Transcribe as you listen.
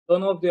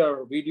turn off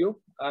their video.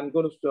 I'm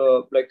going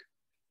to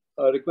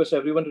request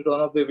everyone to turn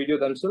off their video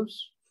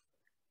themselves.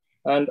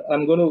 And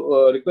I'm going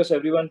to request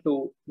everyone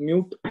to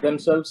mute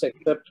themselves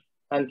except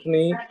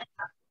Anthony,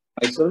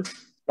 myself.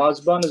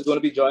 Mazban is going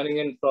to be joining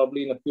in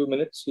probably in a few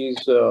minutes.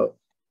 He's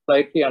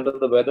slightly under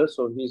the weather,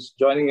 so he's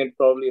joining in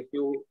probably a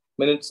few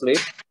minutes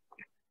late.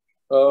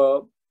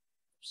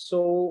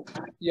 So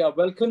yeah,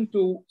 welcome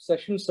to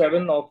session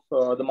 7 of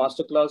the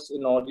Masterclass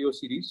in Audio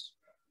series.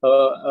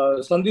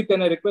 Sandeep,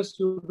 can I request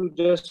you to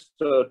just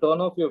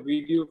turn off your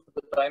video for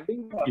the time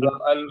being?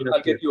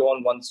 I'll get you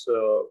on once.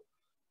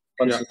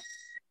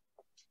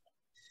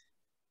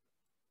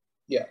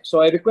 Yeah,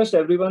 so I request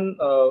everyone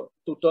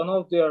to turn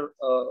off their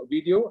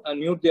video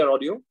and mute their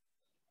audio.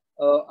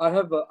 I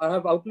have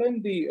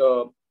outlined the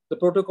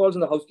protocols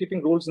and the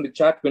housekeeping rules in the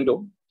chat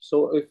window.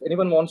 So if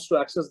anyone wants to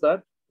access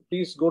that,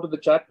 please go to the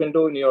chat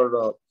window in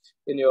your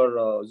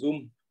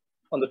Zoom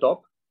on the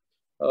top.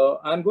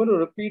 I'm going to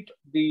repeat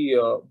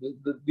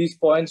these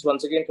points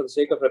once again for the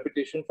sake of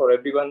repetition for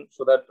everyone,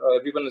 so that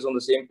everyone is on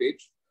the same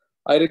page.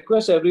 I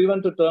request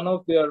everyone to turn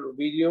off their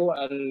video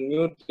and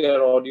mute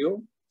their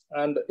audio.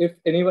 And if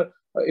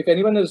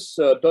anyone is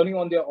turning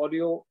on their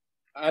audio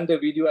and their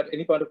video at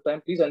any point of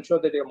time, please ensure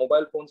that your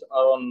mobile phones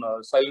are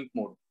on silent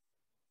mode.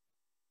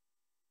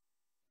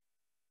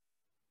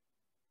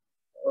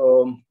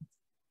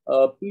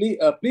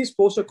 Please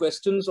post your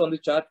questions on the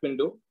chat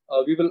window.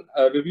 We will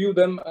review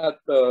them at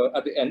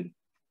the end.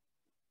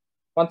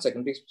 1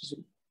 second, please.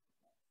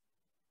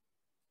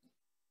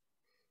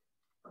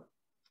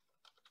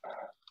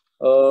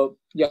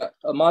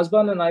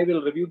 Mazban and I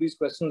will review these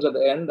questions at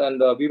the end,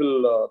 and we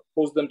will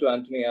post them to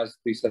Anthony as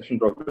the session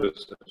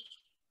progresses.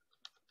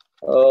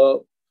 A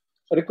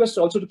request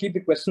also to keep the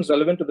questions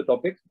relevant to the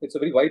topic. It's a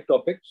very wide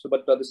topic, so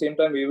but at the same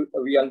time,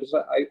 we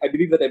understand. I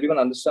believe that everyone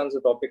understands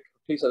the topic,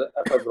 at least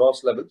at a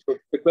gross level. So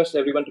request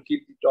everyone to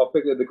keep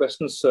the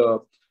questions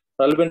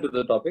relevant to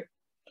the topic.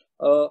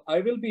 I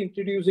will be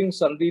introducing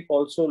Sandeep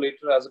also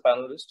later as a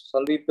panelist.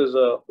 Sandeep is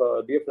a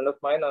dear friend of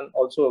mine and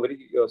also a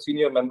very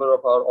senior member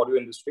of our audio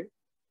industry.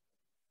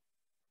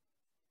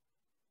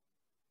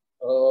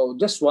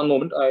 Just one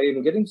moment. I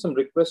am getting some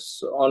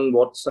requests on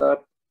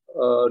WhatsApp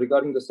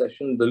regarding the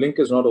session. The link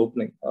is not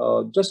opening.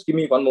 Just give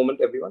me 1 moment,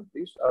 everyone,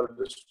 please. I'll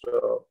just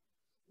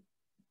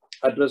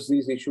address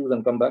these issues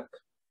and come back.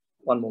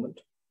 1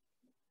 moment.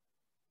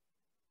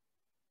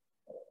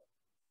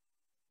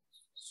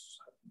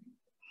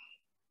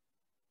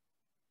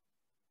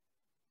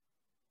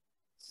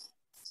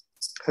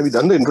 Have you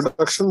done the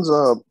introductions,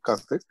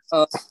 Karthik?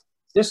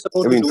 Just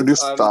about have you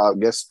introduced our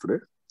guest today?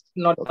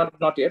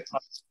 Not yet.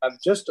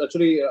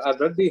 I've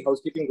read the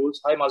housekeeping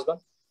rules. Hi, Mazban.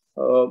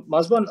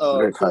 Mazban,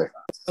 Great, hi.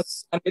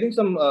 I'm getting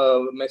some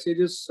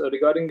messages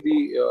regarding the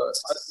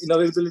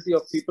inavailability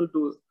of people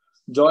to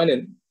join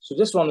in. So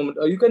just 1 moment.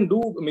 You can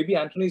do maybe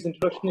Anthony's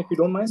introduction if you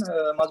don't mind,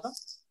 Mazban.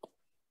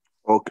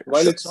 Okay.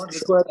 While it's not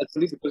required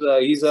actually, because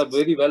he's a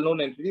very well-known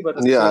entity, but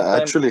at the same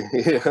time, actually,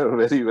 a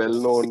very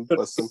well-known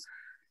person.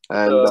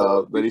 And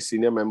very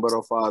senior member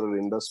of our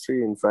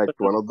industry. In fact,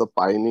 one of the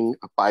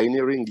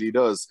pioneering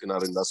leaders in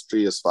our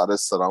industry as far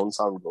as surround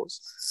sound goes.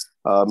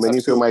 Many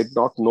of you might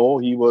not know,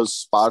 he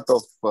was part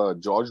of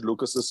George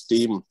Lucas's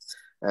team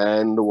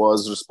and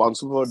was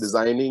responsible for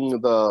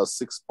designing the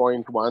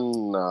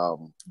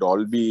 6.1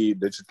 Dolby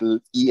Digital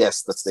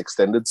ES, that's the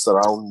extended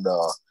surround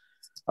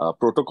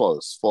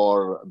protocols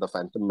for the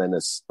Phantom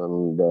Menace.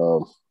 And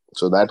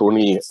so that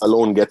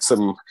alone gets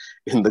him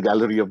in the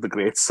gallery of the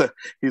greats.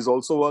 He's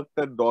also worked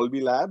at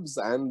Dolby Labs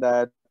and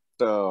at,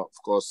 of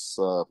course,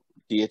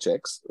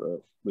 THX,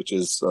 which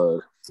is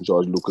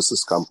George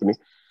Lucas's company.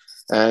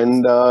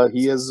 And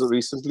he has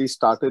recently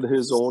started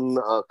his own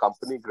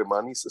company,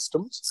 Grimani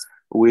Systems,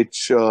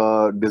 which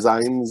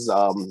designs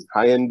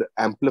high-end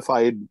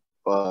amplified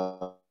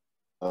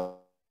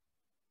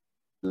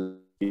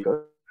They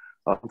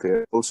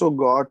also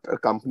got a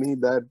company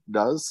that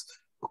does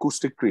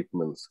acoustic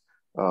treatments.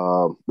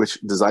 Which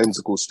designs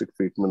acoustic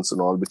treatments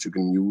and all, which you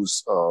can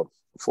use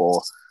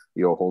for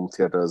your home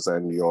theaters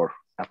and your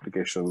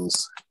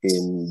applications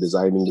in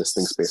designing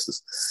listening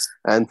spaces.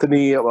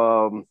 Anthony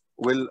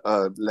will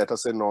let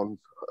us in on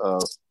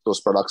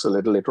those products a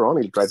little later on.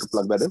 He'll try to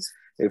plug that in.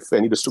 If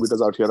any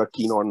distributors out here are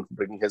keen on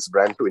bringing his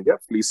brand to India,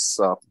 please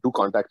do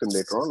contact him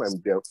later on.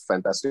 And they are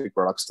fantastic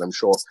products. I'm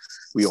sure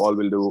we all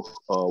will do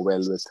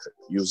well with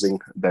using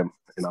them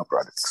in our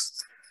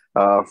products.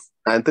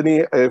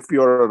 Anthony, if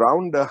you're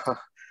around,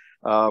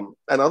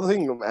 another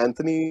thing,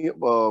 Anthony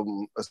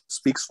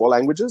speaks 4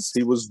 languages.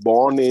 He was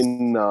born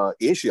in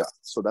Asia,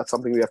 so that's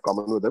something we have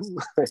common with him,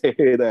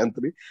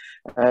 Anthony.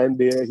 And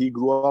he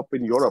grew up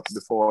in Europe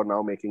before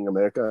now making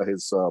America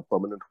his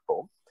permanent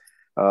home.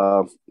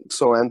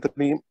 So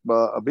Anthony,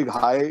 a big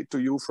hi to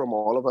you from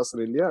all of us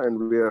in India, and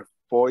we are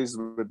poised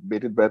with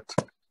bated breath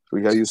to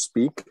hear you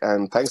speak.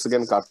 And thanks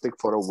again, Karthik,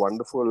 for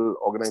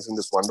organizing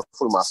this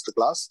wonderful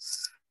masterclass,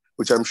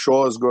 which I'm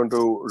sure is going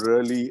to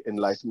really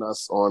enlighten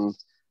us on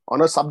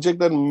a subject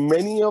that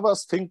many of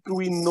us think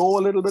we know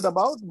a little bit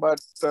about, but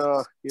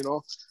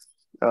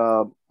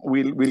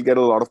we'll get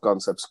a lot of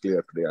concepts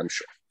clear today, I'm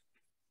sure.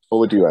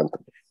 Over to you,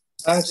 Anthony.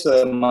 Thanks,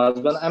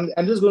 Mazban.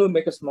 I'm just going to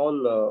make a small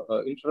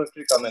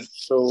introductory comment.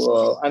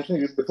 So,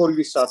 Anthony, before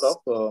we start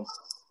off,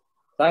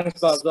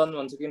 thanks, Mazban,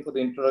 once again for the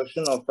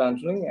introduction of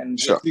Anthony, and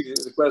Sure. actually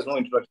requires no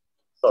introduction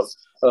at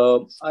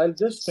all. I'll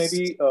just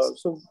maybe,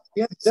 so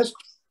we have just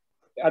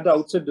at the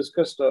outset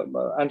discussed,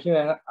 Anthony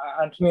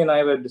and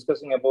I were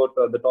discussing about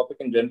the topic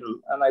in general,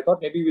 and I thought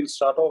maybe we'll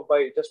start off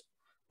by just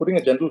putting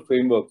a general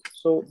framework.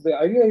 So the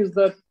idea is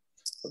that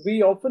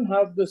we often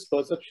have this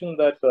perception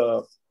that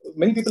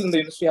many people in the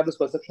industry have this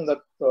perception that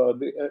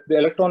the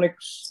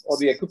electronics or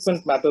the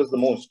equipment matters the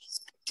most,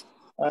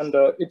 and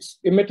it's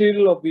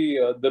immaterial of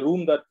the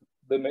room that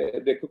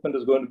the equipment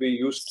is going to be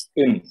used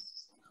in.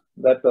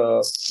 That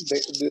for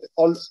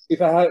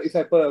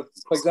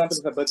example,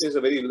 if I purchase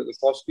a very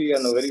costly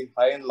and a very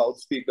high-end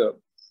loudspeaker,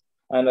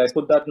 and I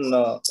put that in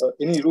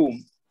any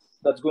room,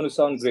 that's going to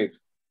sound great.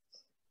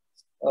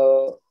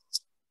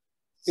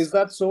 Is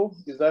that so?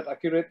 Is that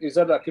accurate? Is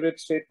that an accurate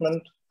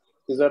statement?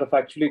 Is that a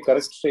factually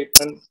correct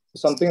statement?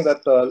 Something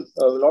that a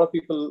lot of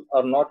people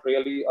are not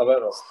really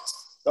aware of.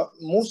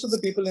 Most of the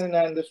people in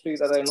our industry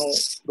that I know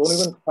don't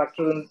even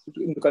factor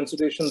into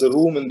consideration the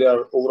room in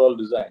their overall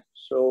design.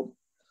 So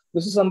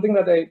this is something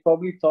that I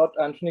probably thought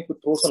Anthony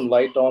could throw some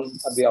light on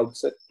at the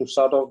outset to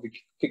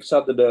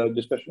kickstart the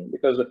discussion,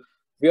 because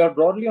we are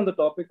broadly on the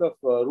topic of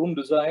room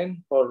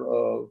design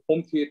for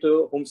home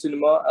theater, home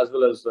cinema, as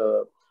well as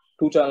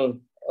two-channel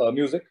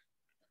music.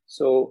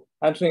 So,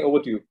 Anthony, over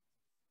to you.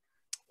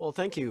 Well,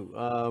 thank you.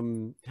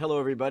 Hello,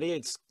 everybody.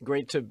 It's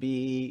great to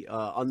be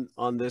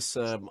on this.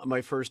 My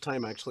first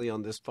time actually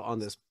on this.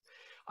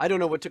 I don't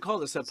know what to call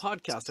this, a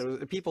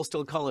podcast. People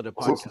still call it a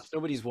podcast.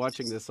 Nobody's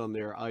watching this on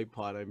their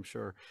iPod, I'm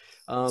sure.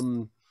 I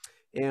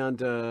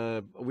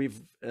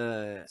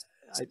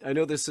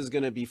know this is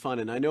going to be fun,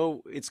 and I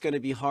know it's going to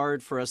be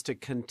hard for us to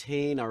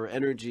contain our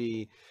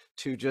energy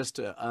to just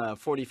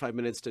 45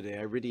 minutes today.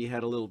 I already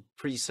had a little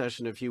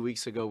pre-session a few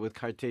weeks ago with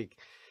Kartik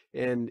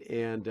and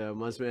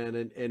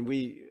Mazban, and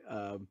we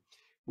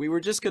were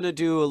just going to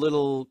do a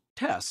little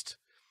test.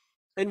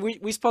 And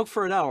we spoke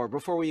for an hour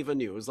before we even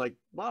knew. It was like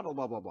blah blah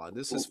blah blah blah.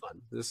 This is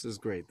fun. This is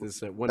great. This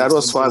that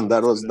was fun.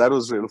 That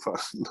was real fun.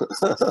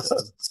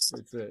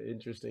 It's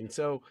interesting.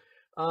 So,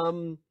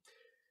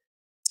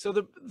 so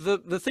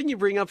the thing you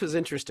bring up is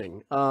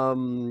interesting.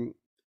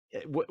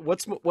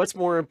 What's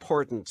more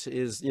important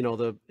is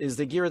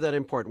the gear that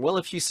important? Well,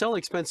 if you sell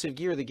expensive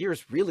gear, the gear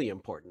is really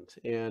important,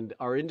 and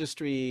our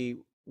industry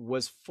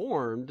was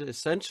formed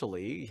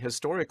essentially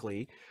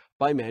historically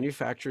by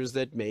manufacturers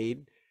that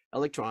made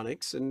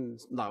electronics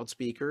and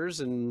loudspeakers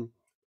and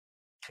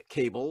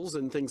cables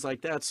and things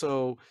like that.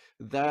 So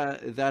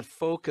that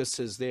focus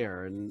is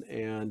there, and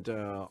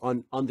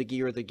on the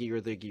gear, and the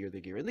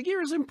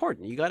gear is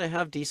important. You got to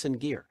have decent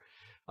gear,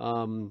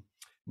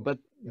 but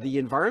the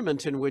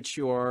environment in which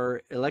you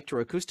are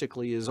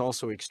electroacoustically is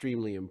also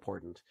extremely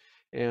important,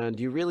 and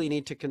you really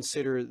need to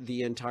consider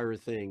the entire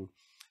thing.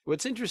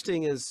 What's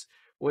interesting is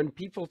when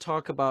people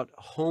talk about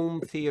home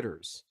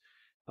theaters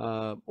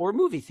or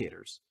movie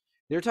theaters,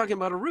 they're talking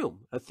about a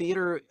room. A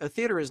theater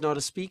is not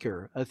a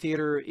speaker. A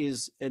theater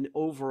is an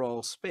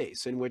overall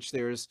space in which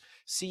there's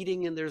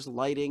seating and there's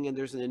lighting and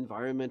there's an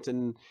environment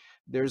and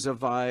there's a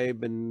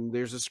vibe and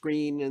there's a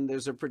screen and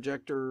there's a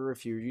projector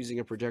if you're using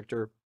a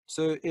projector.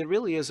 So it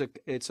really is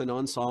it's an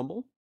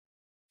ensemble.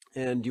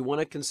 And you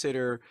want to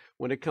consider,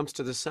 when it comes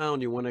to the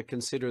sound, you want to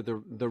consider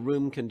the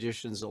room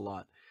conditions a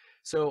lot.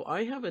 So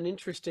I have an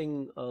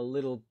interesting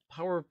little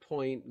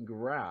PowerPoint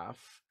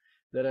graph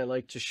that I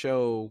like to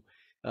show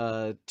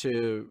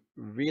to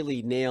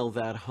really nail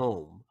that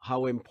home,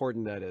 how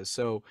important that is.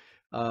 So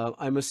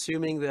I'm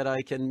assuming that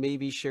I can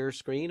maybe share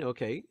screen.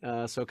 Okay,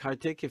 so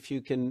Kartik, if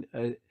you can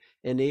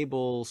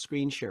enable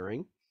screen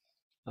sharing,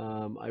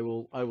 I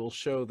will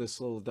show this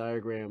little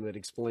diagram that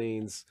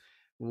explains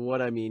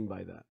what I mean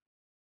by that.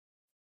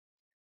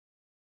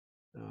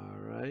 All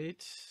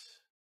right,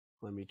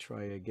 let me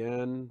try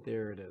again.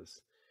 There it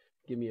is.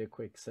 Give me a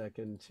quick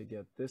second to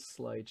get this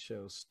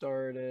slideshow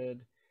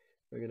started.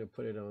 We're going to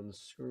put it on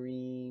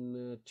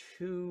screen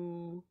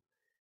 2,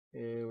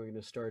 and we're going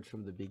to start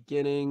from the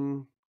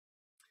beginning.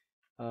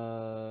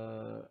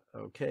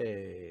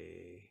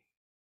 Okay,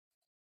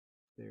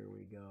 there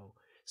we go.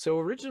 So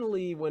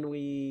originally, when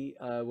we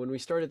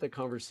started the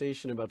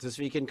conversation about this,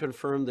 we can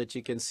confirm that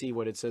you can see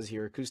what it says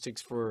here: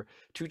 acoustics for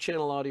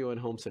 2-channel audio and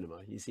home cinema.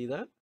 You see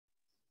that?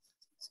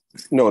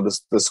 No,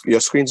 your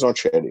screen's not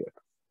shared yet.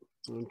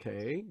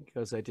 Okay,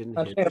 because I didn't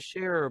hit the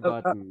share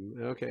button.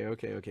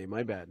 Okay,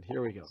 my bad.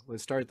 Here we go.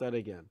 Let's start that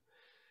again.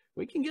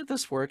 We can get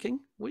this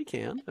working. We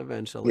can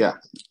eventually. Yeah,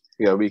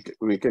 we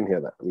can hear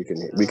that. We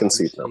can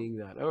see it now. Seeing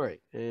that. All right,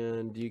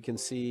 and you can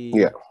see.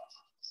 Yeah,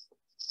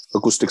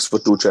 acoustics for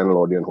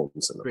 2-channel audio and home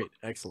cinema. Great,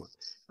 excellent.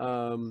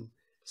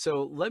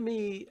 So let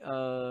me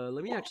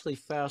actually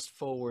fast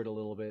forward a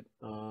little bit.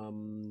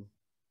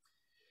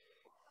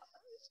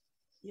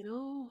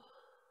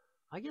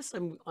 I guess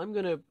I'm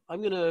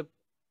gonna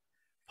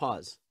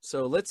pause.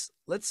 So let's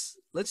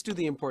do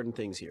the important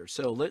things here.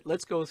 So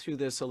let's go through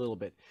this a little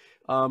bit.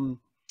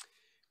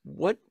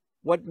 What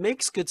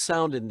makes good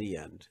sound in the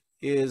end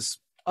is,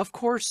 of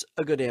course,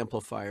 a good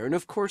amplifier, and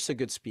of course a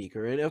good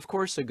speaker, and of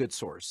course a good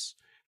source,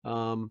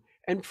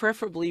 and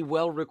preferably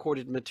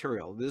well-recorded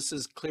material. This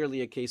is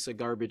clearly a case of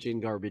garbage in,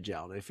 garbage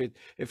out.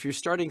 If you're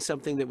starting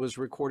something that was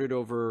recorded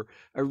over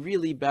a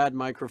really bad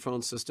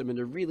microphone system in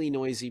a really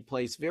noisy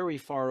place, very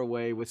far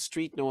away with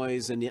street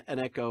noise and an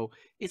echo,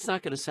 it's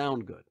not going to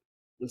sound good.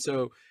 And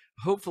so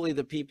hopefully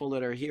the people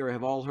that are here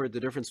have all heard the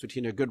difference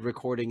between a good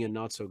recording and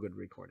not so good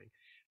recording.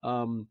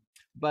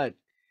 But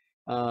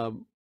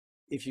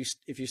if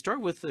you start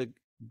with a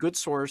good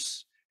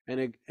source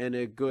and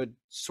a good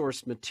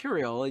source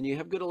material, and you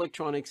have good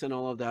electronics and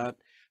all of that,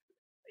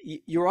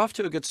 you're off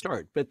to a good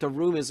start. But the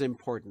room is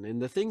important,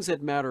 and the things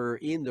that matter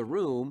in the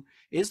room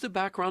is the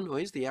background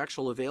noise, the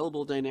actual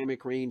available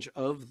dynamic range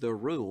of the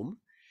room,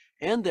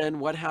 and then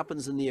what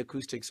happens in the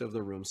acoustics of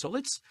the room. So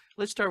let's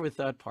start with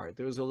that part.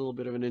 There was a little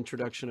bit of an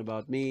introduction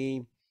about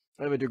me.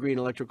 I have a degree in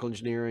electrical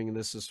engineering, and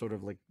this is sort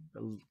of like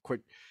a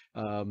quick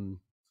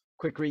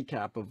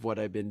recap of what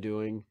I've been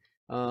doing.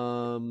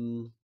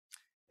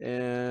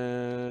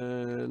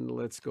 And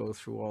let's go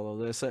through all of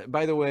this.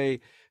 By the way,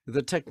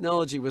 the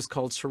technology was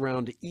called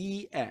Surround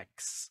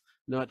EX,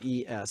 not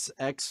ES,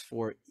 X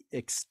for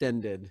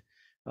extended.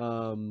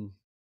 There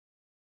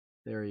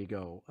you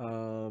go.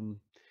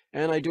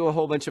 And I do a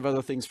whole bunch of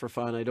other things for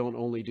fun. I don't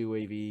only do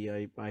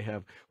AV. I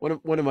have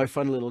one of my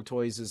fun little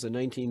toys is a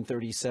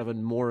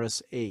 1937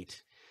 Morris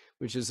 8,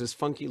 which is this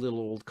funky little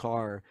old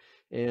car.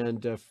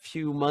 And a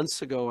few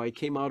months ago, I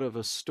came out of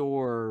a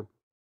store.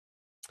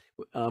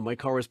 My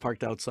car was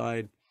parked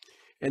outside,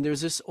 and there's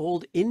this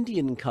old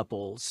Indian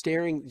couple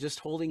staring, just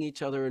holding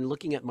each other and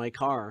looking at my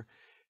car.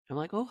 I'm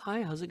like, "Oh,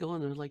 hi, how's it going?"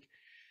 They're like,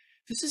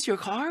 "This is your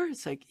car?"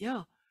 It's like,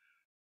 "Yeah,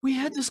 we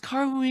had this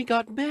car when we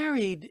got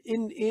married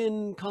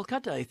in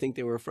Calcutta." I think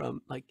they were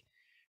from. Like,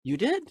 "You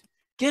did?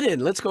 Get in,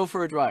 let's go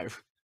for a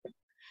drive."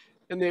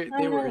 And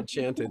they were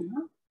enchanted.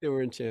 They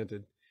were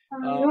enchanted.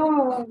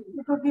 No,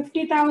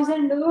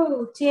 50,000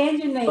 change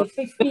in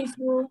 50s.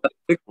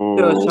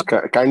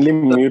 Kindly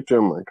mute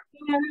your mic.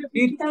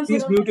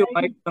 Please mute your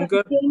mic,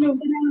 Shankar.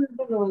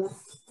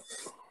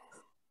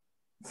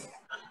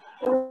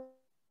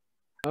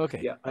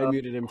 Okay, yeah, I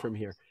muted him from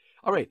here.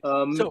 All right.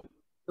 So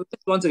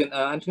just once again,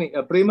 Anthony,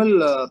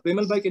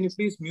 Premal bhai, can you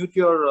please mute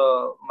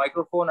your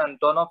microphone and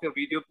turn off your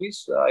video,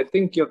 please? I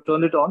think you've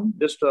turned it on.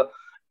 Just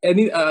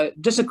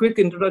a quick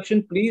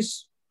introduction,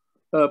 please.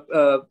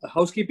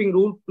 Housekeeping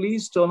rule: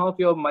 please turn off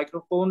your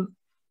microphone,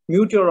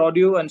 mute your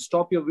audio, and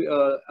stop your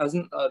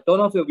turn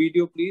off your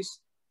video, please.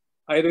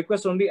 I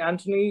request only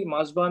Anthony,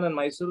 Masban, and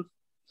myself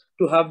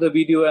to have the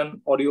video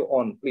and audio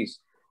on, please.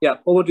 Yeah,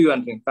 over to you,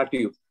 Anthony. Back to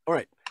you. All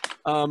right.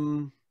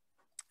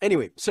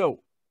 Anyway,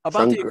 so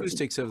about the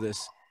acoustics of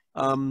this,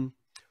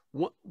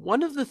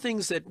 one of the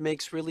things that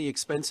makes really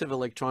expensive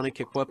electronic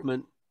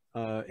equipment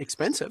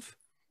expensive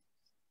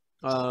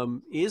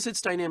is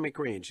its dynamic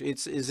range.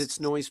 Is its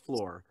noise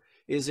floor,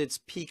 is its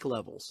peak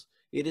levels.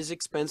 It is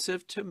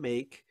expensive to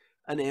make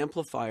an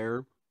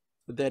amplifier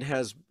that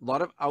has a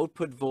lot of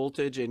output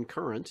voltage and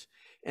current,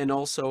 and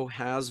also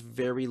has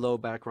very low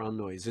background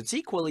noise. It's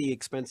equally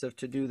expensive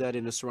to do that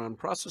in a surround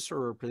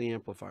processor or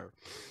preamplifier.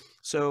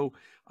 So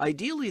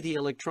ideally, the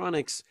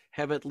electronics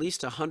have at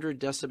least 100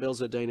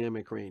 decibels of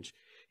dynamic range.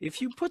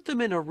 If you put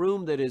them in a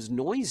room that is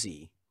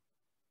noisy,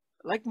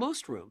 like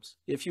most rooms,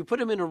 if you put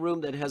them in a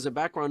room that has a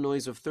background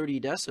noise of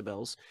 30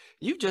 decibels,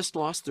 you've just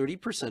lost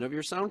 30% of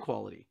your sound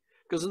quality.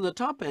 Because in the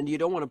top end, you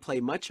don't want to play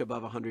much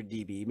above 100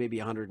 dB, maybe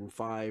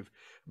 105,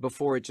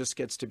 before it just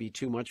gets to be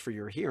too much for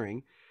your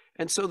hearing.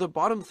 And so the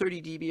bottom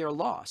 30 dB are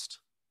lost.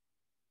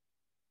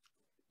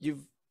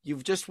 You've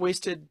just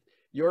wasted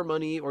your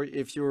money, or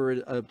if you're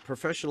a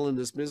professional in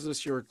this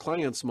business, your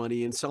client's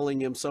money, in selling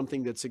them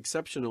something that's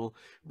exceptional.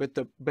 But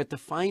the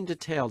fine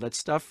detail, that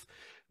stuff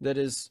that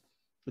is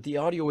the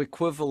audio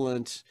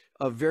equivalent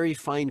of very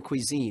fine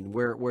cuisine,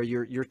 where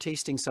you're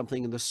tasting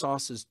something and the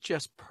sauce is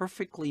just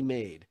perfectly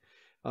made,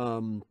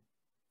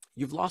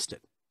 you've lost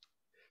it.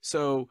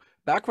 So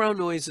background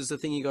noise is the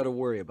thing you got to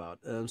worry about.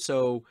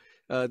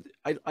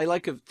 I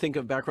like to think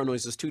of background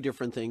noise as two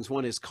different things.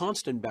 One is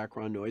constant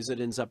background noise that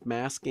ends up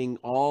masking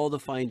all the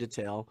fine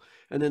detail.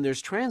 And then there's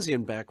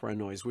transient background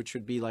noise, which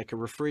would be like a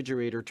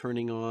refrigerator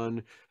turning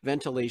on,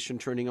 ventilation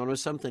turning on, or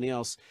something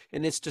else.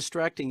 And it's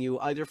distracting you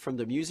either from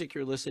the music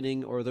you're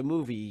listening or the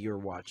movie you're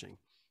watching.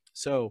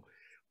 So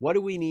what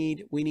do we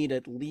need? We need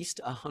at least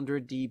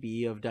 100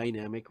 dB of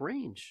dynamic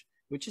range,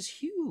 which is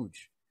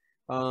huge.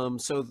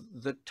 So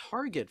the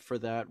target for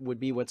that would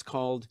be what's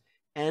called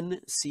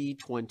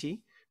NC20,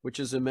 which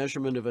is a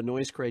measurement of a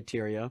noise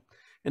criteria.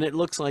 And it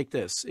looks like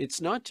this. It's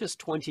not just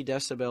 20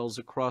 decibels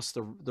across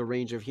the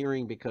range of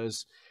hearing,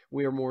 because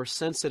we are more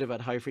sensitive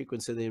at high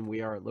frequency than we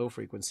are at low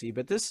frequency.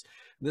 But this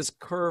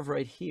curve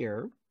right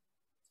here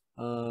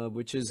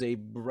which is a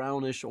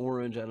brownish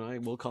orange, and I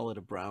will call it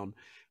a brown,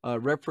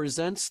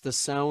 represents the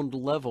sound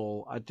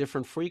level at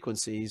different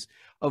frequencies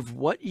of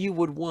what you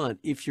would want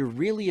if you're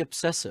really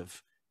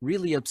obsessive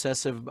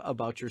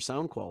about your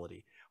sound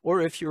quality.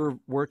 Or if you're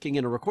working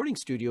in a recording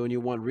studio and you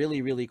want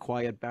really, really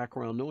quiet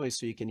background noise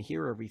so you can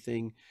hear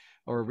everything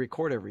or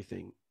record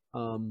everything.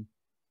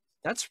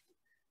 That's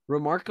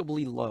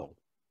remarkably low.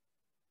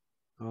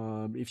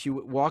 If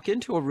you walk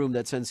into a room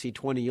that's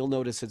NC20, you'll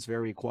notice it's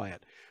very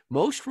quiet.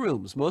 Most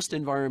rooms, most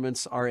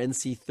environments are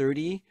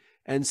NC30,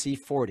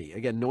 NC40.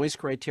 Again, noise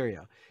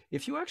criteria.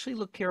 If you actually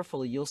look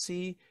carefully, you'll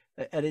see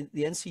at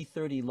the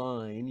NC30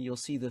 line, you'll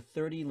see the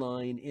 30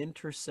 line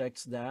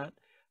intersects that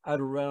at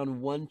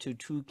around 1 to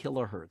 2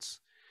 kilohertz.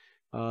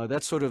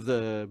 That's sort of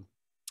the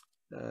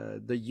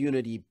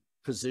unity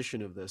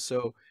position of this.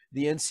 So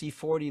the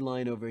NC40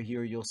 line over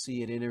here, you'll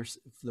see it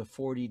the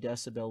 40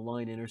 decibel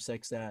line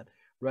intersects that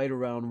right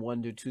around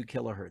 1 to 2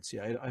 kilohertz.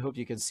 Yeah, I hope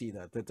you can see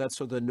that. That's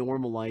sort of the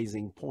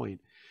normalizing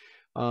point.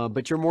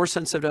 But you're more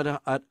sensitive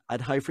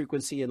at high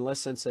frequency and less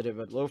sensitive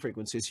at low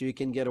frequency, so you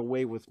can get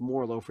away with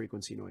more low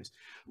frequency noise.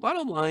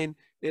 Bottom line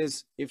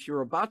is, if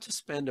you're about to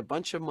spend a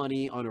bunch of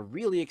money on a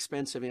really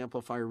expensive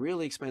amplifier,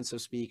 really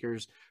expensive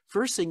speakers,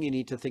 first thing you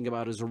need to think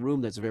about is a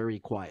room that's very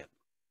quiet.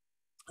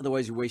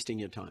 Otherwise, you're wasting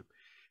your time.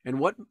 And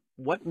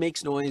what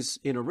makes noise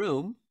in a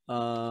room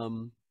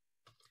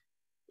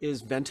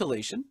is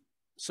ventilation.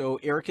 So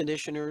air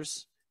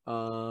conditioners,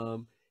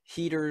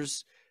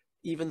 heaters,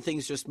 even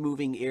things just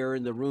moving air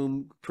in the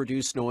room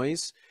produce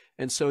noise.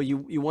 And so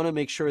you want to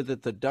make sure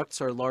that the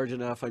ducts are large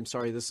enough. I'm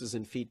sorry, this is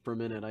in feet per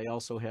minute. I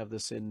also have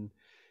this in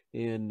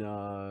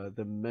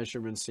the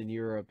measurements in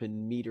Europe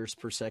in meters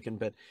per second.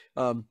 But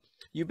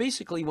you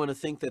basically want to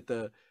think that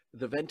the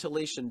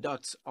ventilation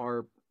ducts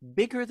are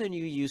bigger than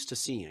you're used to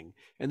seeing,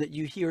 and that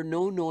you hear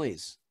no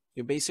noise.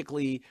 You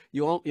basically,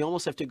 you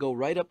almost have to go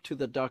right up to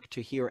the duct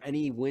to hear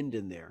any wind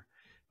in there.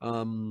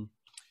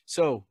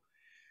 So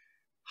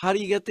how do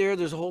you get there?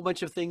 There's a whole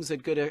bunch of things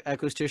that good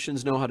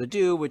acousticians know how to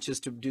do, which is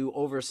to do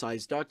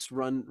oversized ducts,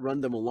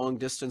 run them a long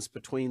distance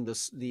between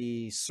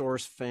the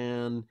source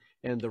fan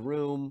and the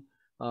room.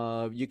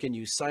 You can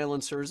use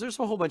silencers. There's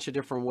a whole bunch of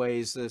different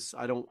ways.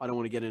 I don't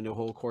want to get into a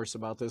whole course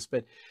about this,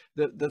 but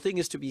the thing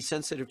is to be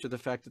sensitive to the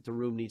fact that the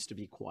room needs to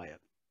be quiet.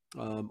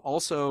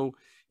 Also,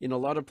 in a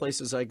lot of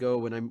places I go,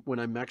 when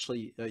I'm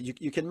actually,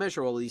 you can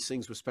measure all of these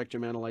things with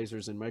spectrum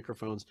analyzers and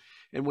microphones.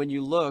 And when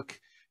you look,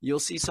 you'll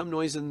see some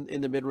noise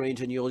in the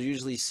mid-range, and you'll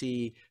usually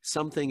see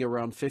something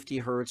around 50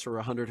 hertz or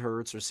 100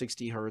 hertz or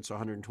 60 hertz or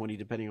 120,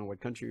 depending on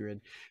what country you're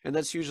in. And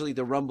that's usually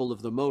the rumble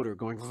of the motor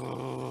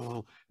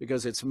going,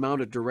 because it's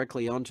mounted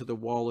directly onto the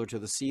wall or to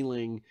the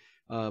ceiling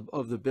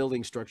of the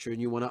building structure.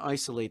 And you want to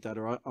isolate that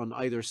on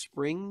either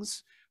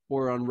springs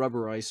or on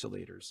rubber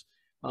isolators.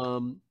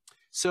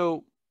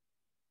 So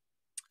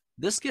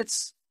this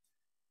gets,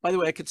 by the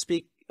way, I could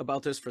speak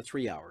about this for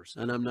 3 hours,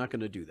 and I'm not going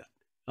to do that.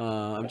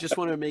 I just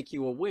want to make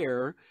you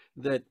aware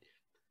that,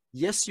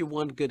 yes, you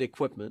want good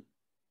equipment,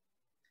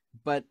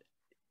 but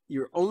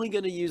you're only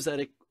going to use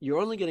that. You're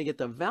only going to get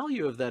the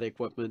value of that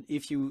equipment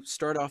if you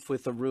start off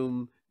with a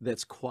room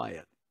that's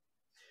quiet.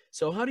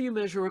 So how do you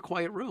measure a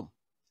quiet room?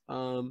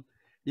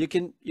 You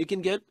can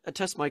get a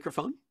test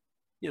microphone.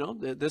 You know,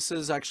 this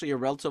is actually a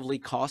relatively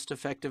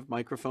cost-effective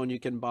microphone you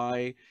can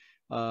buy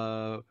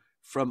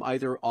from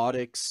either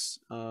Audix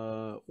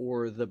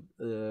or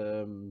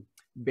the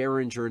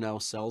Behringer now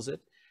sells it.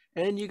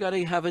 And you got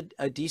to have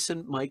a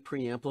decent mic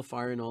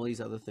preamplifier and all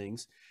these other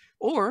things.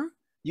 Or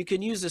you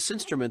can use this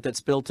instrument that's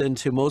built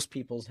into most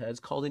people's heads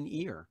called an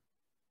ear.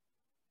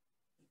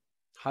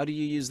 How do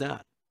you use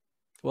that?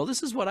 Well,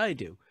 this is what I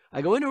do.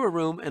 I go into a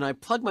room and I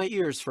plug my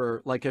ears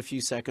for like a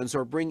few seconds,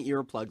 or bring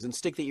earplugs and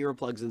stick the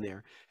earplugs in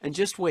there and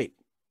just wait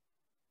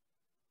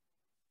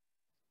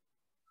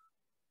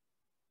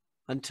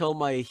until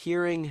my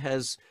hearing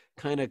has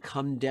kind of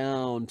come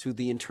down to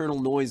the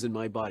internal noise in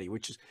my body,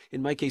 which is,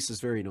 in my case, is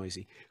very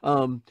noisy.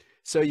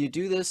 So you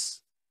do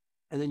this,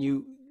 and then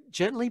you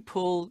gently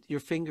pull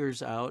your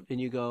fingers out and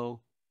you go,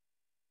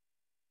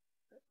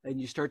 and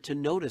you start to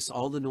notice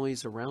all the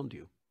noise around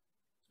you.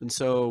 And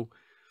so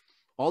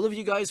all of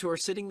you guys who are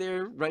sitting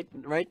there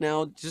right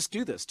now, just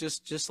do this,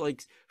 just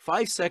like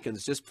 5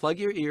 seconds, just plug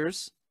your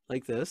ears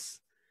like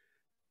this.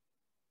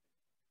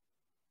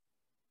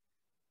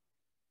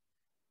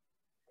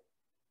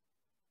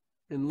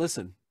 And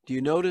listen, do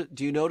you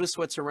notice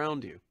what's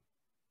around you?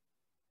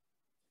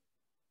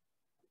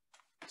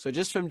 So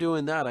just from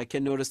doing that, I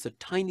can notice the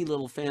tiny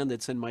little fan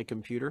that's in my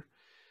computer.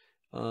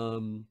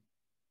 And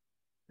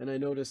I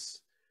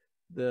notice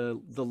the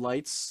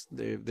lights.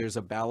 There's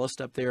a ballast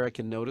up there. I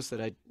can notice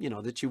that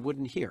that you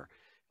wouldn't hear.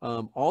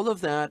 All of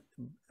that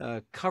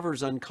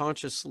covers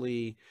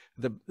unconsciously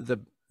the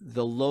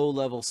low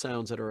level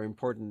sounds that are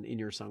important in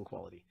your sound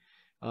quality.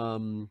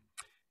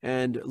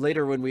 And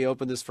later when we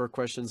open this for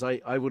questions,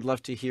 I would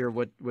love to hear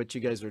what you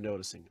guys are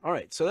noticing. All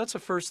right, so that's the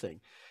first thing.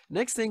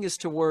 Next thing is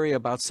to worry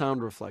about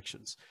sound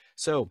reflections.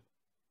 So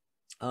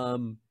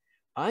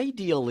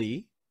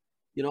ideally,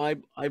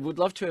 I would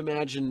love to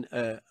imagine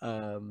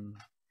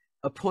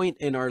a point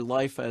in our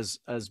life as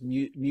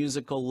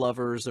musical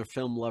lovers or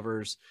film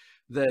lovers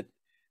that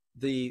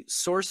the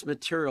source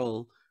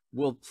material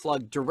will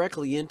plug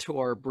directly into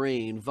our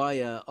brain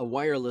via a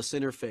wireless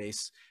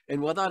interface, and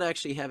without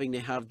actually having to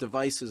have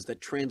devices that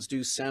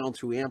transduce sound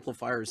through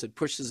amplifiers that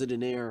pushes it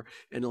in air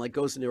and like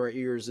goes into our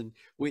ears, and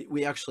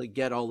we actually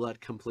get all that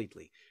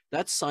completely.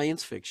 That's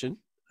science fiction.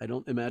 I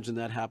don't imagine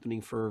that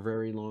happening for a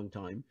very long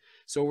time.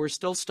 So we're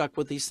still stuck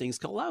with these things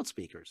called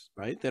loudspeakers,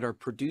 right? That are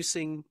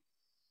producing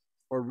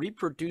or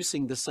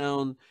reproducing the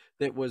sound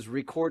that was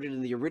recorded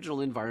in the original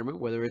environment,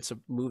 whether it's a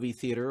movie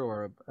theater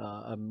or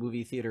a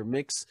movie theater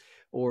mix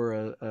or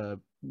a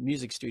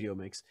music studio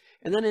mix.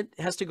 And then it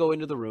has to go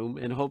into the room,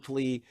 and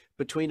hopefully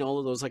between all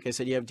of those, like I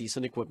said, you have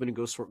decent equipment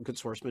and good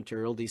source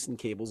material, decent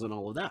cables and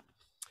all of that.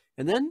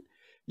 And then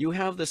you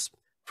have this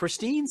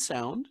pristine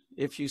sound.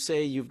 If you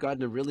say you've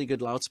gotten a really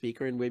good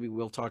loudspeaker, and maybe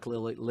we'll talk a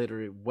little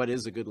later what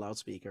is a good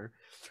loudspeaker,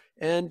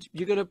 and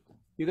you're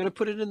gonna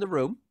put it in the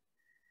room.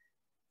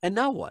 And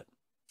now what?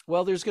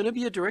 Well, there's going to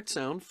be a direct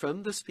sound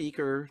from the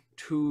speaker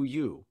to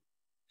you.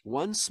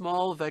 One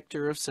small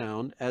vector of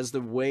sound as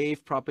the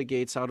wave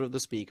propagates out of the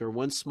speaker,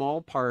 one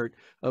small part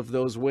of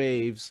those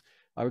waves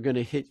are going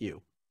to hit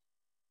you.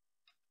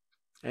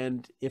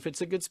 And if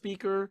it's a good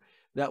speaker,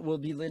 that will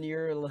be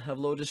linear. It'll have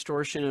low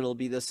distortion. It'll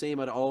be the same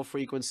at all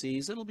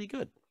frequencies. It'll be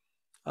good.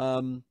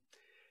 And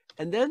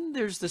then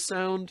there's the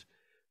sound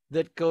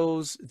that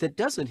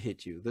doesn't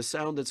hit you. The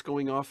sound that's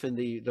going off in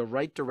the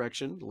right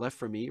direction, left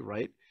for me,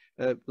 right?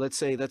 Let's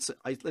say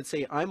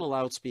I'm a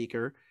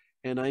loudspeaker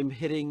and I'm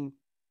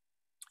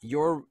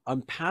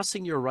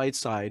passing your right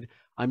side.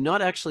 I'm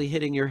not actually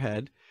hitting your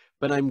head,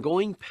 but I'm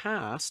going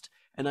past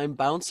and I'm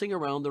bouncing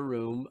around the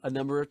room a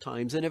number of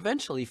times and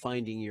eventually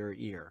finding your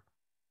ear.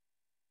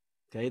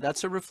 Okay,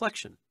 that's a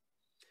reflection.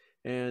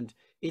 And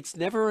it's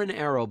never an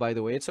arrow, by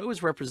the way. It's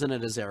always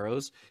represented as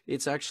arrows.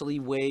 It's actually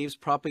waves,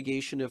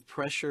 propagation of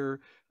pressure,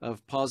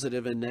 of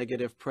positive and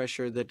negative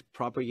pressure that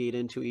propagate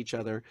into each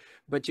other.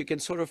 But you can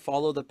sort of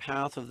follow the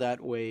path of that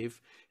wave.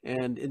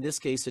 And in this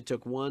case, it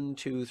took 1,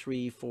 2,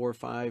 3, 4,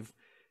 5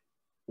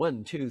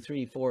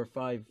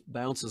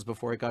 bounces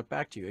before it got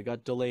back to you. It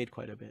got delayed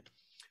quite a bit.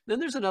 Then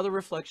there's another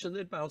reflection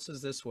that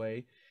bounces this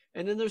way.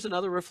 And then there's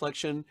another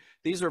reflection.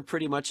 These are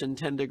pretty much in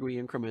 10-degree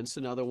increments.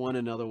 Another one,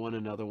 another one,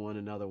 another one,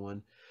 another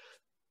one.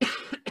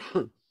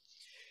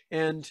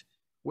 And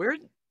where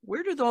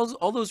do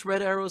all those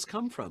red arrows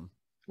come from?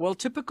 Well,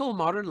 typical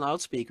modern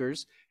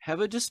loudspeakers have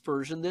a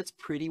dispersion that's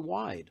pretty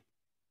wide.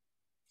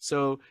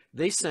 So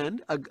they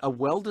send a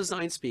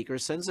well-designed speaker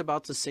sends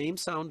about the same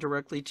sound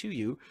directly to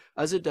you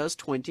as it does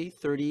 20,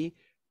 30,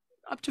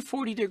 up to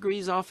 40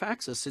 degrees off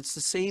axis. It's the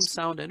same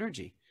sound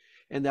energy.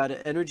 And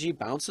that energy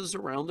bounces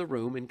around the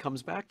room and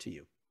comes back to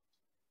you.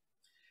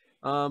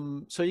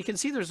 So you can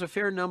see there's a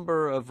fair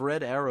number of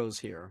red arrows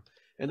here.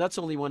 And that's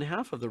only one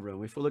half of the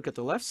room. If we look at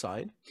the left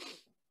side,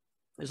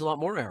 there's a lot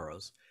more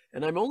arrows.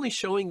 And I'm only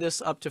showing this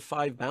up to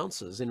 5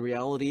 bounces. In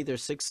reality,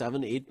 there's 6,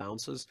 7, 8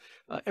 bounces.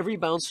 Every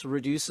bounce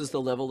reduces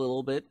the level a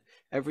little bit.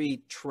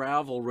 Every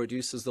travel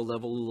reduces the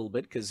level a little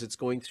bit because it's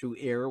going through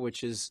air,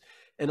 which is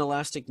an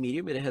elastic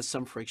medium. It has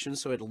some friction,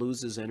 so it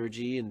loses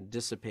energy and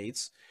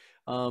dissipates.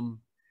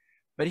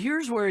 But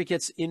here's where it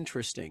gets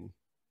interesting.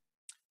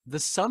 The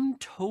sum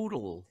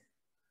total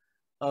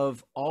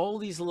of all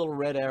these little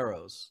red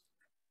arrows,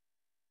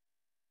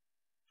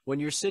 when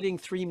you're sitting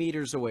 3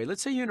 meters away,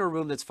 let's say you're in a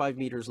room that's 5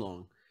 meters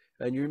long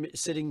and you're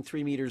sitting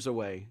 3 meters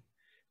away,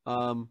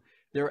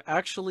 there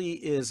actually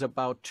is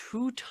about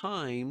 2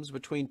 times,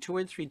 between 2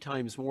 and 3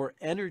 times more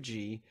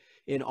energy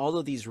in all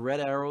of these red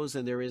arrows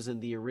than there is in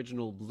the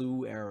original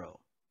blue arrow.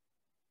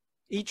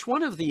 Each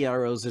one of the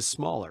arrows is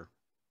smaller,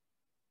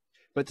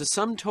 but the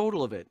sum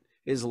total of it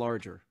is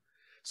larger.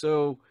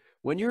 So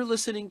when you're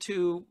listening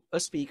to a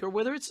speaker,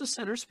 whether it's a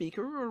center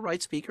speaker or a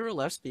right speaker, a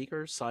left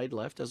speaker, side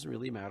left, doesn't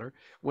really matter.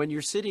 When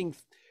you're sitting,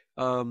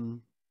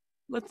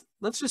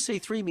 let's just say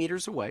 3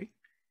 meters away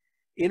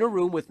in a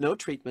room with no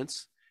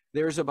treatments,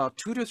 there's about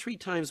 2 to 3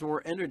 times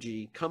more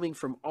energy coming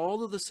from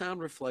all of the sound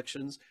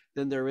reflections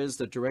than there is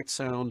the direct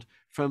sound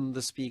from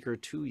the speaker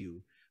to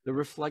you. The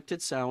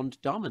reflected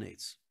sound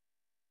dominates.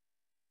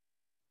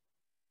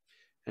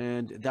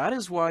 And that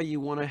is why you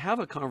want to have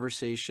a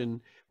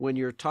conversation when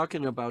you're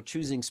talking about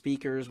choosing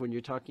speakers, when you're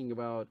talking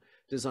about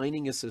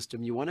designing a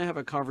system. You want to have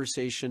a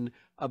conversation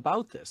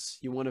about this.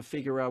 You want to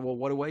figure out, well,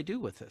 what do I do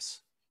with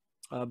this?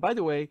 By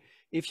the way,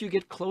 if you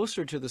get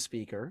closer to the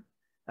speaker,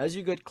 as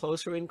you get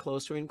closer and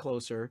closer and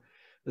closer,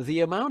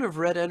 the amount of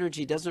red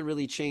energy doesn't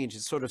really change.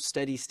 It's sort of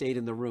steady state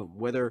in the room.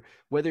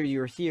 Whether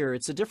you're here,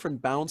 it's a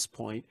different bounce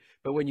point,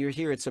 but when you're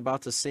here, it's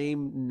about the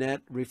same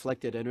net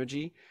reflected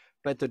energy.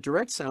 But the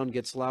direct sound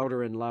gets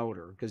louder and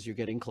louder because you're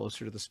getting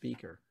closer to the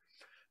speaker.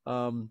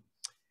 And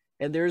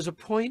there's a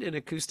point in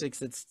acoustics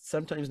that's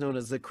sometimes known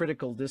as the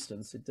critical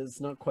distance.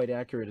 It's not quite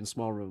accurate in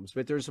small rooms,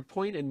 but there's a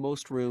point in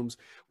most rooms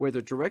where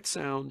the direct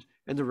sound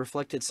and the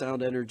reflected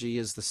sound energy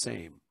is the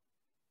same.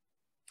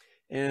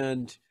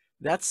 And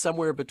that's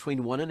somewhere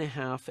between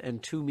 1.5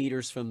 and 2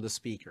 meters from the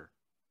speaker.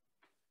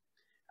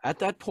 At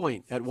that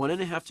point, at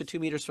 1.5 to 2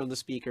 meters from the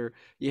speaker,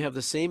 you have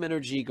the same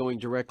energy going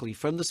directly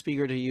from the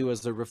speaker to you as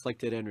the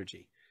reflected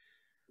energy.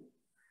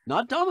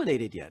 Not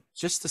dominated yet,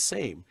 just the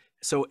same.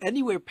 So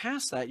anywhere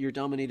past that, you're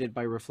dominated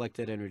by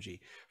reflected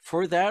energy.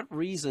 For that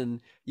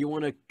reason, you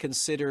want to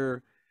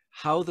consider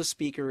how the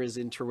speaker is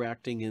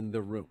interacting in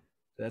the room.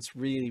 That's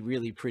really,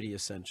 really pretty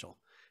essential.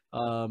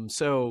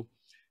 Ultimately,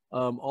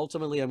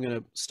 I'm going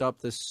to stop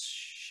this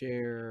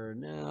share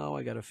now.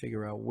 I got to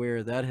figure out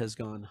where that has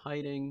gone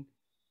hiding.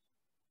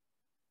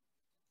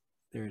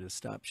 There it is,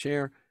 stop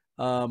share.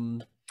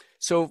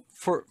 So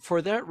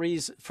for that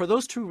reason, for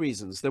those two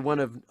reasons, the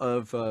one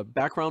of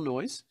background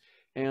noise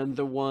and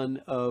the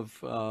one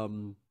of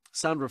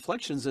sound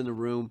reflections in the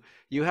room,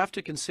 you have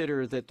to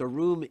consider that the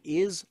room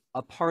is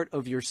a part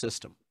of your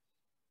system.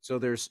 So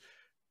there's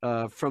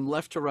from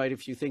left to right,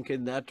 if you think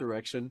in that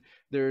direction,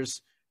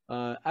 there's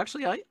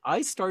actually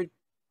I start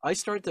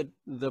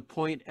the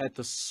point at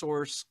the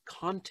source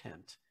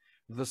content,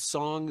 the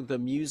song, the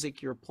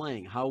music you're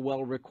playing, how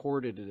well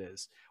recorded it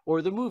is,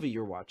 or the movie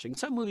you're watching.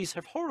 Some movies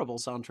have horrible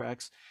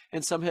soundtracks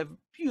and some have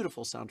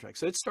beautiful soundtracks.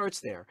 So it starts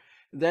there.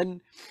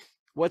 Then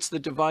what's the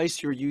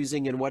device you're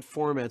using and what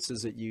formats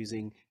is it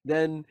using?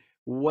 Then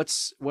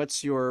what's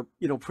your,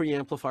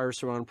 preamplifier,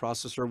 surround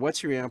processor?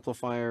 What's your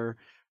amplifier?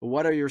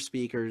 What are your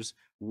speakers?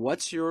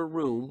 What's your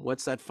room?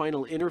 What's that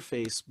final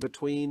interface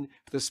between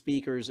the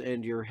speakers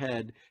and your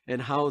head,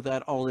 and how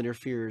that all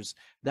interferes?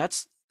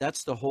 That's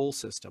the whole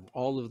system,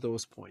 all of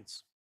those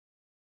points.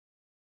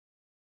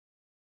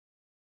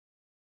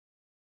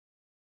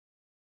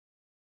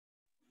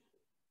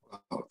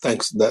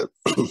 Thanks. That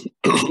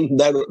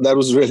that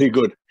was really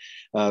good.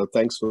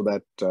 Thanks for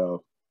that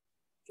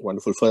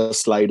wonderful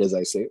first slide. As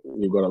I say,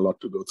 we've got a lot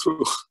to go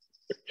through.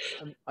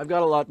 I've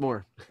got a lot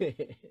more.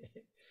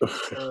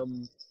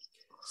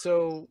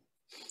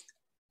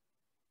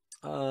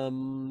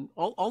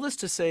 All this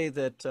to say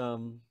that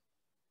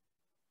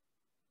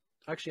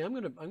actually I'm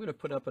gonna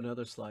put up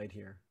another slide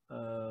here.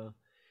 I'm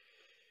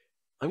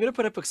gonna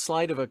put up a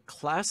slide of a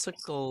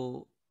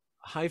classical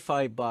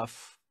hi-fi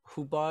buff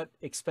who bought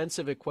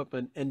expensive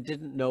equipment and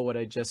didn't know what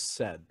I just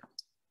said.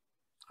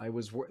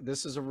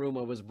 This is a room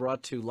I was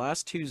brought to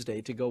last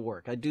Tuesday to go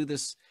work. I do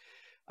this.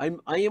 I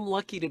am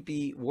lucky to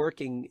be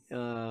working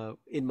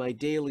in my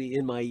daily,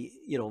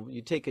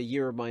 you take a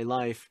year of my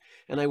life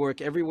and I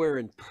work everywhere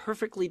in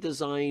perfectly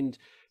designed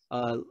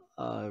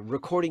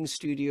recording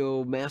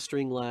studio,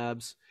 mastering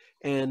labs,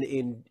 and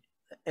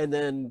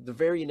then the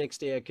very next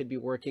day I could be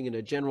working in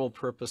a general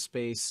purpose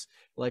space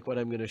like what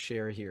I'm going to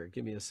share here.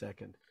 Give me a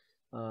second.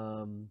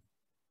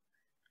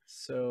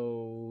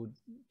 So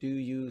do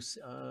you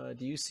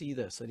see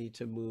this? I need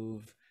to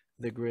move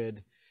the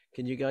grid.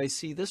 Can you guys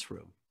see this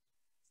room?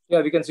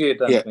 Yeah, we can see it.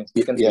 Yeah,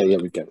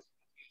 we can.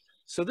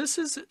 So this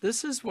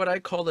is what I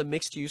call a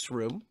mixed use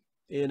room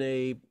in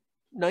a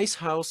nice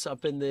house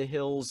up in the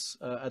hills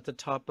at the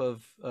top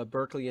of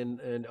Berkeley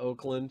and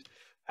Oakland.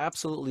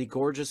 Absolutely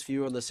gorgeous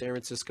view on the San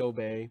Francisco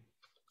Bay.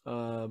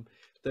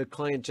 The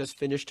client just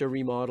finished a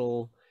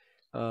remodel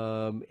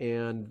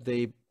and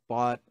they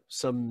bought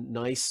some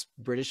nice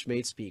British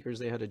made speakers.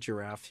 They had a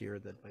giraffe here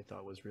that I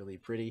thought was really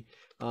pretty.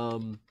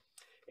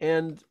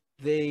 And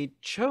they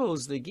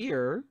chose the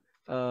gear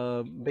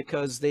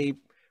because they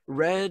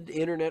read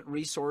internet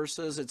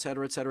resources, et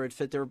cetera, it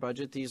fit their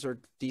budget. These are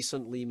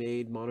decently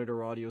made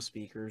monitor audio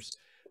speakers.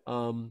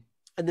 And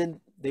then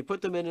they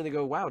put them in and they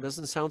go, wow, it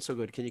doesn't sound so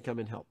good. Can you come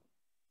and help?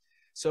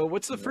 So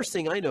what's the first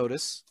thing I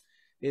notice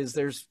is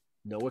there's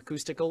no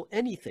acoustical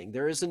anything.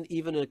 There isn't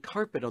even a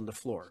carpet on the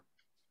floor.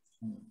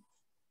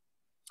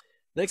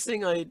 Next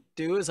thing I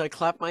do is I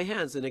clap my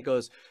hands and it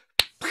goes,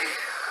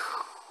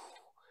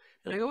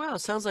 and I go, wow,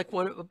 it sounds like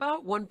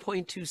about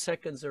 1.2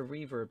 seconds of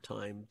reverb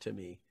time to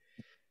me.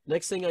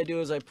 Next thing I do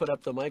is I put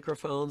up the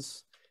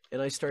microphones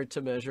and I start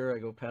to measure. I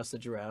go past the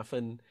giraffe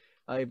and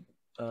I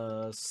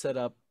set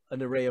up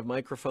an array of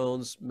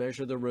microphones,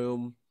 measure the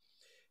room,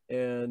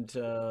 and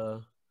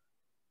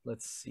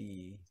let's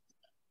see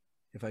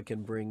if I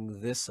can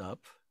bring this up.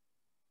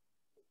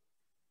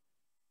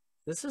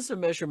 This is a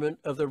measurement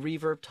of the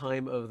reverb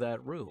time of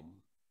that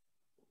room.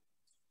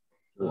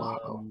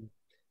 Wow.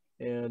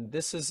 And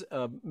this is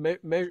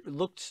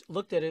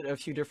looked at it a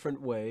few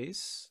different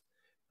ways.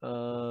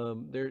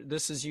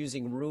 This is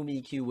using Room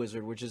EQ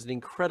Wizard, which is an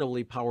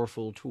incredibly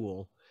powerful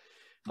tool.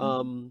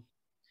 And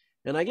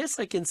I guess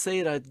I can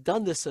say that I've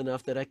done this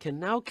enough that I can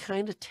now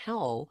kind of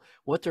tell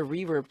what the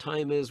reverb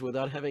time is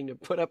without having to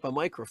put up a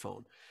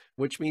microphone,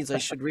 which means I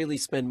should really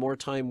spend more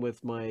time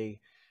with my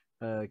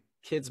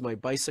kids, my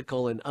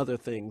bicycle, and other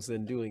things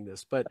than doing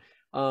this. But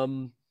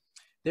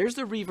there's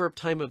the reverb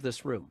time of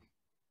this room.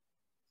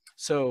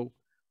 So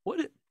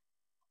what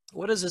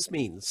does this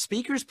mean?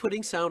 Speakers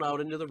putting sound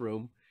out into the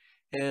room,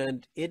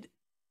 and it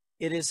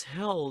is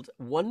held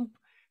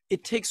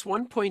it takes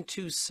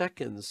 1.2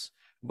 seconds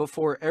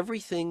before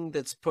everything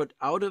that's put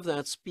out of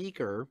that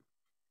speaker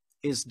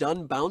is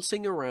done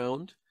bouncing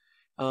around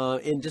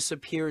and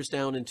disappears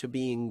down into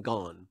being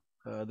gone.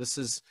 This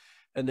is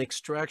an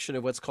extraction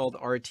of what's called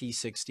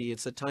RT60.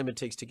 It's the time it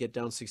takes to get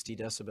down 60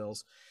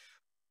 decibels.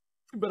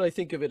 But I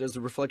think of it as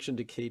a reflection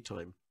decay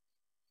time.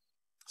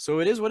 So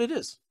it is what it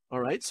is. All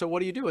right. So what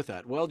do you do with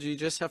that? Well, you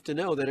just have to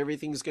know that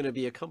everything's going to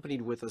be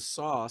accompanied with a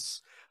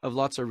sauce of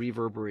lots of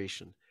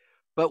reverberation.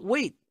 But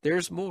wait,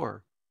 there's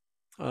more.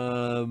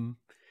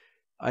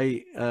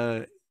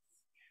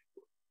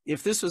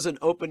 If this was an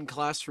open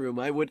classroom,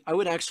 I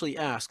would actually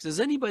ask, does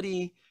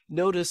anybody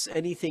notice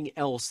anything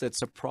else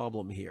that's a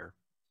problem here?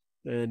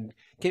 And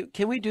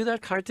can we do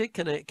that, Karthik?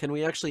 Can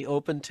we actually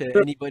open to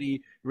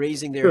anybody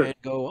raising their hand?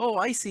 Go, oh,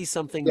 I see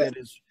something that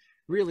is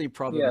really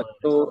problematic.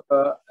 Yeah.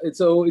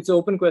 So it's an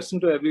open question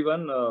to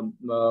everyone.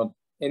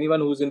 Anyone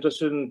who's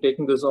interested in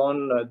taking this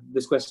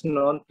question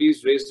on,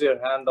 please raise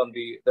your hand on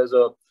there's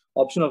a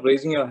option of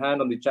raising your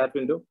hand on the chat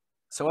window.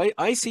 So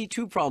I see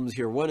two problems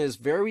here. One is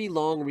very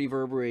long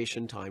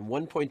reverberation time,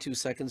 1.2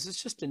 seconds.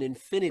 It's just an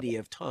infinity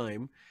of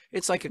time.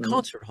 It's like a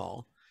concert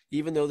hall,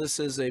 even though this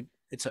is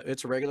it's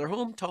a regular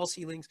home, tall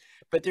ceilings.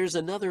 But there's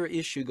another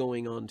issue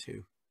going on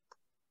too.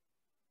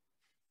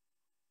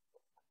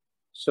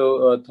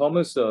 So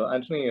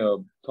Anthony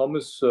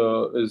Thomas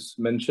is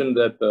mentioned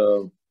that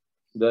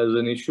there's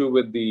an issue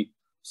with the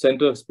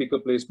center speaker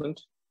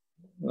placement,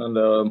 and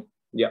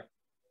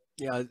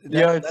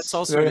that's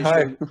also very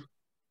high.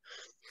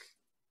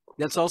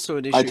 That's also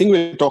an issue. I think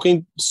we're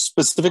talking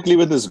specifically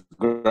with this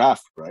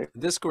graph, right?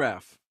 This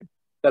graph.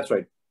 That's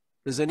right.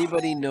 Does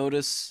anybody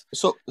notice?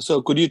 So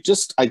could you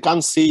just, I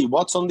can't see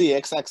what's on the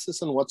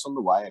x-axis and what's on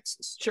the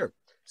y-axis. Sure.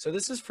 So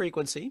this is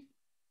frequency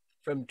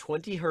from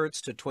 20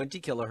 hertz to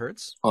 20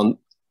 kilohertz on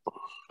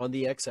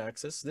the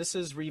x-axis. This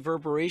is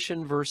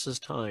reverberation versus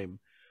time.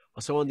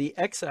 So on the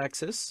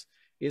x-axis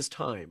is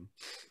time.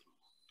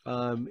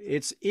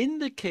 It's in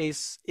the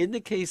case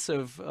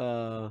of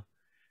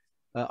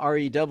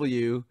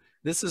REW,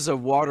 this is a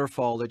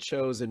waterfall that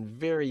shows in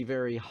very,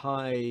 very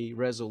high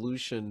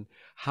resolution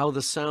how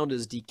the sound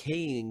is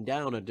decaying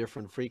down at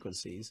different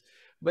frequencies.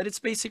 But it's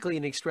basically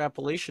an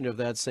extrapolation of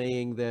that,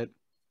 saying that,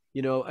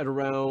 you know, at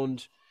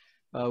around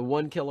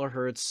 1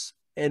 kilohertz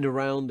and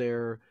around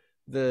there,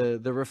 the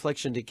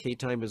reflection decay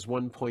time is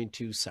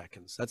 1.2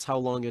 seconds. That's how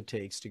long it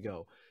takes to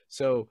go.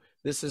 So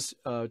this is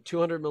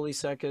 200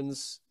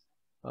 milliseconds,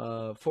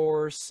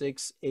 4,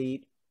 6,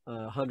 8,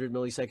 100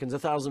 milliseconds,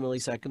 1,000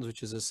 milliseconds,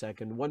 which is a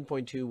second,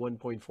 1.2,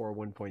 1.4,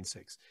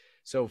 1.6.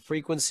 So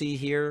frequency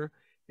here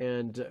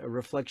and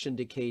reflection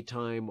decay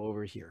time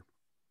over here.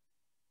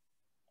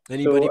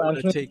 Anybody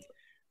want to take?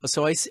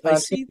 So I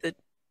see that.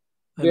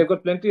 We have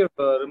got plenty of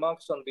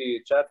remarks on the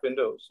chat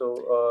window.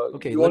 So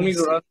okay, you want me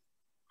to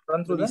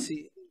run through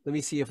that? Let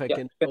me see if I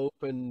can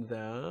open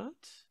that.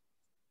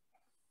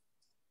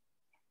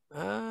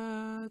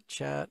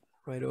 Chat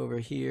right over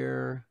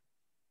here.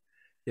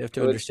 You have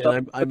to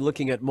understand, I'm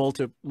looking at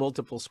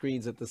multiple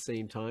screens at the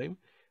same time.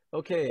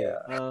 Okay.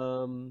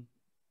 Yeah.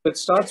 It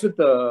starts with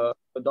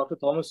Dr.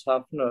 Thomas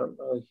Hafner.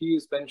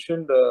 He's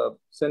mentioned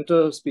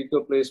center speaker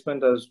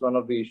placement as one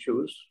of the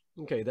issues.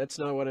 Okay, that's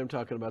not what I'm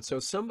talking about. So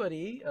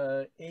somebody,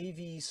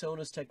 AV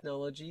Sonus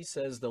Technology,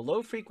 says the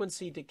low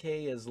frequency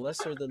decay is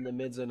lesser than the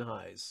mids and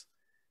highs.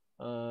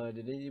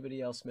 Did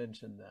anybody else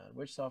mention that?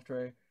 Which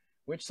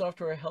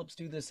software helps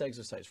do this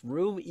exercise?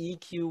 Room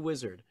EQ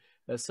Wizard.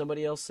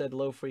 Somebody else said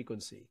low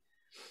frequency.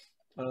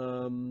 All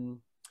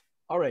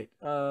right.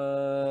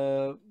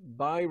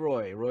 By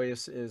Roy. Roy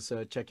is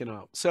checking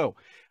out. So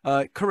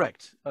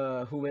correct.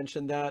 Who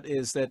mentioned that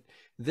is that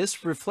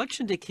this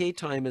reflection decay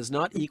time is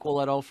not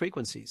equal at all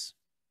frequencies.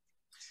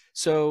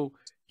 So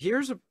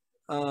here's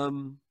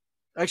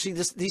actually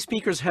these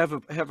speakers have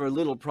a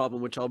little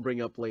problem, which I'll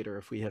bring up later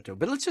if we have to.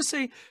 But let's just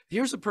say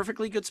here's a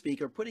perfectly good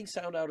speaker putting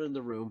sound out in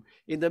the room.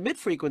 In the mid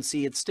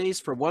frequency, it stays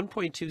for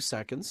 1.2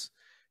 seconds.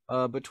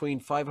 Between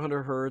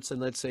 500 hertz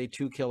and let's say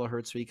 2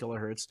 kilohertz, 3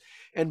 kilohertz.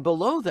 And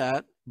below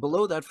that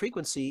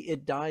frequency,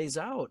 it dies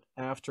out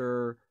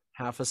after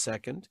half a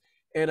second.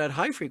 And at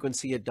high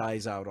frequency, it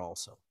dies out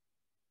also.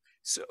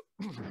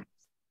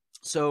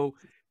 So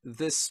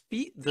the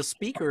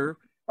speaker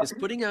is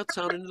putting out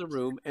sound into the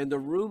room, and the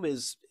room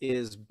is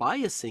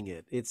biasing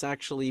it. It's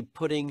actually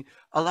putting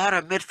a lot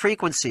of mid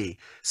frequency.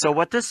 So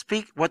what this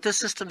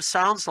system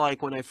sounds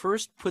like when I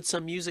first put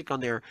some music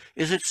on there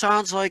is it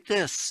sounds like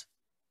this.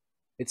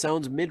 It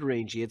sounds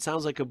mid-rangey. It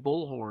sounds like a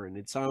bullhorn.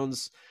 It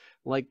sounds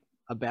like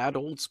a bad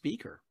old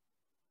speaker.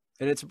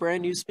 And it's a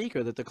brand new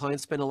speaker that the client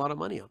spent a lot of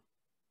money on.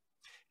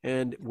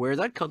 And where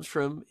that comes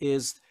from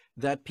is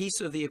that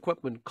piece of the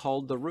equipment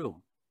called the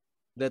room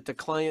that the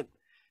client,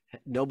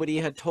 nobody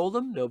had told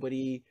them.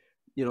 Nobody,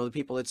 the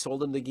people that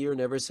sold him the gear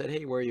never said,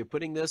 hey, where are you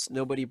putting this?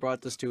 Nobody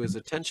brought this to his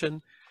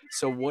attention.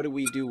 So what do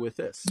we do with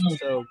this?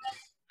 So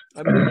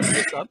I'm going to put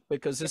this up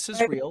because this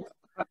is real.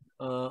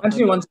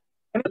 Actually,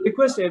 can I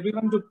request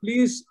everyone to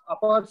please,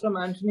 apart from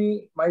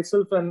Anthony,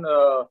 myself, and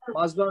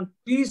Mazlan,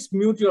 please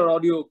mute your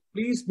audio.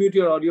 Please mute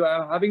your audio.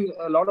 I'm having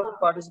a lot of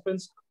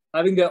participants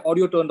having their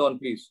audio turned on,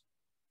 please.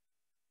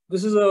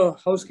 This is a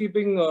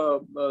housekeeping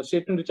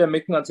statement which I'm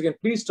making once again.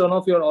 Please turn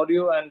off your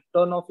audio and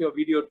turn off your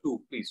video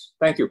too, please.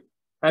 Thank you.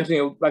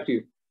 Anthony, back to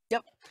you.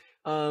 Yep.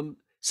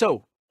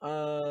 So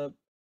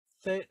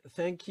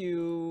thank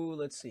you.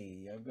 Let's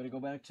see. I'm going to go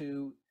back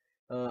to.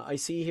 I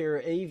see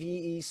here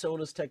AVE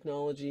Sonos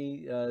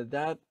technology.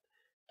 That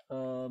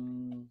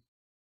the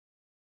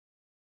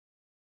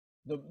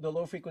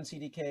low frequency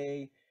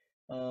decay.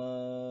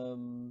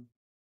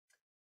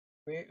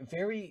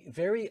 Very,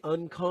 very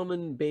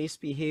uncommon bass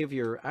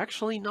behavior.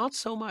 Actually, not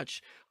so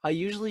much. I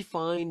usually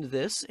find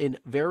this in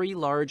very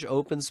large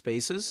open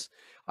spaces.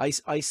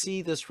 I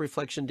see this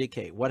reflection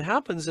decay. What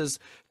happens is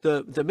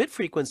the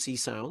mid-frequency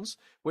sounds,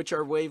 which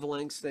are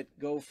wavelengths that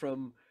go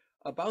from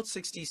about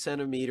 60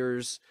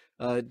 centimeters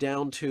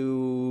down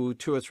to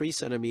 2 or 3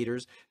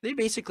 centimeters, they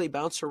basically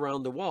bounce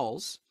around the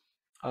walls.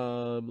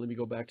 Let me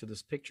go back to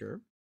this picture.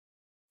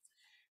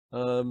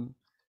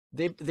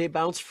 They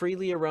bounce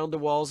freely around the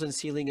walls and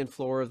ceiling and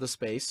floor of the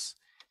space,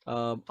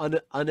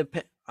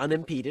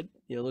 unimpeded.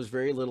 You know, there's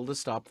very little to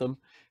stop them.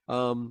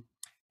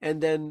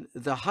 And then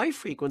the high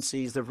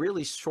frequencies, the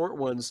really short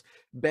ones,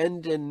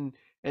 bend and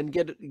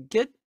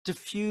get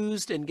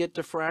diffused and get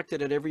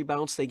diffracted at every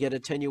bounce. They get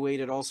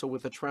attenuated. Also,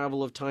 with the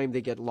travel of time,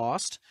 they get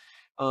lost.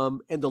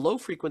 And the low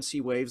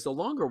frequency waves, the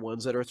longer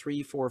ones that are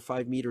 3, 4,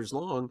 5 meters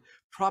long,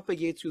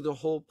 propagate through the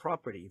whole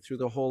property, through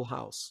the whole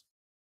house.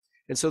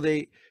 And so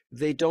they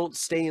don't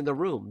stay in the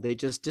room; they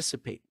just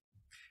dissipate.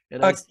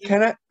 And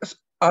can I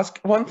ask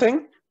one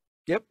thing?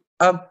 Yep.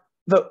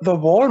 The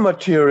wall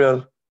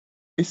material,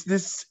 is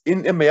this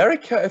in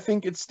America? I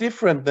think it's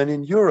different than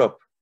in Europe.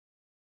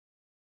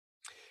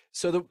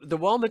 So the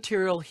wall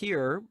material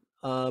here,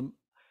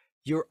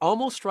 you're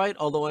almost right.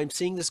 Although I'm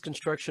seeing this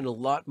construction a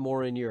lot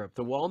more in Europe.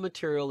 The wall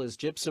material is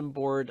gypsum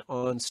board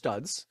on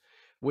studs,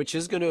 which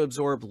is going to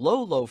absorb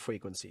low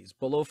frequencies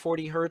below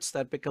 40 hertz.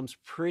 That becomes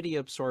pretty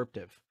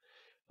absorptive.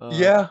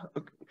 Yeah,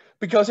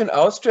 because in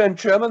Austria and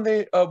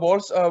Germany,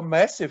 walls are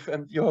massive,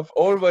 and you have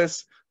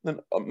always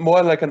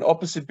more like an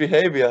opposite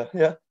behavior.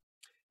 Yeah.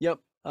 Yep.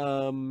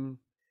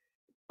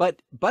 But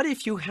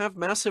if you have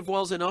massive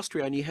walls in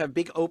Austria and you have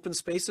big open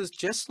spaces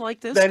just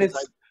like this, then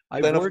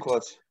of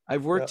course.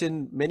 I've worked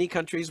in many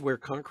countries where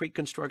concrete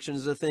construction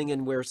is a thing,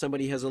 and where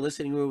somebody has a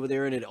listening room over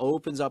there and it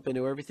opens up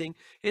into everything.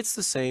 It's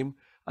the same.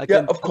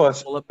 Yeah, of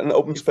course. In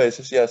open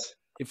spaces, yes.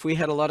 If we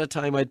had a lot of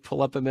time, I'd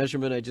pull up a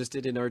measurement I just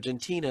did in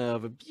Argentina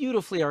of a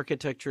beautifully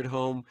architectured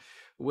home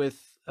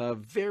with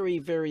very,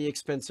 very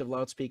expensive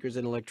loudspeakers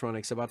and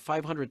electronics, about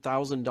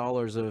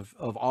 $500,000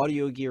 of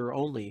audio gear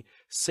only.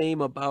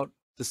 About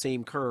the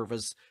same curve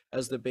as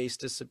the bass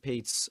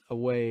dissipates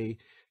away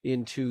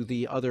into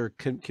the other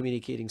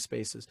communicating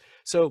spaces.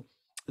 So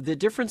the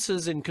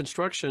differences in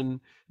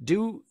construction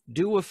do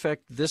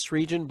affect this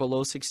region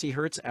below 60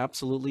 hertz.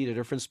 Absolutely, the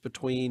difference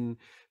between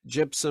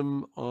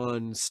gypsum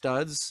on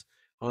studs,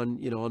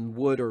 on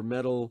wood or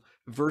metal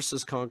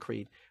versus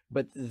concrete.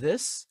 But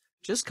this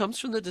just comes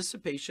from the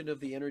dissipation of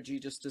the energy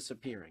just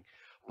disappearing.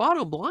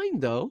 Bottom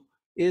line, though,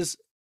 is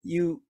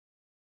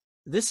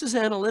this is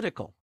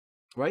analytical,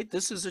 right?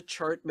 This is a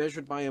chart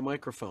measured by a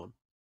microphone.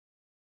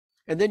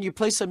 And then you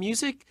play some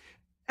music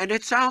and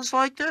it sounds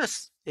like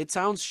this. It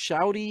sounds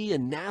shouty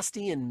and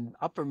nasty and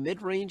upper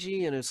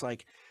mid-rangey, and it's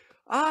like,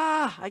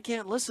 I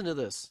can't listen to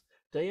this.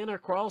 Diana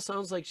Krall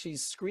sounds like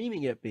she's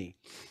screaming at me.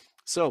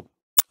 So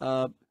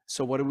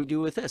what do we do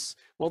with this?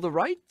 Well, the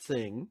right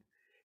thing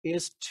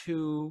is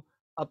to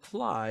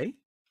apply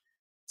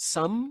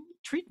some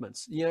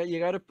treatments. You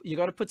got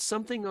to put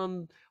something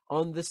on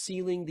the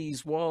ceiling,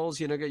 these walls.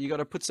 You got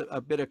to put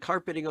a bit of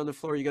carpeting on the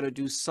floor. You got to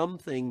do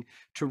something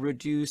to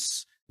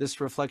reduce this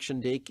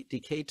reflection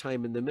decay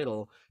time in the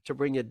middle, to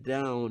bring it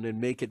down and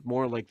make it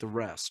more like the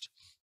rest.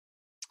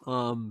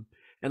 And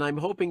I'm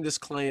hoping this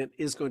client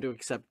is going to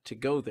accept to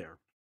go there.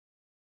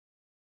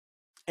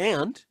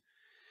 And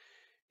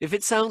if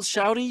it sounds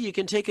shouty, you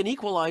can take an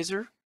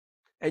equalizer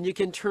and you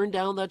can turn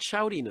down that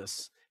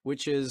shoutiness,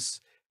 which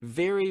is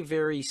very,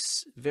 very,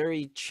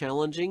 very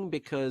challenging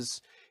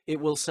because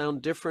it will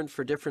sound different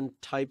for different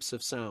types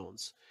of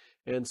sounds.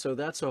 And so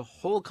that's a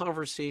whole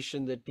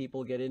conversation that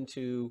people get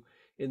into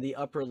in the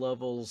upper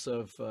levels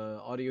of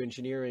audio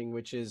engineering,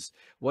 which is,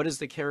 what is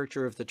the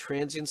character of the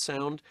transient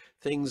sound?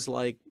 Things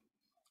like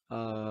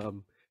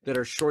that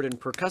are short and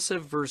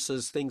percussive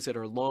versus things that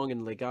are long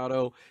and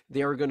legato.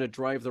 They are going to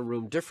drive the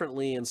room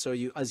differently. And so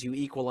as you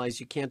equalize,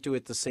 you can't do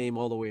it the same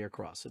all the way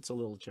across. It's a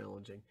little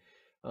challenging.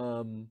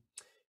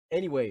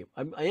 Anyway,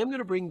 I am going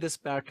to bring this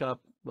back up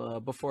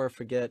before I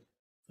forget,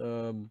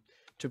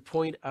 to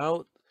point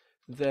out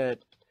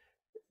that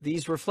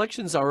these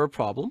reflections are a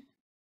problem.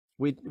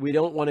 We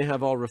don't want to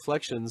have all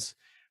reflections.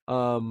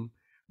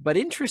 But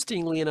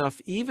interestingly enough,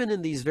 even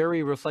in these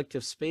very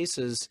reflective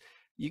spaces,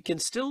 you can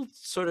still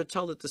sort of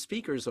tell that the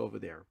speaker's over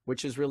there,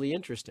 which is really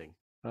interesting.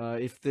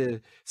 If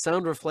the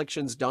sound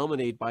reflections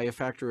dominate by a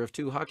factor of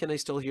 2, how can I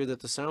still hear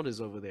that the sound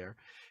is over there?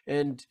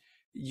 And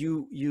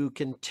you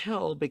can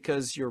tell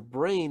because your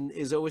brain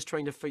is always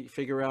trying to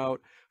figure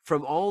out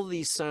from all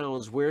these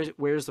sounds,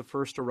 where's the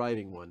first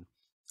arriving one?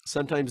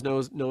 Sometimes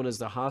known as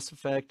the Haas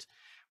effect,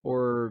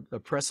 or a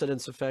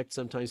precedence effect,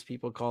 sometimes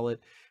people call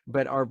it.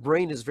 But our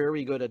brain is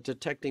very good at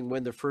detecting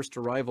when the first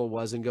arrival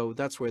was and go,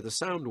 that's where the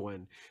sound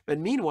went. But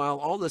meanwhile,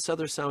 all this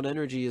other sound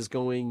energy is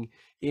going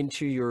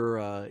into your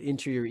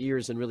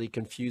ears and really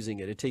confusing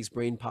it. It takes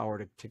brain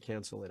power to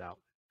cancel it out.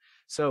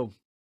 So,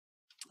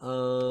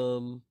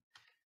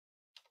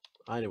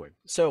 anyway,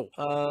 so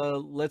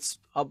let's,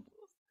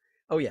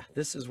 oh yeah,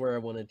 this is where I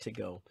wanted to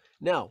go.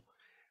 Now,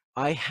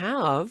 I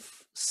have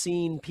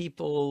seen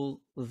people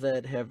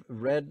that have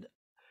read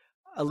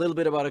a little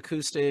bit about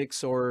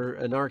acoustics, or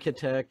an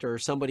architect or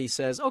somebody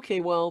says,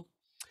 okay, well,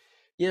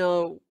 you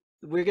know,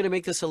 we're going to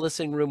make this a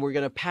listening room. We're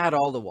going to pad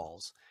all the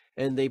walls.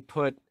 And they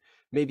put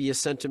maybe 1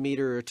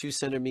 centimeter or 2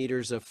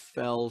 centimeters of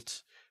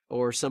felt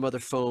or some other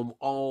foam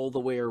all the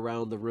way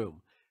around the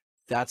room.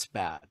 That's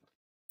bad.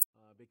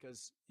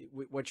 Because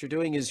what you're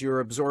doing is you're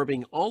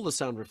absorbing all the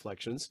sound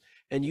reflections,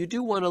 and you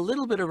do want a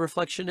little bit of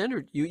reflection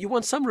energy. You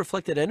want some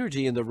reflected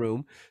energy in the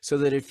room so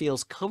that it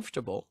feels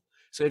comfortable,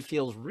 so it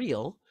feels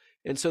real,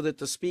 and so that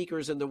the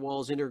speakers and the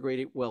walls integrate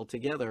it well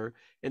together.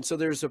 And so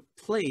there's a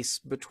place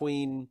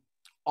between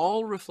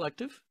all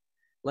reflective,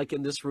 like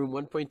in this room,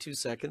 1.2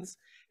 seconds,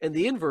 and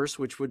the inverse,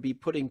 which would be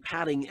putting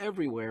padding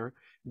everywhere.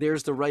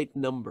 There's the right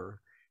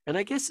number. And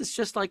I guess it's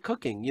just like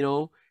cooking, you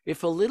know,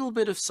 if a little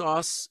bit of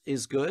sauce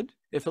is good,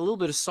 if a little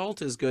bit of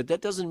salt is good, that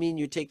doesn't mean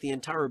you take the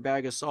entire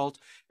bag of salt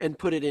and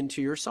put it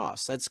into your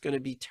sauce. That's going to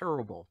be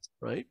terrible,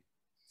 right?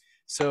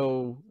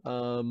 So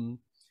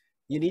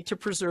you need to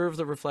preserve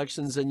the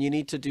reflections, and you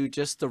need to do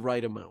just the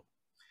right amount.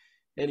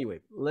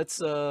 Anyway,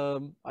 let's,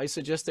 I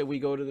suggest that we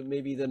go to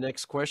maybe the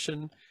next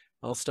question.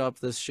 I'll stop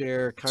this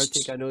share.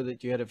 Karthik, I know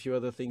that you had a few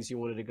other things you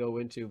wanted to go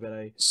into,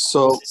 but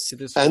So,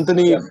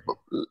 Anthony,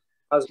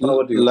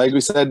 like we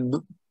said,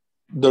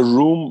 the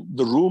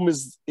room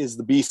is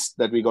the beast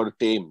that we got to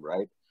tame,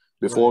 right?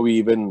 Before we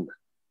even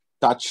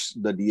touch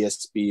the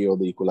DSP or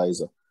the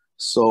equalizer.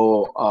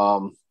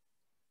 So,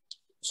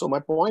 so my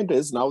point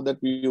is, now that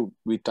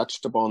we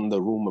touched upon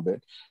the room a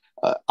bit,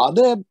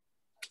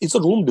 is a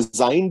room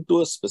designed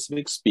to a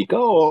specific speaker,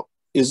 or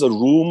is a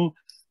room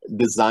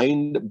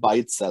designed by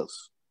itself?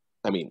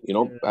 I mean, you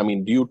know, I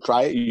mean, do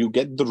you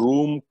get the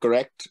room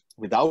correct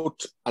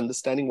without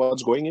understanding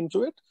what's going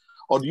into it?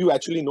 Or do you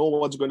actually know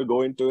what's going to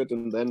go into it,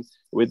 and then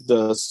with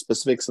the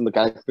specifics and the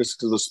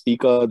characteristics of the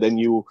speaker, then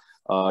you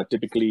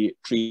typically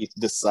treat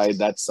this side,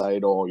 that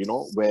side, or, you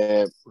know,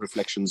 where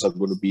reflections are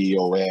going to be,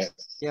 or where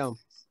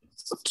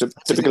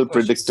typical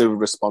predictive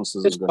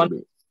responses is going to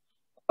be?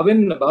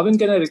 Bhavin,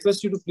 can I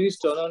request you to please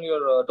turn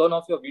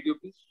off your video,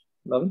 please,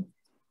 Bhavin?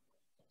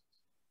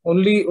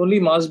 Only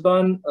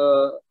Masban,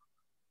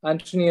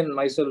 Anthony, and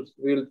myself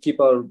will keep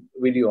our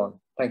video on.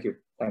 Thank you.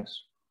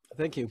 Thanks.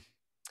 Thank you.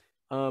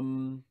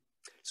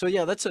 So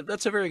yeah, that's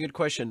a very good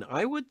question.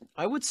 I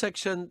would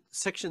section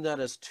that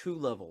as 2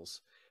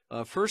 levels.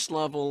 First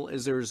level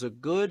is there's a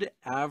good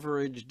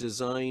average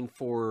design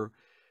for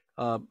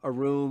a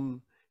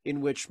room in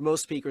which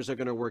most speakers are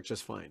going to work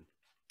just fine.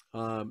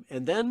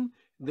 And then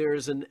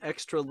there's an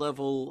extra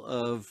level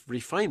of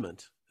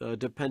refinement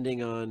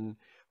depending on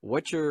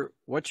what you're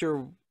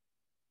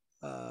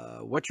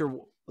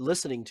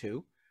listening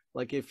to.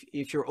 Like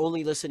if you're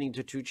only listening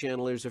to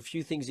 2-channel, there's a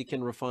few things you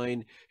can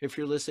refine. If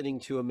you're listening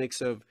to a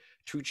mix of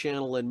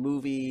 2-channel and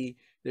movie,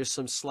 there's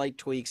some slight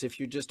tweaks. If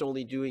you're just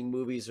only doing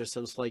movies, there's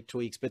some slight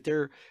tweaks, but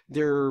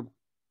they're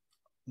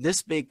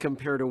this big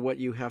compared to what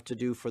you have to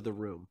do for the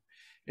room.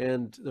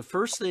 And the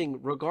first thing,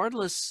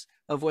 regardless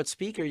of what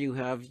speaker you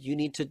have, you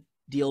need to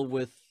deal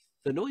with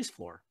the noise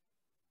floor.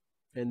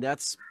 And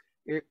that's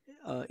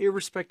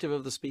irrespective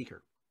of the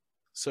speaker.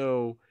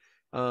 So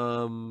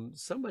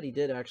somebody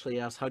did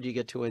actually ask, how do you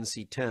get to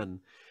NC10?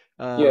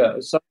 Yeah,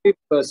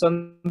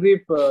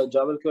 Sandeep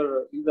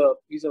Javalkar,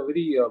 he's a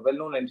very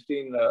well-known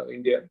entity in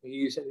India.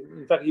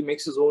 In fact, he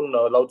makes his own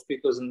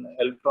loudspeakers and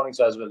electronics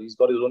as well. He's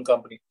got his own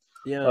company.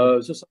 Yeah.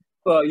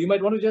 So you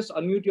might want to just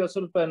unmute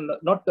yourself, and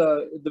not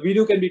the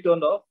video can be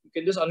turned off. You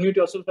can just unmute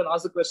yourself and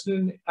ask the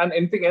question and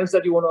anything else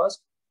that you want to ask,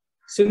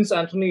 since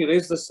Anthony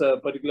raised this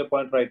particular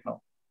point right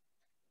now.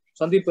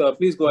 Sandeep,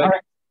 please go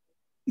ahead.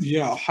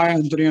 Yeah, hi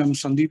Anthony, I'm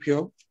Sandeep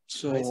here.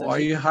 So Hi,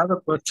 I have a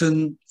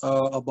question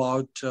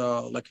about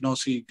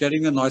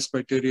getting a noise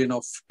criterion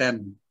of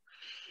 10,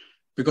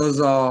 because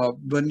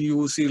when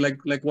you see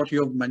like what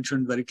you have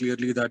mentioned very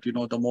clearly, that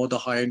the more the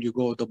higher end you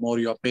go, the more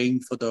you're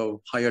paying for the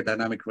higher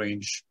dynamic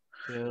range,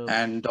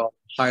 and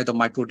higher the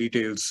micro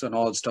details and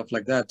all stuff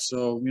like that.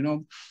 So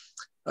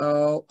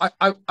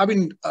I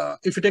mean,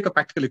 if you take a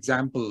practical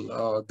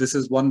example, this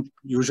is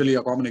usually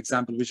a common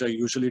example which I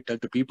usually tell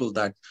to people,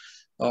 that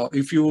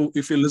if you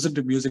listen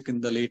to music in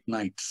the late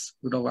nights,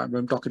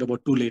 I'm talking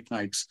about 2 late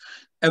nights,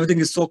 everything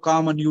is so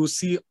calm, and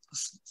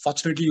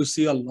fortunately you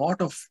see a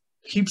lot of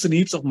heaps and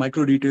heaps of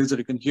micro details that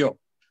you can hear.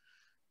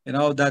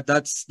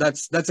 That's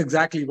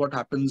exactly what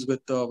happens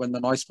with when the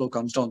noise flow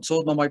comes down.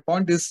 So now my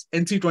point is,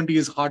 NC20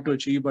 is hard to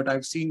achieve, but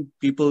I've seen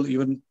people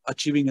even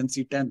achieving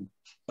NC10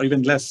 or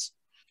even less.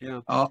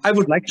 Yeah. I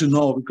would like to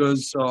know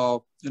because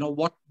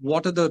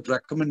what are the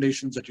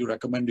recommendations that you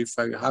recommend if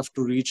I have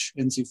to reach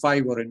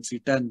NC5 or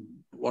NC10?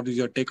 What is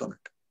your take on it?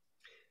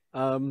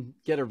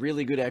 Get a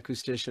really good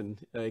acoustician.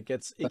 It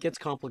gets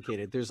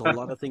complicated. There's a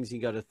lot of things you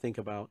got to think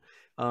about.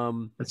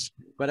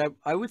 But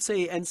I would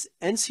say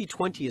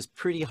NC20 is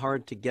pretty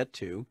hard to get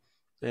to,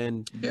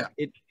 and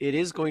it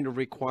is going to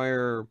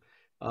require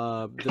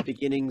the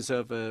beginnings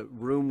of a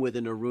room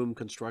within a room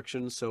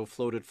construction. So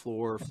floated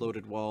floor,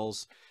 floated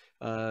walls,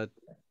 and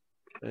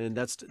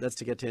that's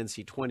to get to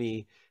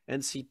NC20.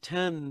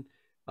 NC10.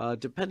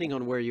 Depending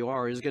on where you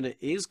are, is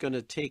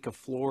gonna take a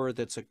floor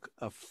that's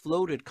a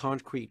floated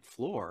concrete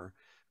floor,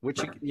 which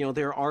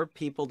there are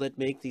people that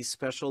make these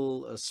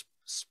special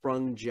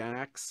sprung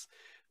jacks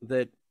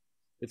that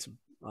it's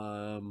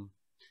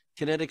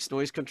Kinetics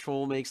Noise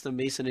Control makes them.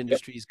 Mason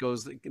Industries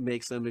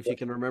makes them. If you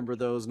can remember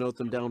those, note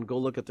them down, go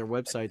look at their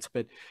websites.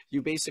 But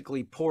you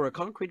basically pour a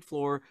concrete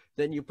floor,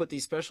 then you put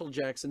these special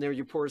jacks in there,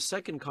 you pour a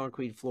second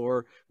concrete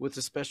floor with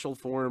a special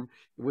form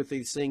with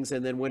these things,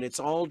 and then when it's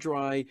all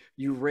dry,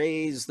 you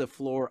raise the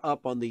floor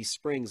up on these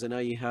springs, and now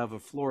you have a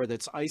floor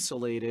that's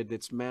isolated,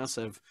 that's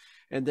massive,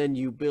 and then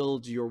you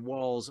build your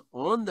walls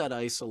on that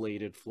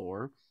isolated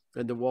floor.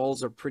 And the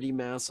walls are pretty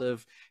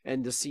massive,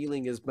 and the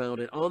ceiling is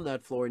mounted on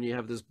that floor, and you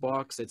have this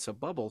box that's a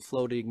bubble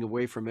floating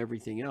away from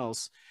everything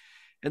else.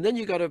 And then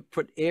you got to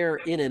put air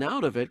in and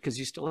out of it because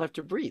you still have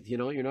to breathe.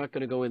 You're not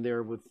going to go in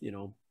there with,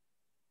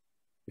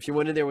 if you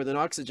went in there with an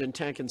oxygen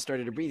tank and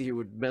started to breathe, you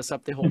would mess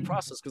up the whole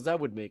process because that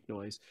would make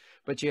noise.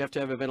 But you have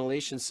to have a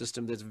ventilation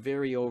system that's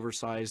very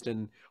oversized,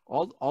 and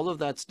all of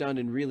that's done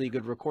in really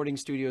good recording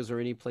studios or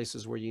any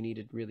places where you need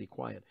it really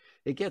quiet.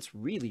 It gets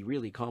really,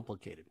 really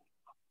complicated.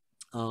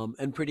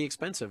 And pretty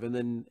expensive,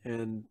 and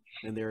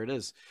there it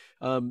is.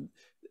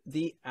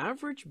 The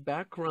average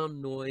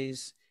background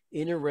noise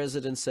in a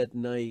residence at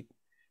night,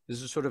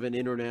 this is sort of an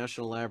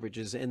international average,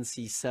 is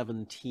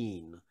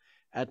NC17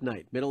 at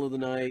night, middle of the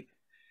night.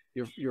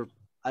 You're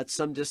at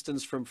some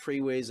distance from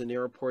freeways and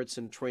airports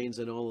and trains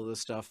and all of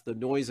this stuff. The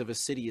noise of a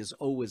city is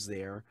always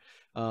there,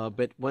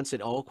 but once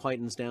it all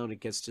quietens down, it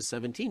gets to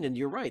 17. And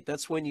you're right,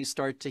 that's when you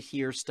start to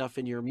hear stuff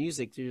in your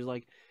music. You're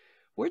like,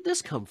 where'd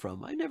this come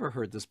from? I never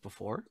heard this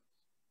before.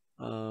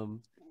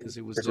 Because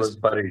it was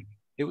buried.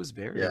 It was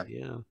buried,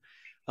 yeah.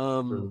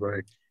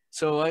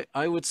 So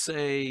I would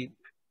say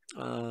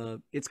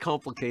it's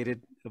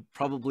complicated,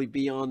 probably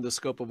beyond the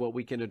scope of what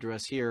we can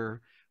address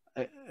here.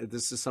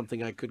 This is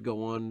something I could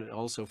go on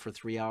also for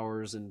 3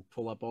 hours and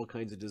pull up all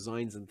kinds of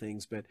designs and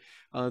things, but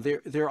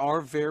there are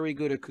very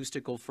good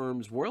acoustical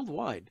firms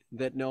worldwide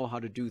that know how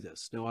to do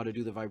this, know how to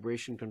do the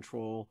vibration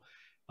control.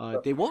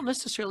 They won't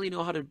necessarily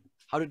know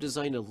how to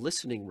design a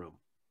listening room.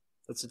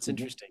 It's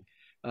interesting.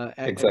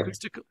 Exactly.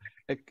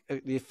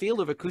 The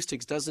field of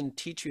acoustics doesn't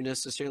teach you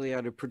necessarily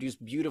how to produce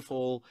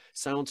beautiful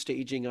sound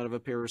staging out of a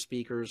pair of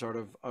speakers, out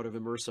of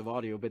immersive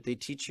audio, but they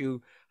teach you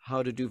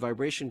how to do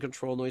vibration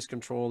control, noise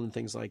control, and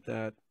things like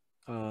that.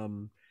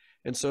 And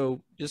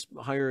so just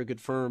hire a good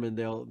firm, and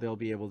they'll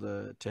be able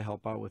to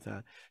help out with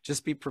that.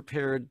 Just be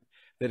prepared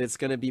that it's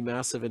going to be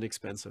massive and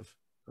expensive.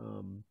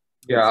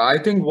 Yeah, I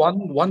think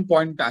one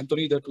point,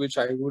 Anthony, that which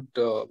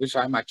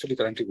I'm actually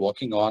currently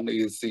working on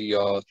is the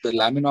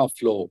laminar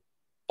flow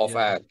of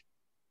air,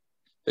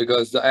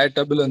 because the air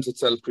turbulence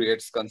itself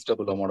creates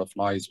considerable amount of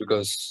noise,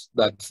 because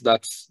that's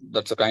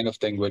the kind of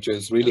thing which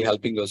is really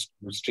helping us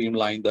to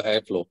streamline the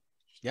airflow.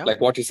 Like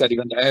what you said,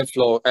 even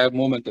the air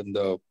movement in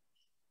the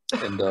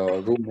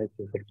room makes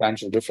a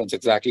substantial difference,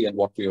 exactly, and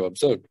what we have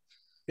observed.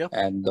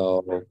 And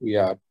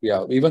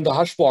even the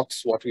hush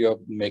box, what we are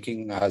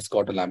making has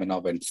got a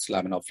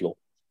laminar flow.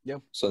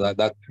 So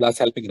that's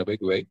helping in a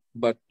big way.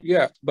 But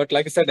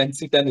like I said,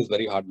 NC10 is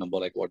very hard number,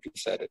 like what you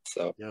said. It's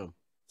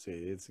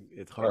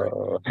it's hard.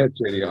 It's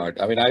really hard.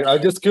 I mean, I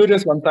was just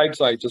curious one side,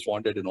 so I just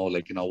wanted to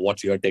know,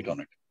 what's your take on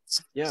it?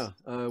 Yeah,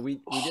 we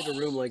did a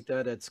room like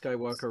that at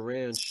Skywalker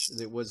Ranch.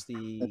 It was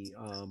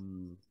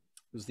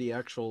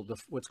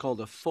what's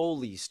called a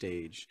Foley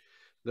stage.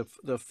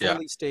 The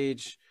Foley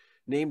stage,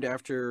 named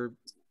after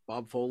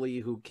Bob Foley,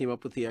 who came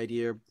up with the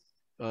idea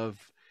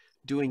of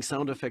doing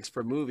sound effects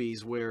for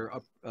movies, where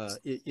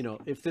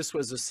if this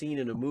was a scene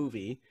in a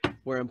movie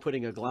where I'm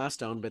putting a glass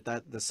down, but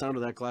the sound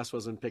of that glass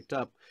wasn't picked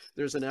up,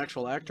 there's an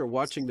actual actor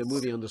watching the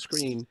movie on the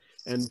screen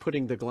and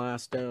putting the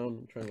glass down.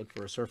 I'm trying to look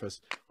for a surface.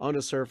 On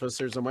a surface,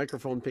 there's a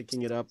microphone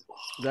picking it up.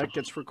 That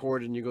gets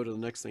recorded, and you go to the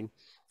next thing.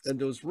 And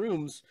those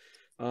rooms,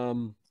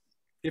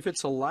 if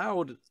it's a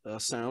loud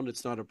sound,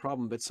 it's not a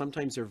problem, but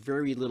sometimes they're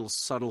very little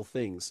subtle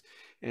things.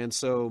 And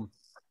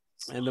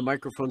the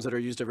microphones that are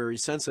used are very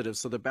sensitive,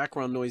 so the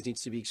background noise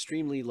needs to be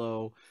extremely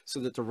low so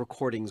that the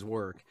recordings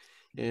work.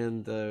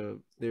 And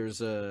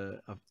there's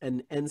an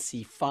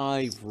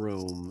NC5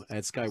 room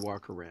at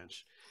Skywalker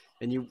Ranch,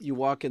 and you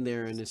walk in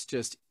there and it's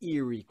just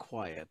eerie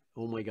quiet.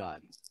 Oh my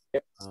God.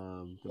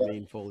 The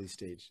main Foley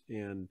stage,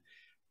 and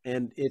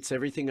it's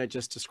everything I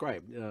just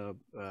described.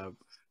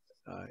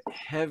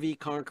 Heavy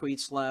concrete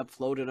slab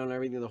floated on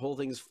everything. The whole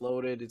thing's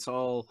floated. It's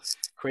all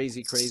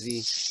crazy.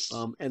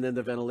 And then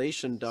the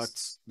ventilation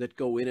ducts that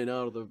go in and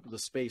out of the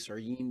space are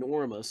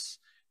enormous.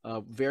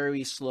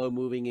 Very slow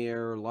moving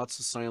air, lots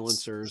of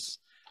silencers.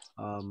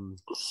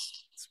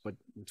 It's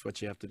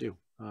what you have to do.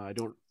 I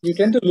don't. You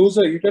tend to lose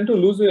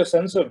your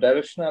sense of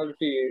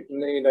directionality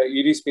in an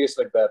eerie space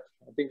like that.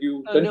 I think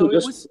you tend No, to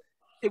just.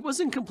 It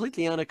wasn't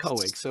completely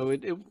anechoic, so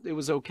it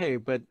was okay,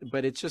 but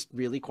it's just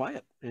really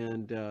quiet,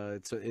 and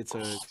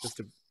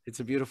it's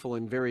a beautiful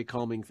and very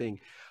calming thing.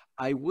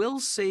 I will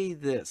say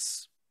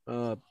this,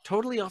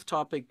 totally off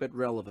topic but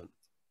relevant.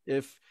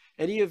 If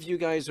any of you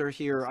guys are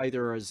here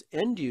either as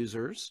end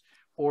users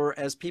or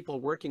as people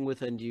working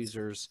with end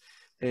users,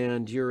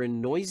 and you're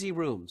in noisy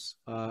rooms,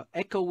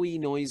 echoey,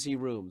 noisy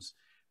rooms,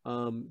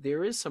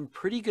 there is some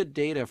pretty good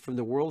data from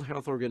the World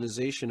Health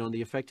Organization on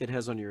the effect it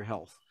has on your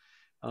health.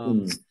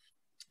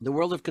 The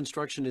world of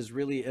construction is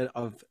really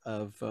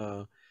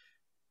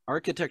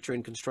architecture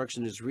and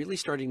construction is really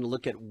starting to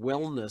look at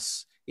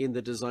wellness in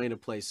the design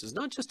of places,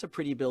 not just a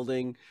pretty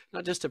building,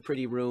 not just a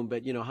pretty room,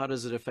 but how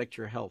does it affect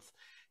your health?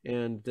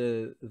 And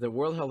the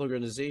World Health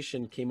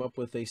Organization came up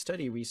with a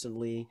study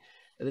recently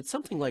that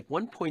something like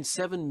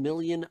 1.7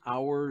 million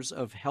hours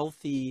of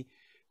healthy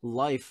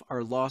life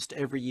are lost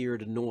every year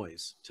to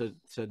noise, to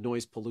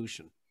noise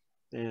pollution.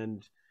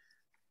 And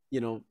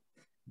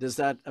does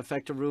that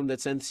affect a room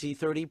that's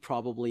NC30?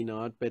 Probably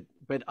not, but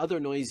other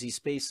noisy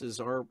spaces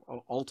are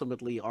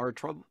ultimately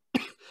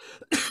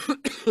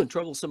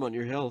troublesome on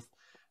your health.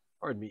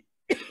 Pardon me.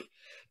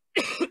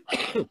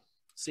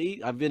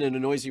 See, I've been in a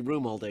noisy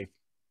room all day.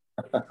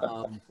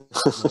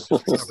 Just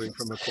recovering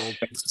from a cold.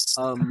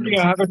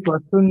 I have a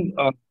question,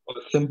 a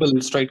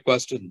simple, straight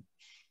question.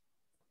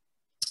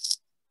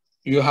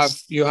 You have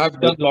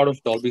done a lot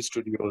of Dolby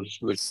Studios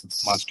with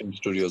mastering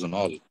studios and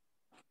all.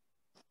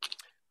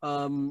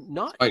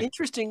 Not Right.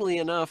 Interestingly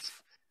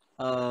enough,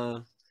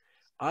 I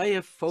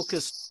have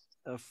focused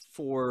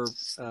for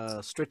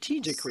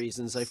strategic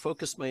reasons. I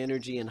focused my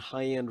energy in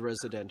high-end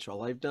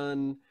residential. I've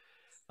done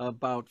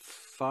about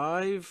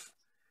 5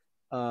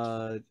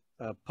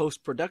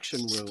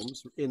 post-production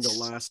rooms in the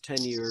last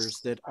 10 years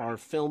that are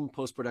film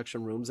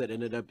post-production rooms that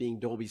ended up being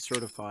Dolby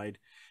certified,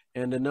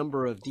 and a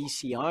number of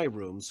DCI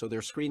rooms. So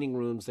they're screening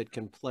rooms that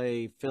can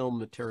play film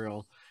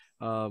material.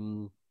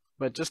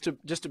 But just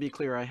to be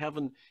clear, I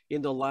haven't,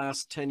 in the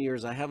last 10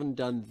 years, I haven't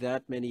done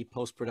that many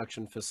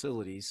post-production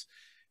facilities,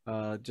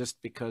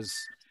 just because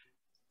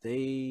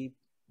they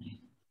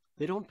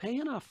don't pay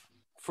enough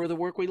for the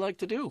work we like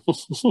to do. I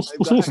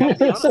gotta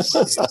be honest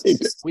with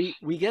you.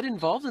 We get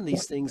involved in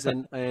these things,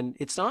 and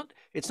it's not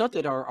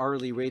that our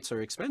hourly rates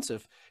are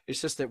expensive.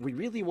 It's just that we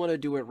really want to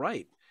do it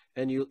right.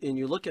 And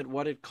you look at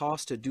what it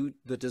costs to do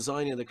the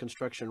design and the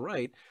construction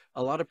right.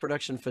 A lot of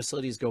production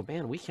facilities go,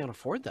 man, we can't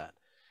afford that.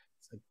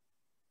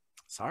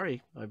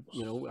 Sorry,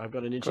 I've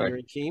got an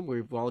engineering team.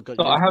 We've all got.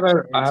 So I have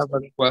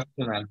a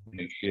question,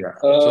 Anthony. Yeah.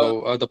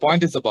 So the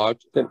point is about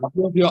what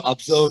have you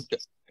observed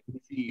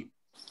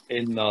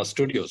in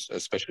studios,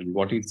 especially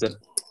what is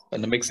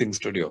in the mixing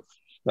studio?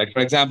 Like,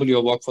 for example,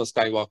 you work for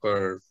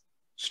Skywalker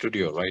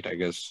Studio, right? I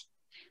guess.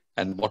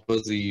 And what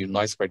was the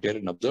noise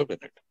criterion observed in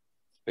it?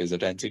 Is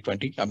it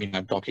NC20? I mean,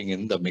 I'm talking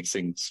in the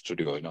mixing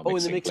studio. In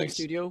the mixing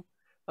studio,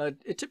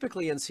 it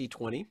typically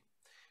NC20.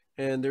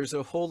 And there's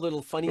a whole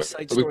little funny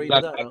side story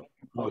to that.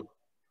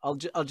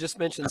 I'll just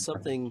mention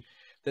something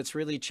that's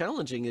really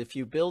challenging. If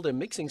you build a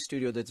mixing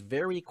studio that's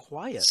very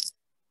quiet,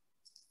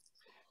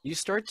 you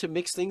start to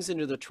mix things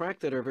into the track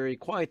that are very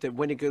quiet, that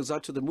when it goes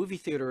out to the movie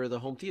theater or the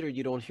home theater,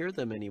 you don't hear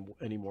them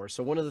anymore.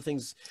 So one of the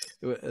things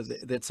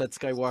that's at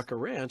Skywalker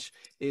Ranch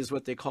is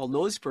what they call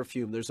noise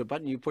perfume. There's a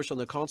button you push on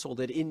the console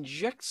that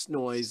injects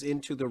noise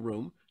into the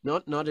room,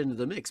 not into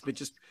the mix, but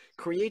just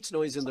creates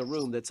noise in the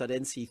room that's at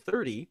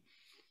NC30,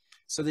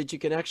 so that you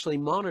can actually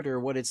monitor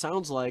what it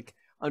sounds like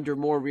under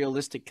more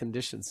realistic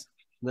conditions.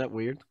 Isn't that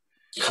weird?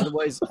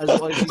 Otherwise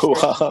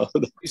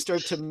you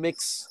start to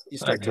mix,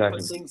 to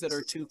put things that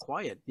are too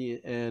quiet,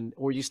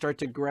 or you start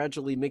to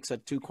gradually mix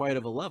at too quiet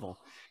of a level.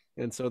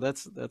 And so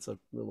that's a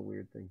little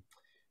weird thing.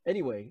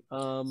 Anyway.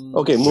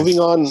 Okay, moving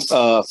on.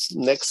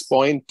 Next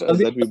point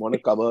that we want to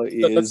cover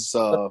is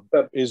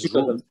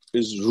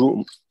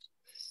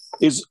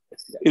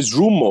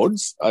room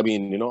modes. I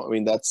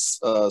mean, that's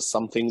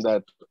something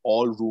that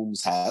all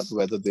rooms have,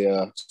 whether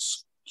they're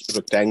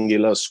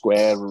rectangular,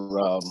 square,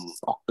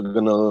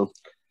 octagonal.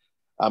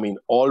 I mean,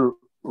 all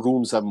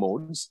rooms have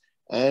modes.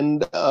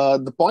 And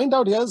the point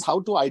out here is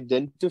how to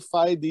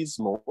identify these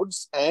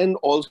modes, and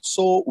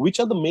also which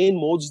are the main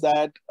modes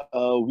that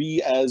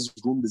we as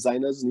room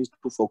designers need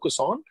to focus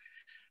on,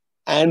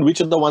 and which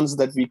are the ones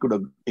that we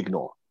could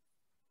ignore.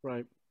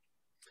 Right.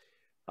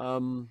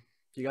 You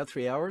got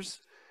 3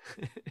 hours?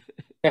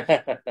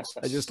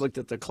 I just looked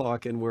at the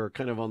clock, and we're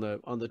kind of on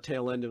the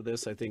tail end of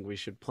this. I think we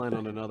should plan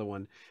on another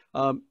one.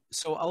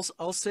 So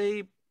I'll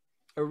say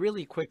a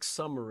really quick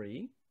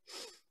summary.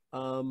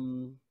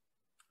 I'm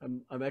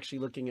actually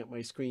looking at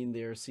my screen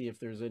there, see if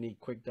there's any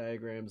quick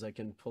diagrams I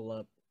can pull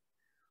up.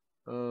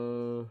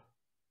 Hold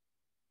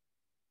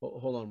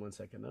on one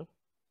second now.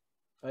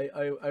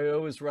 I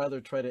always rather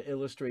try to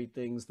illustrate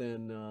things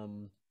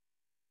than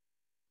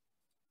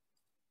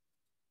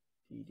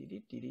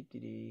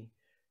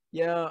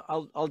yeah,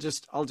 I'll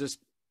just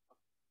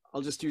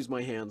use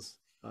my hands,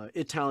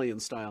 Italian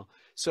style.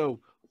 So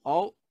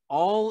all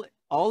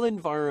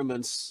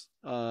environments,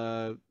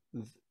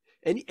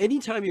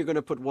 anytime you're going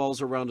to put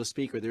walls around a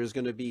speaker, there's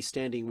going to be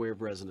standing wave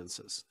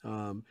resonances.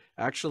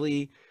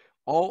 Actually,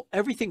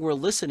 everything we're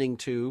listening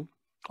to,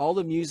 all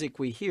the music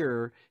we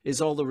hear is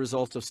all the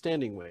result of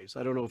standing waves.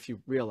 I don't know if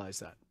you realize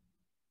that.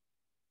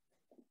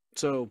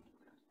 So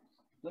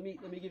let me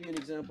give you an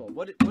example.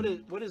 What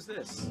is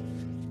this?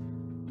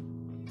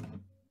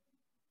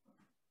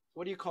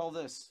 What do you call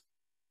this?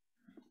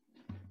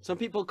 Some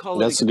people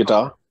call it That's a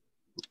guitar.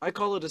 I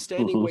call it a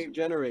standing wave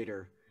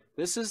generator.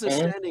 This is a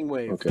standing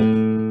wave. Okay.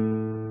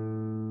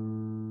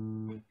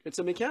 It's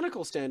a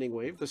mechanical standing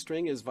wave. The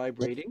string is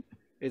vibrating.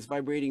 It's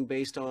vibrating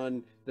based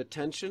on the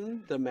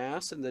tension, the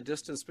mass, and the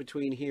distance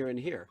between here and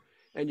here.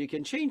 And you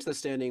can change the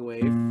standing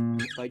wave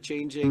by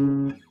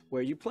changing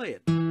where you play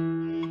it.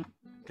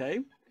 Okay?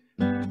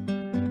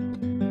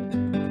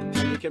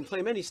 You can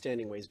play many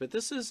standing waves, but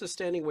this is a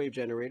standing wave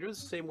generator, the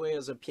same way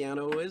as a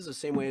piano is, the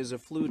same way as a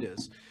flute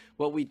is.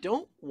 What we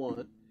don't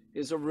want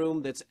is a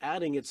room that's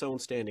adding its own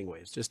standing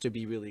waves, just to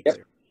be really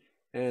clear.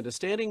 And a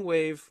standing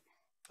wave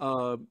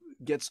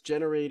gets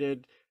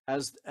generated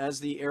as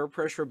the air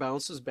pressure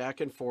bounces back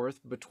and forth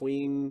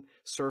between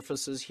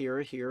surfaces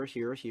here, here,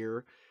 here,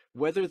 here,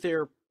 whether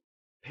they're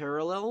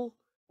parallel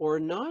or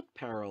not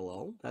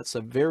parallel. That's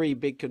a very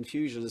big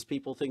confusion, as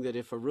people think that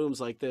if a room's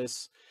like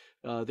this,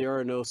 there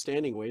are no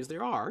standing waves.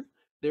 There are.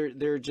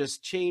 They're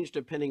just changed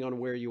depending on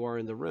where you are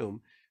in the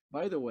room.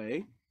 By the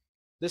way,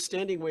 this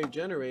standing wave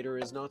generator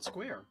is not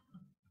square,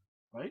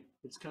 right?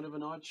 It's kind of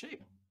an odd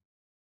shape,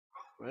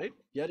 right?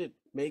 Yet it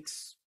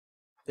makes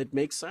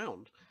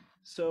sound.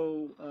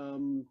 So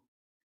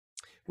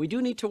we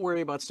do need to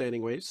worry about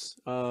standing waves.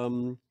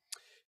 And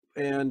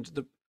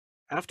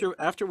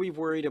after we've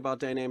worried about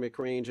dynamic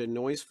range and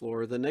noise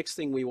floor, the next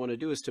thing we want to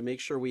do is to make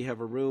sure we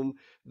have a room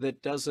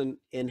that doesn't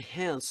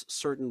enhance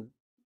certain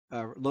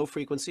low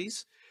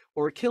frequencies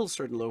or kill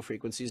certain low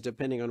frequencies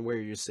depending on where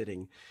you're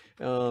sitting.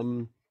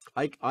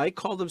 I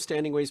call them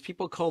standing waves.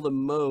 People call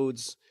them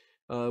modes,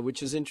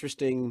 which is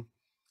interesting.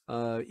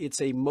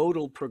 It's a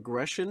modal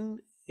progression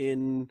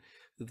in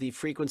the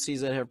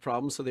frequencies that have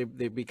problems, so they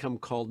become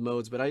called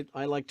modes. But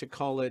I like to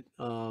call it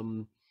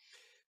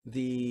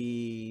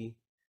the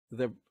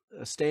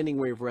standing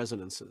wave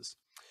resonances.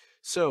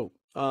 So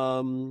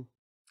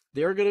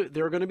they're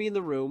gonna be in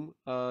the room.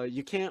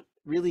 You can't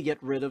really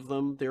get rid of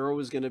them. They're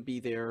always going to be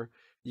there.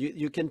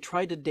 You can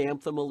try to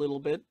damp them a little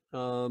bit.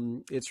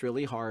 It's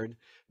really hard.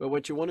 But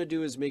what you want to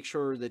do is make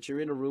sure that you're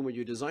in a room, or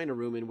you design a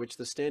room in which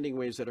the standing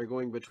waves that are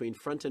going between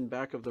front and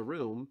back of the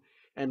room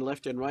and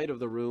left and right of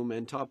the room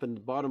and top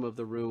and bottom of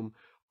the room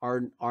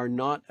are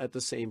not at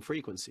the same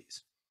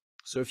frequencies.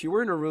 So if you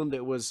were in a room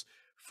that was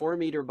 4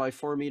 meter by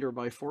 4 meter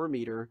by 4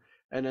 meter,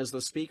 and as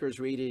the speakers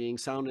radiating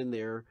sound in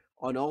there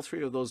on all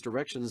three of those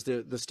directions,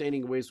 the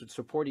standing waves would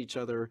support each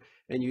other,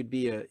 and you'd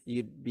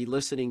be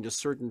listening to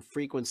certain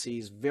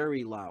frequencies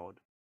very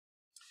loud.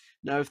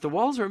 Now, if the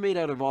walls are made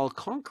out of all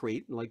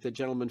concrete, like the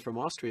gentleman from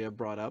Austria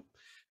brought up,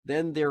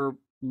 then they're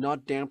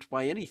not damped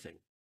by anything.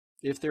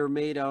 If they're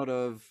made out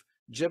of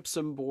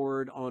gypsum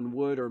board on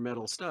wood or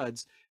metal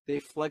studs, they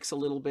flex a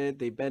little bit,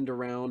 they bend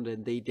around,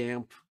 and they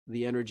damp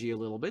the energy a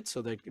little bit,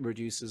 so that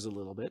reduces a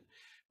little bit.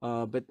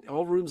 But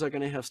all rooms are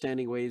going to have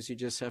standing waves. You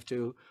just have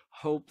to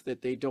hope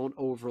that they don't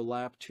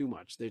overlap too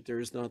much, that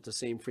there's not the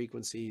same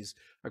frequencies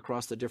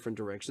across the different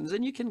directions,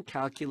 and you can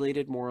calculate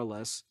it more or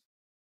less.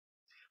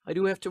 I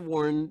do have to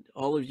warn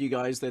all of you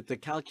guys that the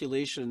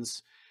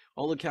calculations,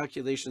 all the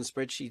calculation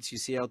spreadsheets you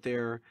see out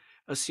there,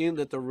 assume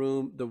that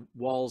the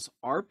walls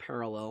are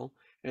parallel,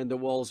 and the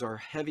walls are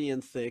heavy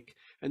and thick,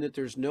 and that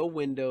there's no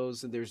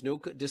windows and there's no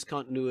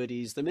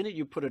discontinuities. The minute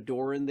you put a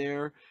door in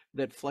there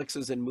that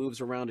flexes and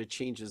moves around, it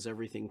changes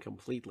everything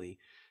completely.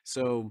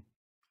 So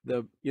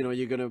you're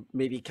going to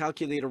maybe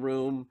calculate a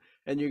room,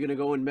 and you're going to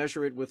go and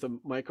measure it with a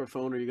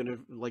microphone, or you're going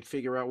to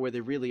figure out where they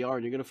really are,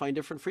 and you're going to find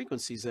different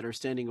frequencies that are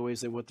standing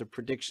waves than what the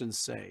predictions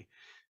say.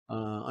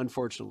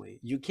 Unfortunately,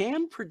 you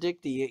can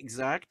predict the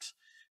exact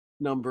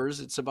numbers.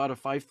 It's about a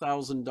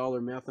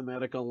 $5,000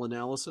 mathematical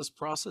analysis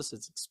process.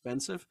 It's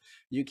expensive.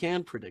 You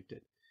can predict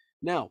it.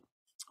 Now,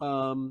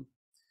 the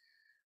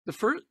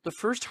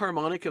first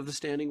harmonic of the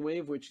standing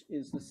wave, which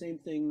is the same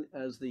thing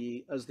as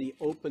the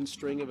open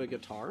string of a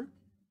guitar,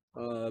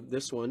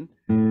 this one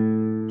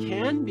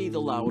can be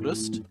the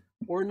loudest,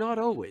 or not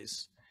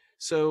always.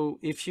 So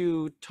if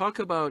you talk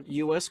about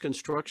US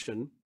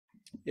construction,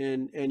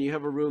 and you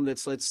have a room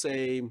that's, let's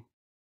say,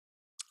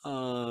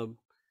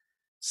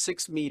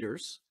 6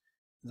 meters,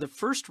 the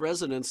first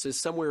resonance is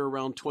somewhere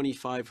around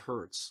 25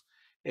 hertz.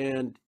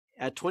 And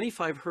at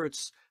 25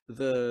 hertz,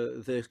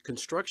 the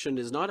construction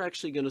is not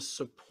actually going to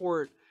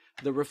support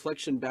the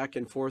reflection back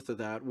and forth of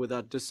that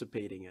without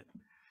dissipating it.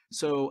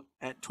 So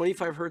at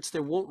 25 hertz,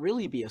 there won't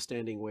really be a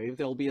standing wave.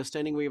 There'll be a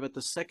standing wave at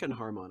the second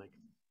harmonic.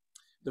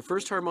 The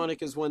first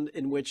harmonic is one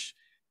in which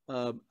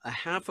a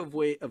half of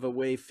a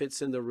wave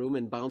fits in the room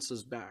and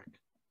bounces back.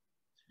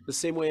 The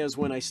same way as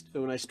when I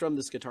strum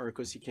this guitar, of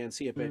course you can't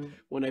see it, but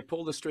when I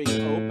pull the string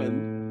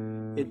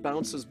open, it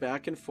bounces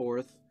back and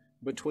forth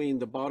between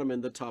the bottom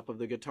and the top of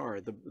the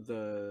guitar,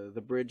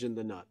 the bridge and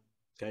the nut.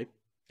 Okay,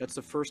 that's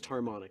the first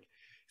harmonic.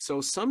 So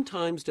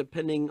sometimes,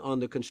 depending on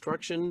the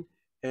construction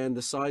and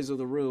the size of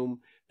the room,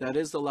 that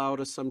is the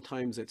loudest.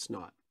 Sometimes it's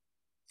not.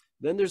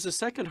 Then there's a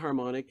second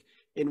harmonic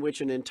in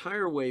which an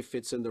entire wave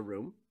fits in the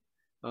room,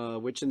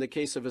 which in the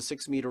case of a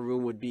 6-meter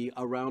room would be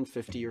around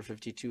 50 or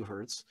 52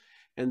 hertz.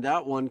 And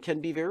that one can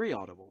be very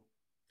audible.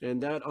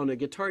 And that on a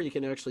guitar, you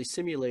can actually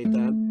simulate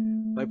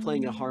that by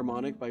playing a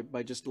harmonic,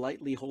 by just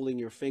lightly holding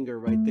your finger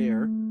right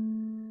there.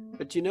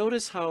 But you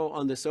notice how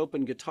on this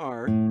open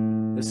guitar,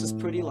 this is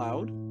pretty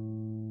loud.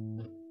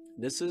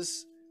 This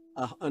is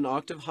an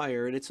octave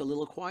higher, and it's a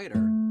little quieter,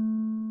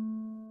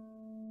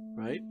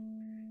 right?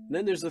 And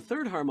then there's the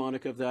third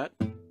harmonic of that,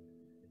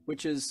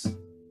 which is,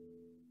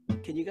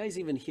 can you guys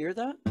even hear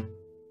that?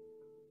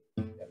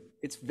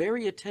 It's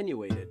very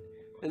attenuated.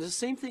 And the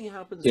same thing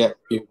happens. Yeah,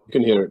 you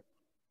can hear it.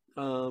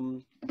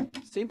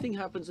 Same thing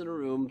happens in a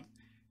room.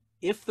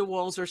 If the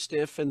walls are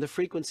stiff and the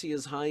frequency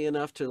is high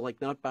enough to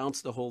like not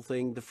bounce the whole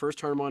thing, the first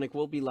harmonic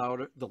will be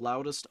louder, the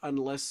loudest,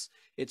 unless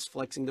it's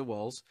flexing the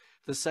walls.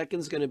 The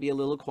second's going to be a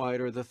little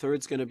quieter. The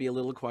third's going to be a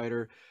little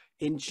quieter.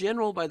 In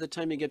general, by the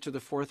time you get to the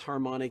fourth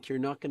harmonic, you're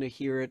not going to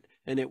hear it,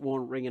 and it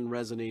won't ring and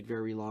resonate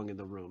very long in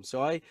the room.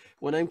 So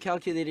when I'm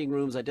calculating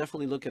rooms, I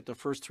definitely look at the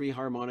first 3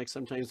 harmonics,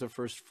 sometimes the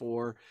first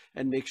 4,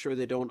 and make sure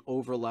they don't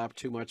overlap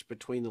too much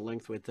between the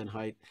length, width, and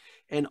height.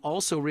 And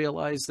also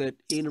realize that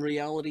in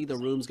reality, the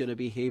room's going to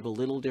behave a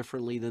little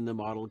differently than the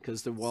model,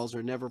 because the walls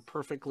are never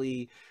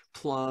perfectly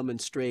plumb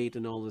and straight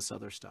and all this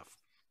other stuff.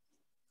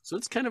 So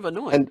it's kind of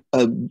annoying.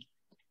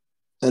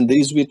 And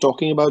these we're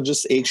talking about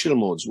just axial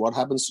modes. What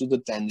happens to the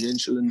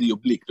tangential and the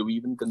oblique? Do we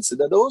even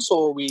consider those,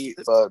 or we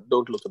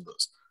don't look at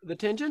those? The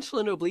tangential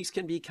and obliques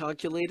can be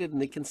calculated,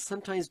 and they can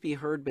sometimes be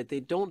heard, but they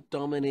don't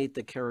dominate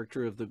the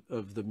character of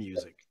the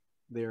music.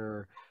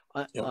 They're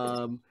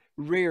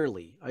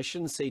rarely, I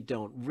shouldn't say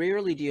don't,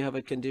 rarely do you have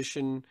a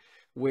condition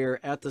where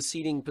at the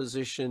seating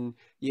position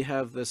you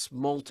have this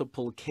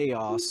multiple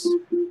chaos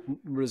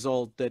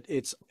result that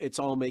it's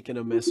all making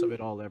a mess of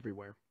it all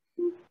everywhere.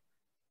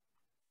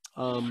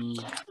 And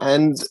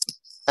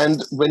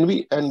when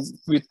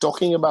we're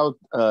talking about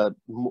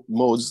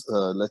modes,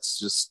 let's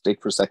just take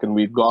for a second.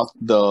 We've got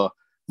the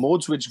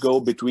modes which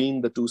go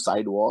between the 2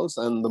 side walls,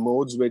 and the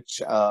modes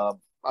which are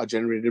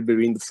generated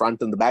between the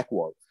front and the back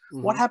wall.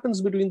 Mm-hmm. What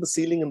happens between the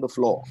ceiling and the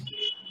floor?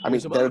 I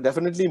mean, there are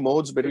definitely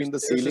modes between the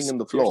ceiling and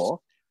the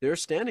floor. There are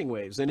standing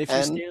waves, and if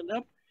you stand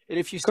up. And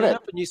if you stand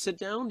up and you sit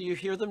down, you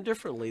hear them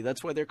differently.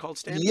 That's why they're called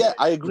standing. Yeah,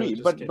 I agree.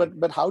 No,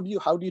 but how do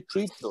you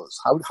treat those?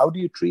 How do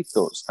you treat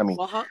those? I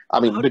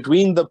mean,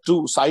 between the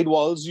 2 side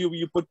walls,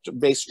 you put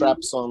bass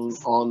straps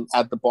on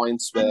at the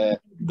points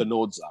where the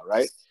nodes are,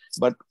 right?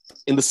 But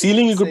in the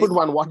ceiling, you could put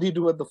one. What do you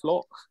do at the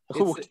floor?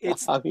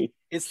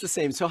 It's the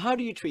same. So how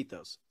do you treat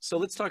those? So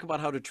let's talk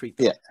about how to treat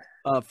them.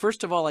 Yeah.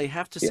 First of all, I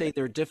have to say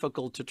they're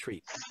difficult to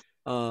treat.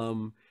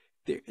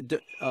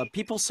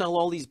 People sell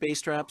all these bass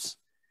straps.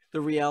 The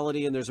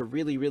reality, and there's a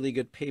really, really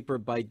good paper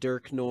by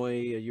Dirk Noy,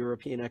 a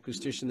European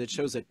acoustician, that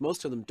shows that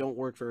most of them don't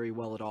work very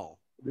well at all.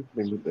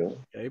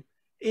 Okay.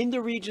 In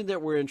the region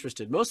that we're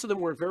interested, most of them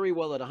work very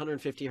well at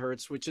 150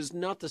 hertz, which is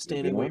not the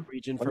standing wave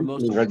region for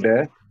most of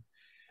them.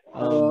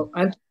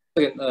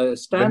 And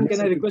Stan,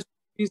 can I request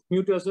please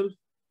mute yourself?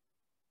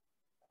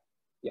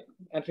 Yeah,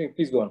 Anthony,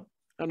 please go on.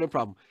 Oh, no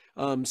problem.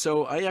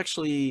 So I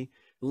actually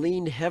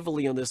leaned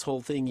heavily on this whole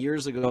thing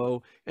years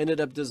ago,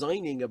 ended up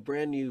designing a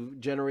brand new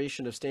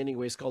generation of standing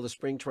waves called the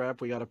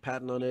Springtrap. We got a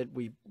patent on it.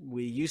 We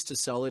used to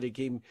sell it.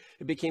 It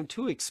became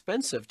too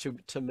expensive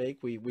to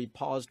make. We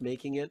paused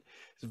making it.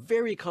 It's a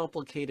very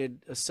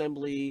complicated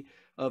assembly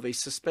of a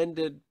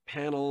suspended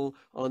panel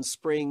on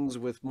springs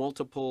with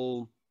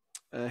multiple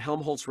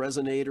Helmholtz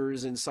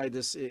resonators inside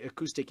this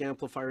acoustic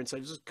amplifier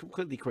inside. It's a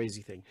completely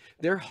crazy thing.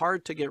 They're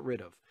hard to get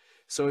rid of.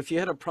 So if you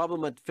had a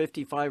problem at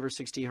 55 or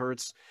 60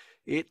 hertz,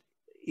 it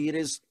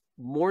is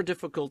more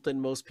difficult than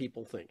most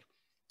people think.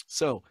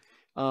 So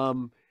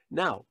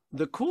now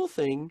the cool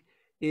thing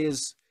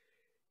is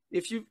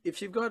if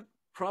you've got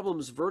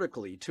problems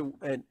vertically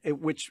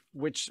which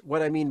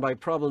what I mean by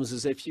problems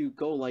is if you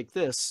go like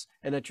this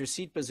and at your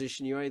seat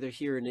position, you either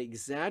hear an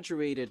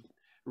exaggerated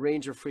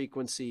range of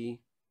frequency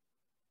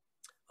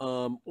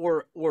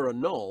or a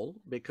null,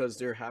 because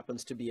there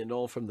happens to be a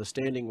null from the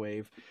standing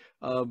wave.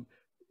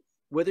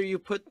 Whether you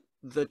put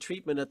the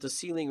treatment at the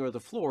ceiling or the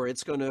floor,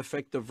 it's going to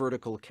affect the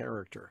vertical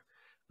character.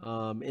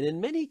 And in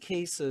many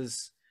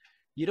cases,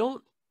 you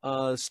don't,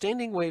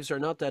 standing waves are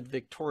not that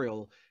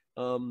vectorial.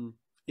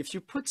 If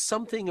you put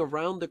something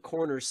around the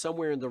corner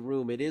somewhere in the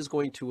room, it is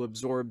going to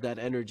absorb that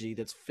energy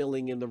that's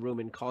filling in the room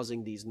and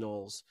causing these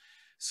nulls.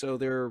 So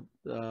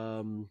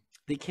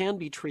they can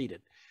be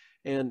treated.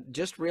 And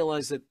just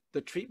realize that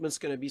the treatment's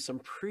going to be some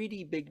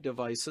pretty big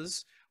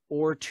devices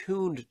or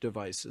tuned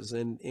devices.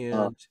 And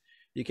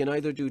You can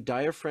either do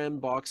diaphragm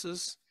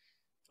boxes.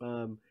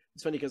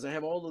 It's funny because I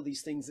have all of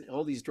these things,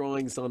 all these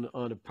drawings on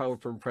a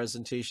PowerPoint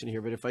presentation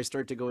here, but if I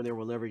start to go in there,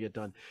 we'll never get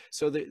done.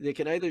 So they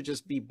can either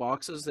just be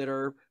boxes that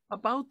are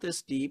about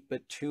this deep,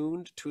 but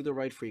tuned to the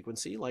right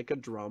frequency, like a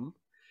drum,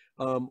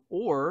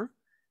 or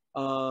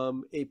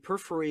a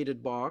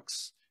perforated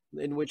box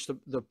in which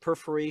the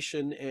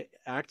perforation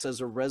acts as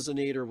a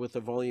resonator with the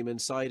volume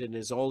inside and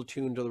is all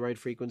tuned to the right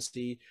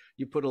frequency.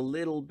 You put a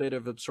little bit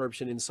of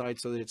absorption inside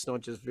so that it's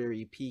not just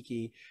very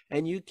peaky.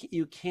 And you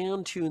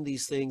can tune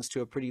these things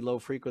to a pretty low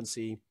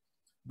frequency,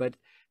 but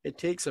it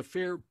takes a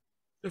fair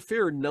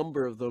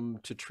number of them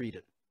to treat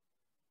it.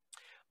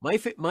 My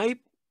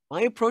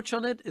approach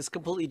on it is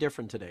completely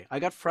different today. I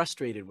got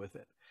frustrated with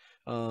it.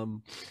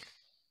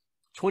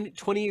 20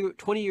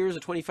 years or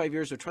 25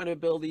 years of trying to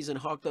build these and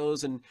hawk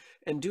those and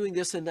doing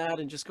this and that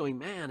and just going,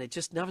 man, it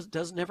just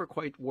never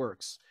quite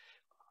works.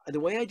 The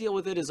way I deal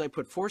with it is I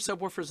put 4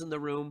 subwoofers in the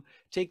room,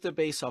 take the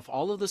bass off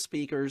all of the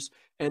speakers,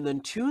 and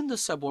then tune the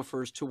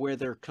subwoofers to where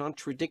they're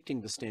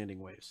contradicting the standing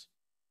waves.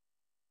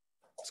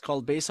 It's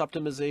called bass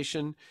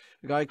optimization.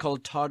 A guy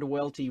called Todd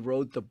Welty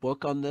wrote the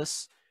book on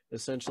this.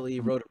 Essentially, he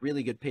wrote a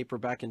really good paper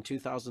back in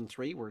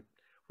 2003. We're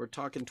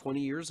talking 20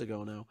 years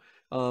ago now,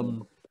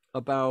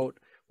 about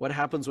what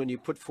happens when you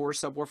put 4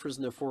 subwoofers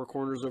in the 4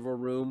 corners of a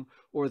room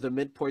or the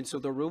midpoints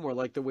of the room, or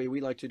like the way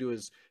we like to do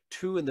is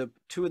 2 in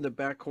the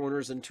back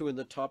corners and 2 in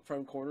the top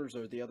front corners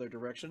or the other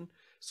direction.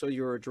 So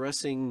you're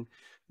addressing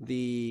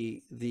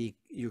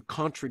you're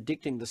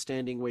contradicting the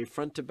standing wave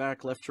front to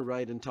back, left to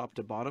right, and top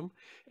to bottom.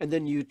 And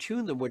then you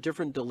tune them with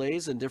different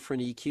delays and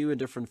different EQ and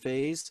different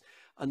phase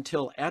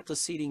until at the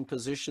seating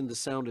position, the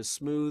sound is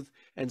smooth.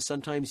 And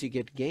sometimes you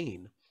get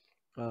gain.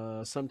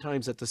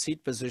 Sometimes at the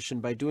seat position,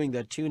 by doing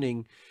that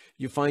tuning,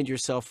 you find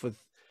yourself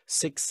with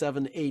 6,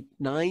 7, 8,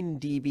 9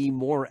 dB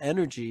more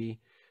energy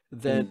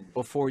than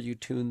before you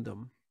tuned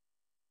them.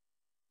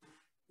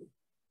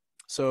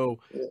 So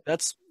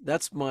that's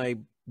my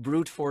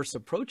brute force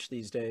approach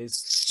these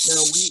days.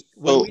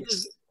 Now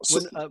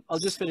I'll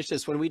just finish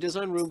this. When we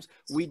design rooms,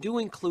 we do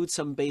include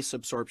some bass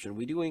absorption.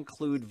 We do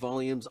include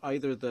volumes,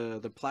 either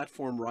the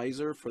platform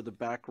riser for the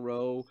back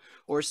row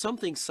or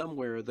something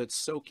somewhere that's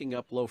soaking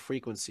up low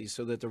frequency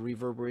so that the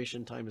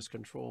reverberation time is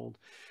controlled.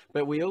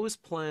 But we always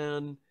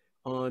plan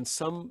on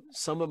some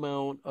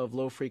amount of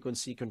low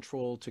frequency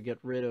control to get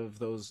rid of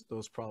those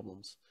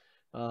problems.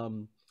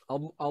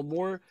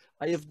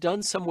 I have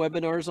done some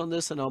webinars on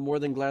this, and I'll more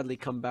than gladly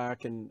come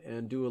back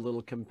and do a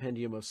little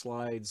compendium of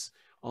slides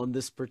on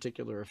this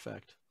particular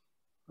effect.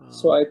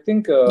 So I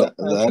think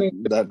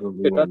that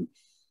would be one.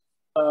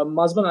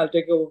 Mazban, I'll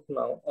take over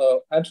now.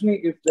 Anthony,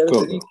 if there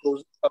is any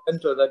closing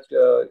comment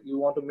that you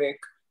want to make,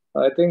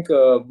 I think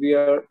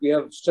we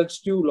have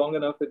stretched you long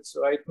enough. It's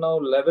right now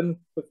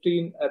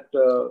 11:15 at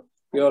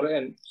your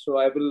end, so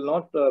I will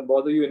not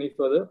bother you any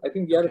further. I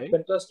think we had a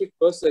fantastic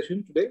first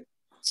session today.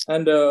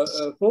 And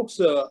folks,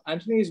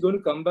 Anthony is going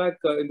to come back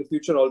in the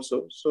future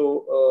also.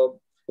 So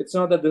it's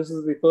not that this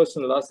is the first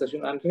and last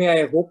session. Anthony,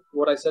 I hope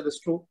what I said is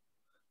true.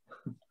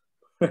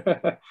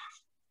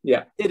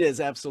 Yeah, it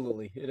is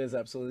absolutely. It is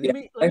absolutely. Yeah.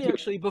 Let me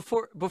actually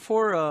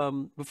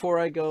before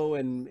I go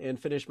and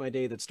finish my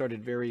day that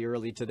started very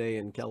early today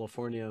in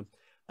California,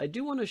 I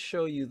do want to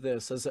show you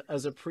this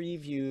as a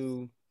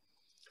preview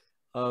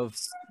of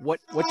what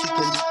you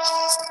can.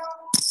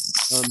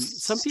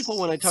 Some people,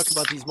 when I talk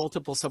about these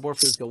multiple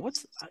subwoofers, go,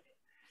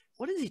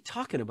 what is he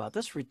talking about?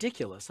 That's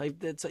ridiculous.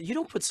 You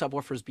don't put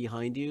subwoofers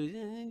behind you.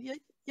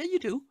 Yeah, you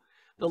do.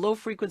 The low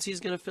frequency is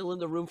going to fill in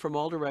the room from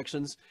all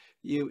directions.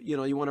 You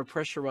want to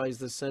pressurize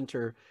the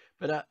center.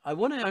 But I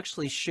want to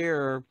actually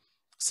share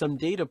some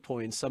data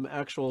points, some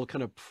actual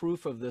kind of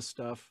proof of this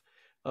stuff,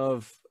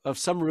 of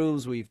some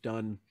rooms we've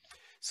done.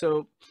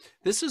 So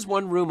this is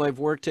one room I've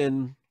worked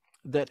in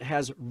that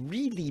has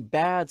really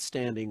bad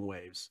standing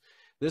waves.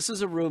 This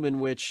is a room in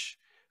which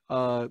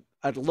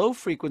at low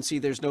frequency,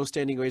 there's no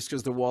standing waves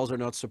because the walls are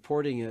not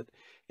supporting it.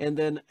 And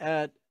then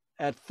at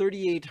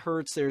 38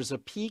 hertz, there's a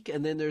peak,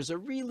 and then there's a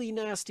really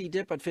nasty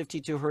dip at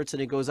 52 hertz,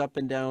 and it goes up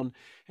and down.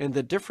 And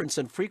the difference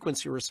in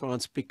frequency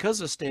response because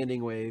of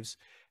standing waves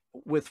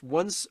with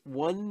one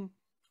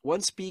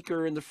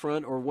speaker in the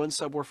front or one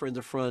subwoofer in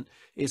the front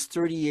is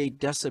 38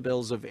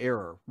 decibels of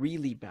error,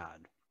 really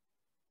bad.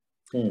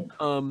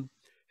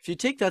 If you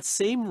take that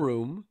same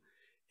room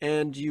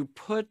and you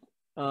put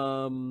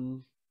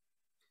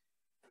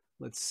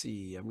let's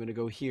see, I'm going to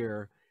go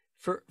here.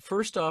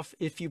 First off,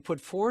 if you put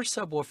 4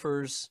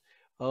 subwoofers,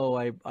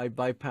 I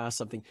bypassed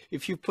something.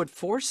 If you put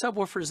 4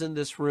 subwoofers in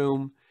this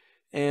room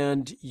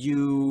and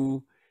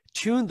you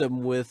tune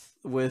them with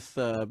bass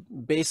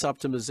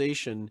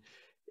optimization,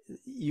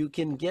 you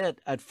can get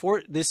at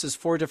 4, this is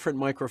 4 different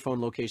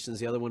microphone locations.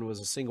 The other one was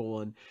a single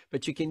one,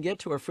 but you can get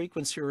to a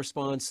frequency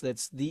response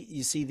that's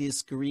you see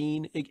this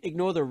green,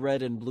 ignore the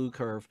red and blue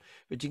curve,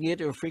 but you can get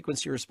to a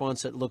frequency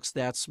response that looks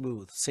that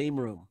smooth. Same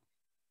room.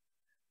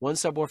 1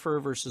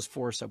 subwoofer versus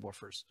 4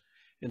 subwoofers.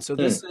 And so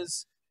this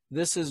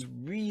is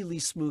really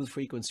smooth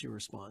frequency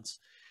response.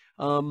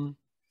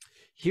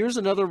 Here's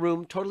another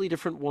room, totally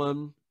different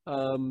one.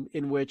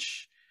 in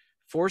which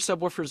 4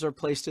 subwoofers are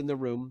placed in the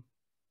room.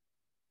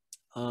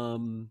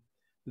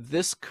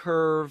 This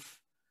curve,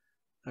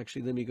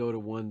 actually, let me go to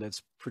one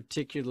that's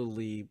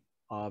particularly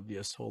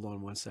obvious. Hold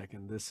on one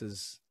second. This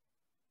was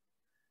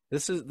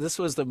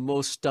the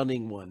most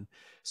stunning one.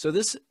 So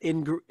this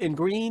in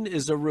green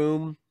is a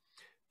room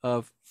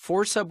of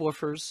 4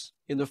 subwoofers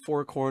in the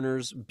 4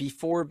 corners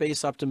before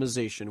bass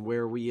optimization,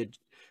 where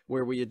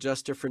we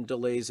adjust different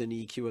delays and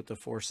EQ at the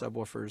 4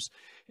 subwoofers.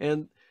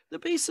 And the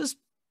bass is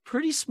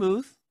pretty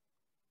smooth.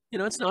 You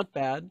know, it's not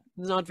bad.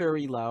 It's not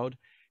very loud.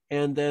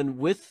 And then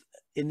with,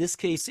 in this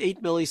case,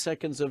 8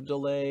 milliseconds of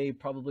delay,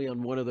 probably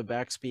on one of the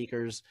back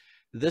speakers,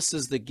 this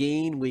is the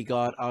gain we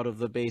got out of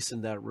the bass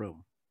in that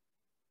room.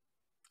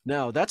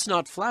 Now, that's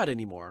not flat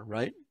anymore,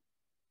 right?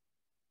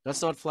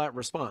 That's not flat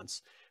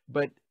response.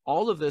 But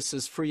all of this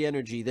is free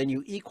energy. Then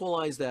you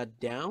equalize that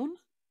down,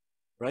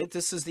 right?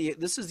 This is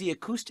the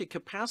acoustic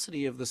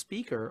capacity of the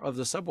speaker, of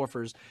the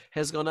subwoofers,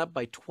 has gone up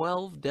by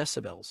 12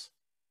 decibels.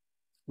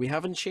 We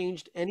haven't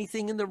changed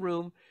anything in the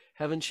room,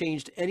 haven't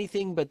changed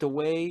anything but the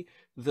way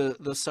the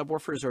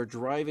subwoofers are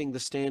driving the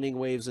standing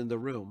waves in the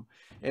room.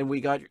 And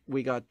we got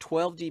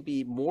 12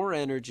 dB more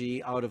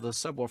energy out of the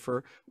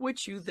subwoofer,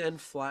 which you then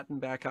flatten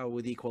back out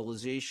with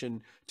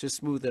equalization to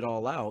smooth it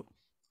all out.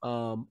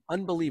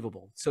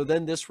 Unbelievable. So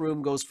then this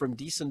room goes from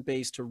decent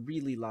bass to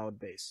really loud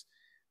bass.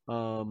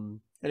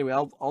 Anyway,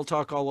 I'll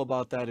talk all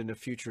about that in a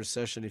future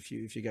session if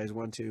you guys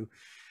want to.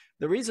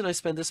 The reason I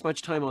spend this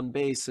much time on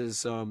bass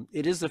is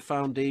it is the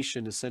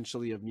foundation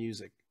essentially of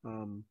music.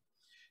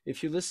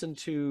 If you listen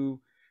to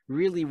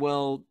really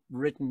well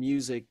written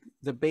music,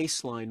 the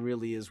bass line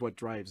really is what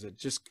drives it.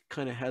 Just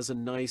kind of has a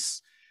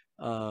nice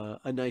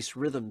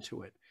rhythm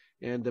to it.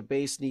 And the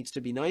bass needs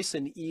to be nice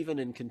and even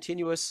and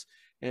continuous,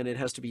 and it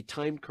has to be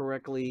timed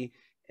correctly.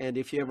 And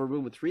if you have a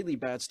room with really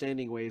bad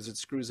standing waves, it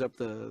screws up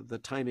the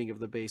timing of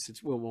the bass.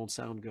 It won't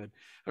sound good.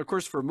 Of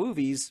course, for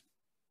movies,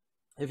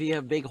 if you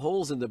have big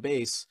holes in the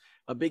bass,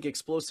 a big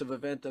explosive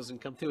event doesn't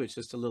come through. It's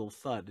just a little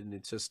thud, and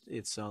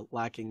it's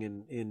lacking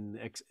in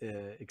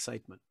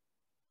excitement.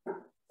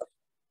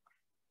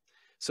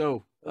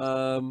 So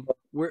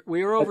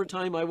we're over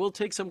time. I will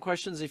take some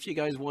questions if you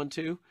guys want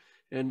to,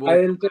 and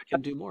we'll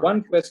can do more.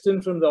 One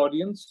question from the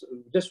audience,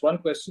 just one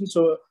question.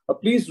 So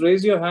please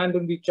raise your hand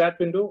in the chat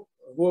window.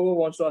 Whoever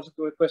wants to ask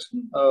a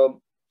question,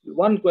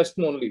 one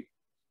question only,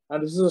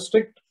 and this is a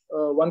strict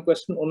one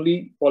question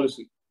only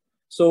policy.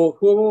 So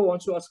whoever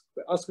wants to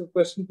ask a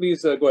question,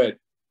 please go ahead.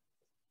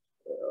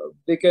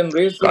 They can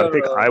raise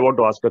Karthik, their, I want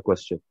to ask a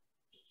question.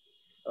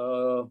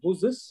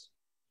 Who's this?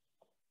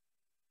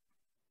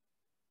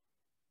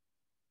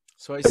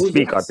 So I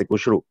Speak, Karthik.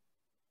 Kushru.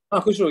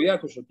 Kushru. Yeah,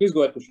 Kushru. Please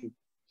go ahead, Kushru.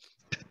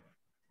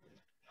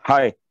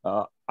 Hi.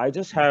 I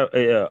just have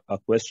a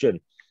question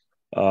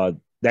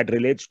that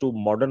relates to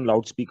modern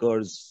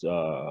loudspeakers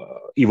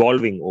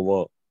evolving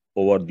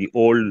over the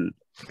old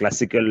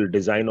classical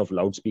design of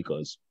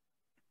loudspeakers.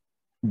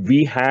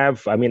 We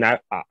have, I mean,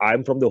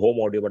 I'm from the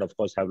home audio, but of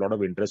course have a lot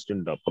of interest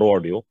in the pro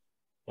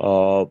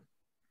audio.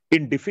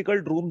 In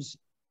difficult rooms,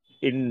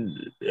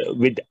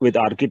 with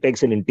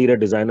architects and interior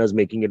designers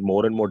making it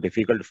more and more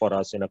difficult for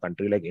us in a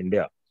country like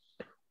India,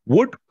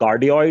 would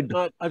cardioid...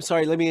 I'm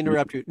sorry, let me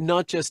interrupt you.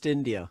 Not just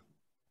India.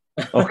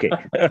 Okay.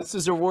 This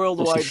is a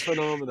worldwide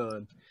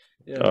phenomenon.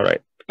 Yeah. All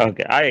right.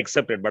 Okay, I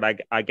accept it, but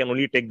I can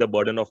only take the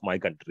burden of my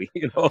country,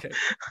 you know. Okay.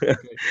 Okay.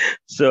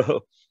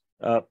 So,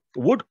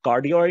 would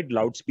cardioid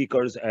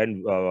loudspeakers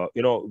and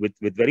you know, with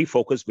very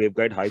focused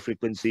waveguide high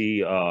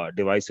frequency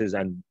devices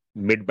and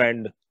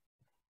mid-band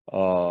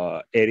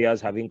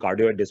areas having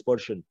cardioid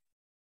dispersion,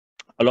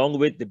 along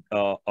with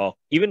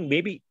even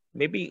maybe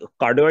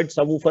cardioid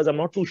subwoofers, I'm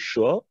not too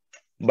sure,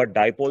 but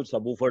dipole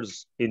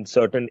subwoofers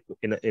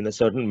in a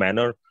certain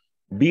manner,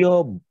 be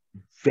a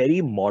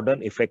very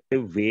modern,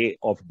 effective way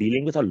of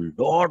dealing with a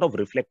lot of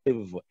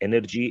reflective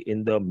energy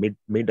in the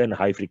mid and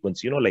high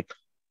frequency, you know, like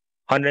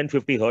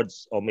 150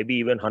 hertz or maybe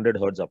even 100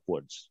 hertz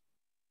upwards.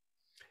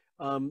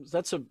 I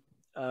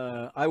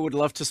would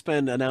love to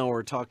spend an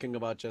hour talking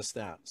about just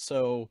that.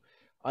 So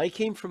I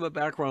came from a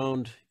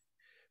background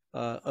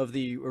of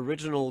the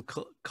original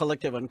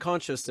collective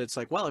unconscious. That's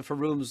like, well, if a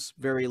room's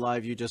very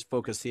live, you just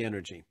focus the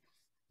energy,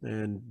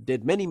 and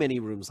did many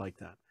rooms like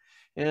that.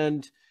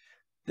 And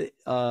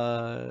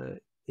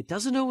it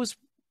doesn't always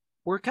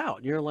work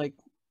out. You're like,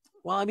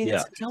 well, I mean,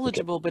 it's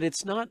intelligible, but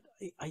it's not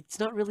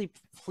really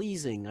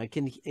pleasing. I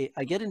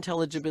get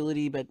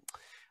intelligibility, but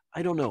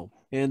I don't know.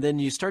 And then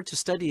you start to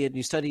study it,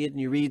 and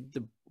you read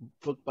the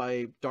book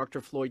by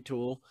Dr. Floyd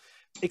Toole,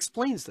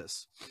 explains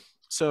this.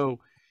 So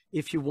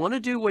if you want to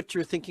do what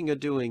you're thinking of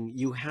doing,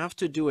 you have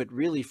to do it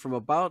really from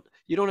about,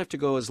 you don't have to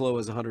go as low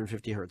as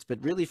 150 hertz,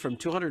 but really from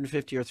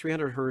 250 or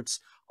 300 hertz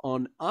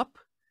on up,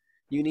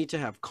 you need to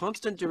have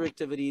constant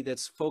directivity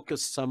that's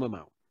focused some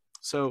amount.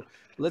 So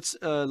let's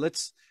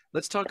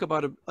talk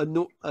about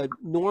a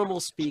normal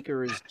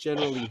speaker is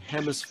generally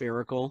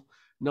hemispherical,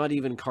 not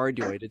even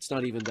cardioid. It's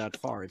not even that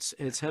far.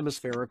 It's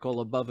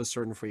hemispherical above a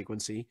certain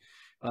frequency,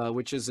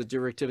 which is a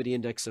directivity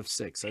index of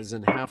 6, as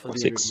in half of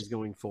the energy is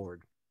going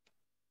forward.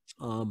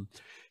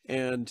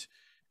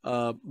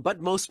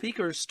 But most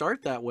speakers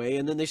start that way,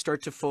 and then they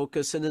start to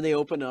focus, and then they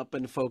open up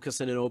and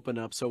focus and then open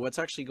up. So what's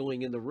actually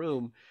going in the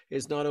room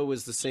is not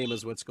always the same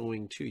as what's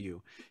going to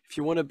you. If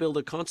you want to build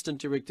a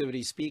constant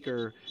directivity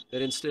speaker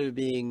that instead of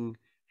being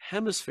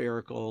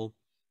hemispherical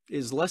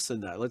is less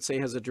than that, let's say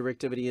has a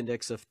directivity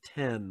index of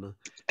 10,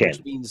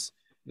 which means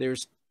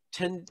there's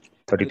 30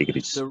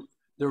 degrees.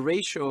 The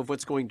ratio of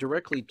what's going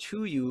directly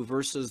to you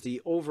versus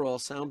the overall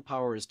sound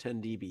power is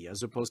 10 dB,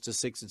 as opposed to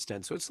 6, it's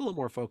 10. So it's a little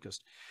more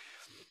focused.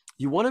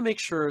 You want to make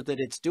sure that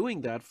it's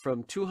doing that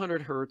from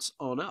 200 hertz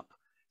on up,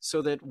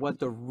 so that what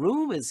the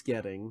room is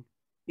getting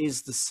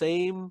is the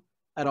same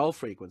at all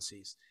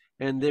frequencies.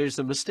 And there's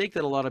a mistake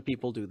that a lot of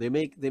people do. They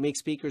make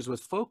speakers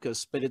with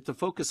focus, but the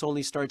focus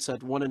only starts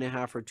at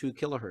 1.5 or 2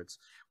 kilohertz,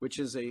 which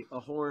is a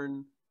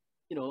horn,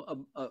 you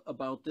know,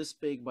 about this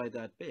big by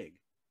that big.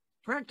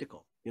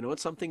 Practical, you know,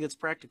 it's something that's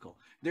practical.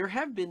 There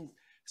have been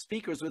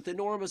speakers with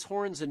enormous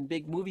horns in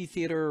big movie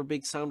theater or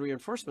big sound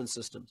reinforcement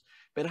systems,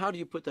 but how do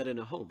you put that in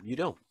a home? You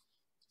don't.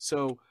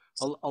 So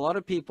a lot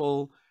of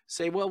people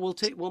say, well,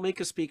 we'll make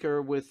a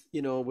speaker with,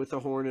 you know, with a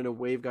horn and a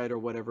waveguide or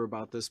whatever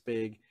about this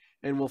big,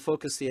 and we'll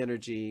focus the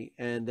energy,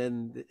 and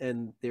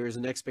there is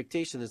an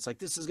expectation that's like,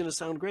 this is going to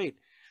sound great,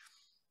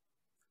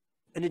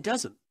 and it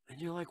doesn't. And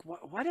you're like,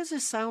 why does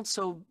this sound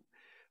so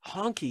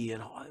honky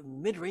and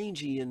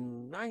mid-rangey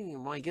and oh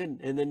my goodness?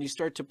 And then you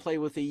start to play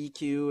with the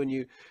EQ and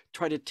you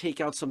try to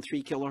take out some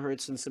 3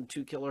 kilohertz and some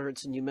 2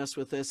 kilohertz, and you mess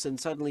with this, and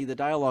suddenly the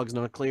dialogue's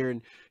not clear,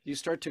 and you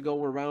start to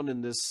go around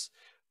in this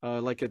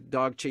like a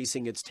dog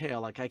chasing its tail,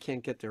 like I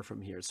can't get there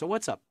from here. So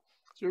what's up?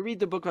 So we read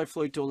the book by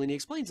Floyd Toole, and he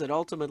explains that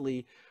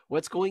ultimately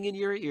what's going in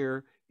your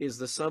ear is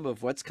the sum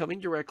of what's coming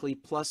directly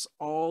plus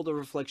all the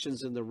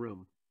reflections in the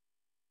room.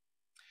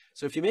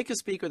 So if you make a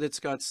speaker that's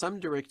got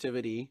some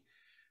directivity,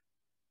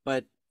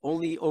 but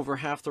only over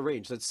half the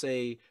range, let's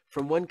say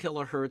from 1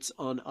 kilohertz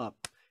on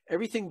up,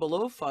 everything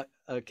below 5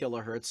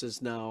 kilohertz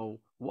is now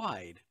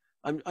wide.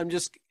 I'm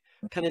just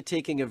kind of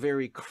taking a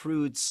very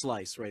crude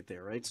slice right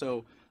there, right?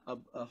 So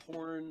a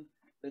horn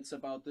that's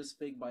about this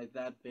big by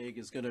that big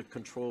is going to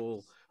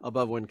control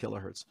above 1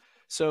 kilohertz.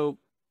 So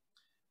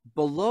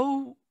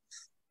below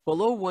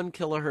 1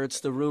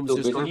 kilohertz, the room's so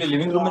just basically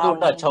living room में तो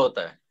उल्टा अच्छा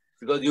होता है,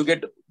 because you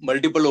get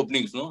multiple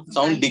openings, no?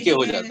 Sound decay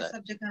हो जाता है.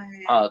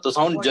 हाँ, तो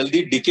sound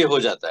जल्दी decay हो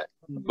जाता है.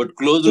 But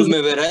closed room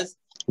में whereas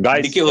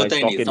decay होता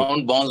ही नहीं.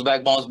 Sound bounce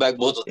back बहुत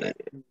होता है.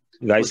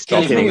 Guys,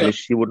 talk in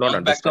English. He would not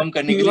understand. कम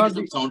करने के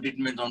लिए sound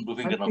treatment,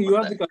 soundproofing करना पड़ता है. You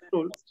have the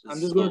control. I'm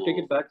just going to take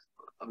it back.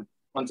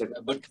 One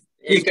second. But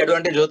एक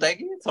एडवांटेज होता है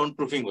कि साउंड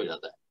प्रूफिंग हो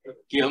जाता है,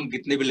 कि हम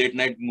कितने भी लेट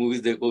नाइट मूवीज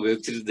देखो, वेब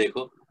सीरीज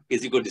देखो,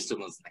 किसी को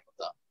डिस्टर्बेंस नहीं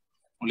होता.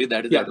 Only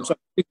that is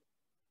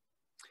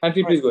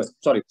Anthony, please go ahead.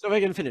 Sorry. So if I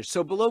can finish.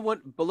 So below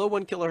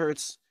 1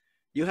 kilohertz,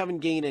 you haven't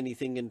gained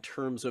anything in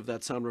terms of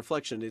that sound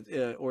reflection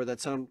or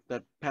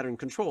that pattern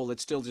control.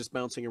 It's still just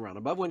bouncing around.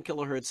 Above 1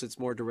 kilohertz, it's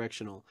more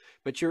directional.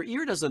 But your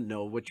ear doesn't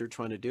know what you're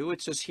trying to do.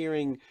 It's just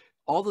hearing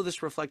all of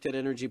this reflected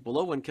energy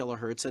below 1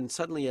 kilohertz, and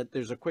suddenly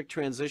there's a quick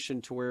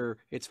transition to where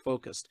it's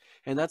focused.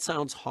 And that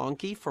sounds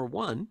honky for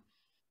one,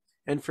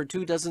 and for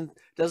two, doesn't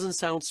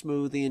sound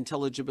smooth. The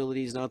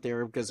intelligibility is not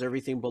there because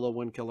everything below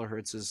 1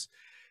 kilohertz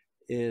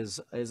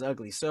is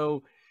ugly.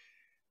 So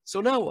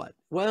now what?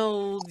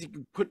 Well,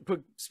 you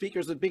put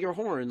speakers with bigger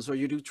horns, or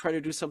you try to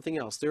do something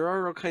else. There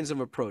are all kinds of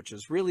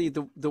approaches. Really,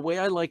 the way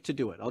I like to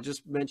do it, I'll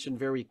just mention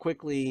very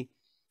quickly,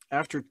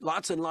 after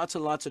lots and lots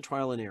and lots of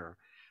trial and error,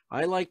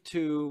 I like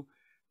to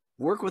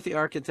work with the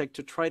architect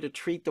to try to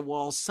treat the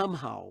walls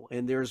somehow.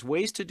 And there's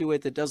ways to do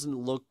it that doesn't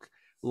look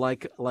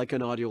like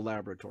an audio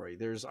laboratory.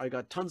 I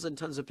got tons and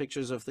tons of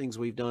pictures of things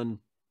we've done,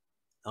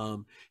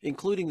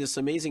 including this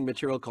amazing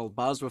material called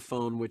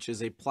Baswaphone, which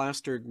is a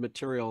plastered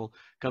material,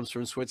 comes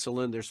from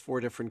Switzerland. There's 4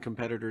 different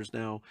competitors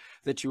now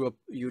that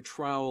you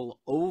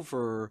trowel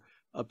over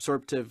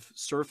absorptive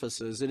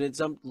surfaces, and it's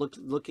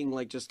looking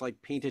like just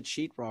like painted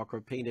sheetrock or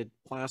painted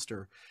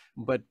plaster,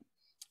 but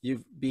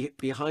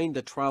behind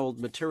the troweled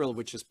material,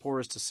 which is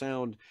porous to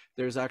sound,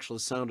 there's actual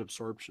sound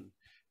absorption.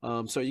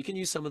 So you can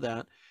use some of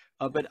that,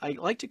 but I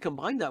like to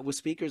combine that with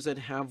speakers that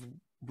have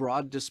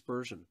broad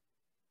dispersion,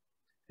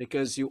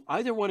 because you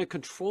either want to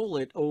control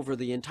it over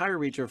the entire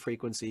range of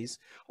frequencies,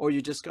 or you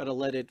just got to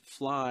let it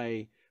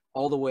fly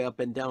all the way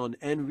up and down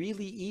and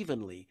really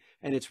evenly.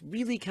 And it's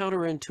really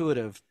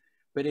counterintuitive,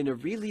 but in a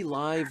really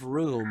live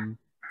room,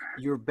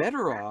 you're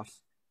better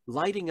off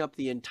lighting up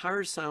the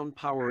entire sound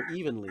power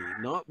evenly,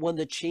 not one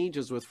that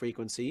changes with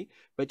frequency,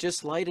 but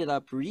just light it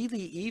up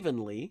really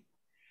evenly,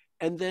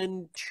 and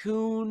then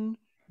tune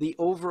the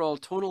overall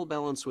tonal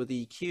balance with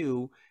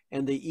EQ,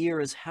 and the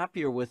ear is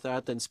happier with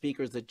that than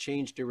speakers that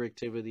change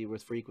directivity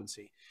with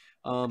frequency.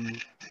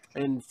 And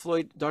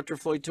Dr.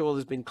 Floyd Toole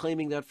has been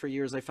claiming that for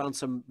years. I found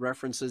some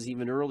references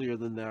even earlier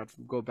than that,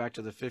 go back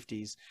to the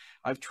 50s.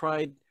 I've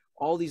tried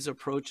all these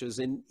approaches,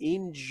 and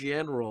in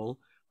general,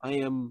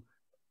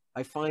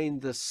 I find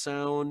the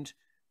sound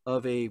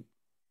of a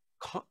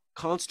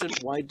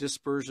constant wide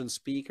dispersion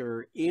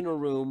speaker in a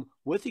room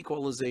with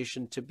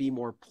equalization to be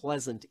more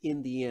pleasant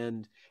in the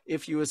end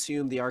if you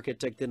assume the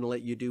architect didn't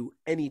let you do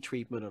any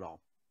treatment at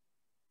all.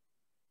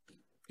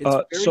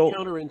 It's very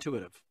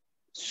counterintuitive.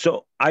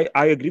 So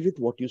I agree with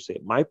what you say.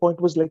 My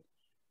point was like,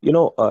 you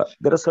know,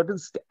 there are certain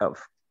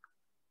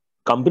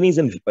companies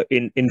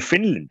in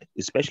Finland,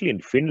 especially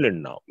in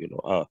Finland now, you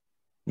know,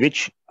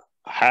 which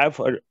have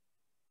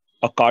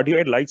a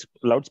cardioid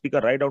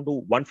loudspeaker right down to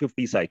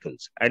 150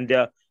 cycles, and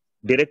their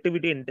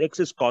directivity index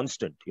is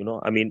constant. You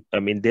know, I mean,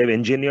 they've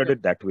engineered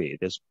it that way.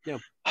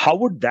 How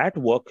would that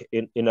work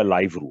in a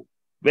live room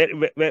where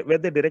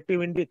the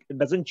directive index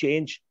doesn't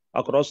change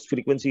across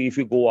frequency? If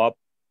you go up,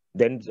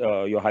 then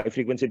your high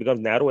frequency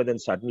becomes narrow, and then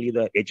suddenly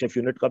the HF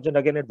unit comes, and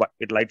again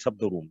it lights up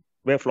the room.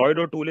 Where Floyd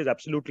O'Toole is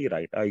absolutely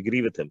right. I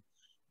agree with him.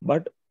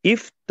 But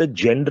if the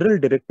general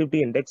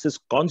directivity index is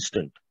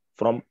constant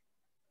from,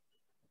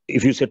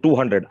 if you say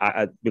 200,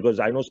 because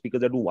I know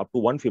speakers that do up to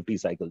 150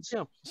 cycles.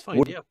 Yeah, it's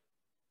fine.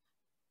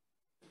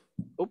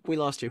 Oh, we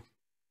lost you.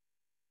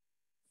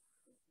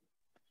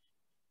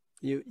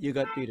 You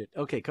got muted.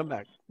 Okay, come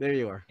back. There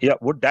you are. Yeah,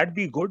 would that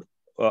be good?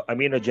 I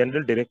mean, a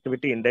general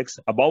directivity index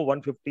above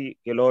 150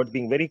 kilohertz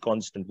being very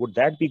constant. Would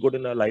that be good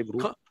in a live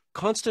room?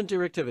 Constant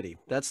directivity.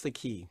 That's the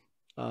key.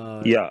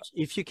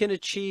 If you can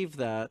achieve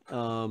that,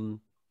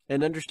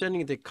 and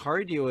understanding that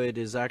cardioid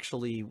is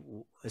actually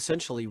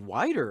essentially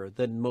wider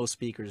than most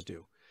speakers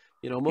do.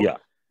 You know,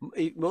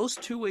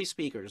 most two-way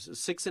speakers,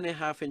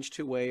 6.5-inch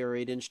two-way or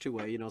 8-inch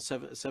two-way, you know,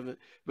 seven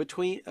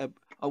between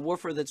a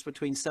woofer that's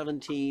between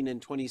 17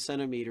 and 20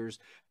 centimeters.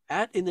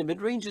 In the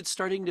mid-range, it's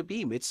starting to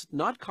beam. It's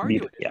not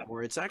cardioid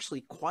anymore. It's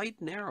actually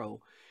quite narrow.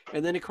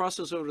 And then it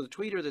crosses over to the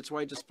tweeter that's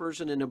wide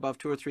dispersion, and above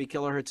 2 or 3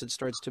 kilohertz, it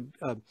starts to,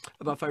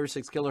 about 5 or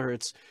 6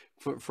 kilohertz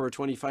for a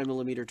 25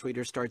 millimeter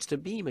tweeter starts to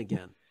beam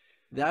again.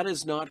 That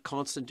is not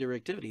constant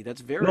directivity.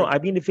 That's very no. I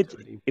mean, if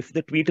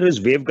the tweeter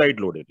is waveguide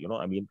loaded, you know,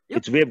 I mean,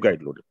 it's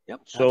waveguide loaded.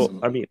 So absolutely.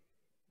 I mean,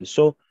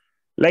 so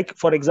like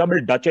for example,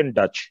 Dutch and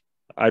Dutch.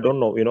 I don't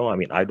know, you know, I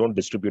mean, I don't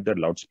distribute that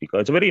loudspeaker.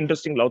 It's a very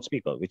interesting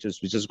loudspeaker, which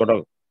has got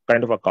a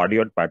kind of a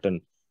cardioid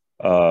pattern.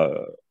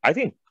 I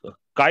think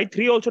Kai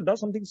 3 also does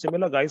something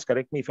similar. Guys,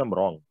 correct me if I'm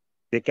wrong.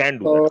 They can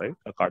do that, right?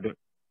 A cardioid.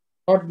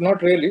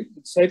 Not really.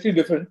 It's slightly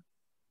different.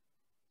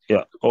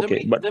 Yeah.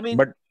 Okay.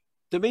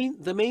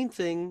 The main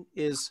thing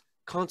is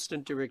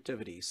constant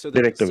directivity. So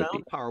that the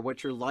sound power,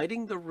 what you're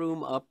lighting the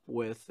room up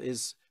with,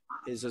 is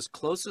as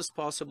close as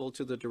possible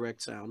to the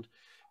direct sound,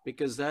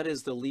 because that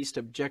is the least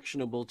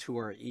objectionable to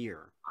our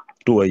ear.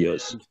 To our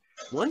ears. And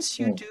once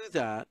you do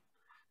that,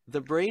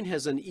 the brain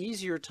has an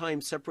easier time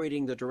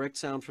separating the direct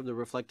sound from the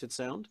reflected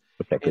sound.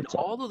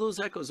 All of those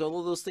echoes, all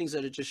of those things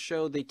that it just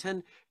showed,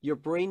 your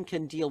brain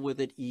can deal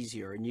with it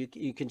easier, and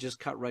you can just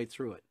cut right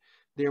through it.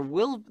 The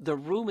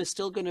room is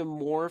still going to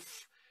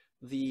morph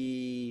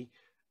the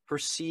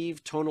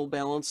perceived tonal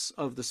balance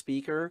of the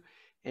speaker,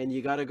 and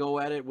you got to go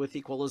at it with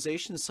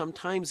equalization.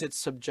 Sometimes it's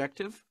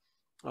subjective.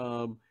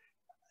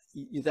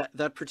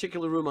 That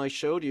particular room I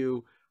showed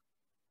you,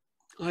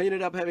 I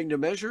ended up having to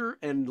measure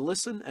and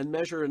listen and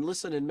measure and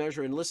listen and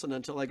measure and listen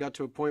until I got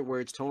to a point where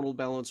its tonal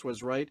balance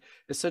was right,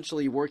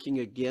 essentially working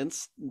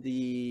against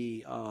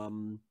the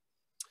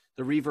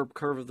reverb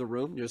curve of the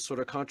room, just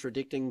sort of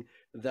contradicting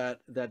that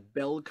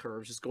bell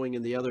curve, just going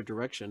in the other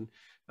direction.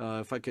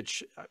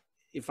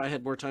 If I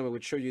had more time, I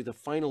would show you the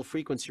final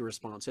frequency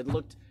response. It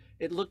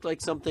looked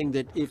like something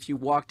that if you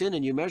walked in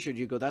and you measured,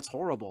 you go, that's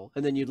horrible.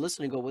 And then you'd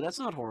listen and go, well, that's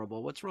not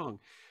horrible. What's wrong?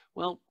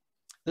 Well,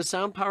 the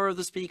sound power of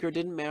the speaker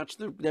didn't match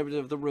the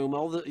room.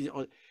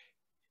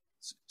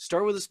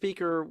 Start with a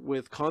speaker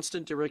with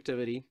constant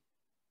directivity,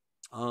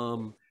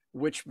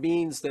 which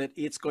means that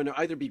it's going to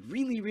either be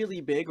really, really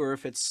big, or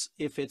if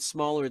it's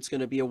smaller, it's going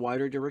to be a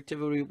wider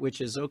directivity,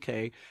 which is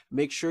okay.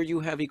 Make sure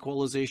you have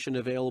equalization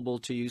available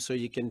to you so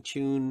you can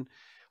tune,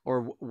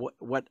 or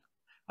what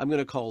I'm going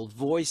to call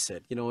voice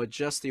it, you know,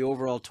 adjust the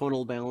overall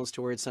tonal balance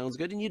to where it sounds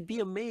good, and you'd be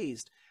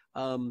amazed.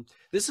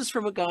 This is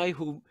from a guy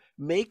who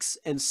makes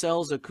and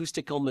sells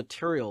acoustical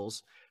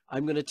materials.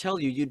 I'm going to tell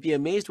you, you'd be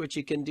amazed what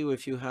you can do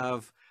if you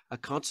have a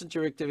constant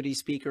directivity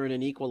speaker and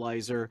an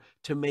equalizer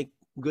to make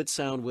good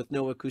sound with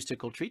no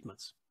acoustical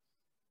treatments.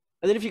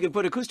 And then if you can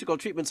put acoustical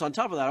treatments on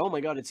top of that, oh my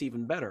God, it's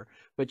even better.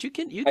 But you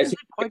can get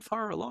quite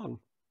far along.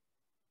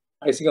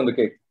 Icing on the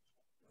cake.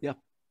 Yeah.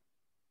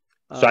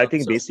 So I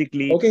think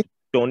basically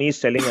Tony is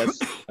telling us,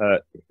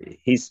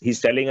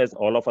 he's telling us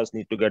all of us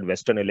need to get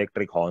Western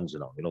Electric horns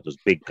now, you know, those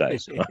big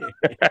guys, you know,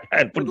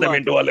 and put them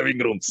into our living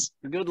rooms.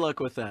 Good luck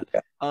with that.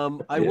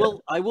 I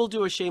will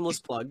do a shameless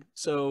plug.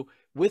 So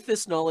with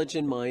this knowledge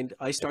in mind,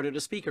 I started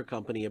a speaker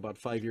company about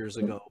 5 years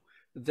ago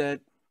that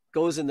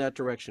goes in that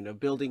direction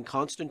of building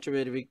constant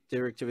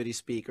directivity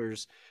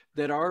speakers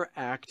that are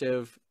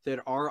active, that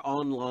are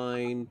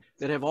online,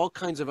 that have all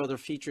kinds of other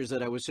features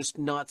that I was just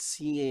not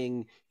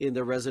seeing in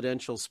the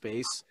residential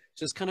space.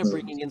 just kind of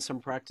bringing in some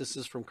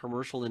practices from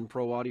commercial and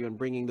pro audio and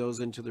bringing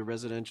those into the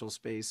residential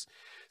space.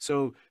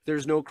 So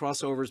there's no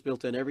crossovers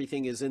built in.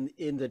 Everything is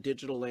in the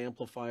digital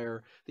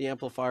amplifier. The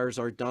amplifiers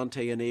are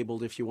Dante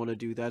enabled if you want to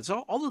do that.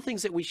 So all the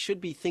things that we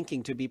should be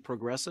thinking to be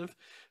progressive,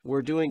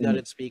 we're doing that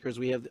at Speakers.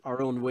 We have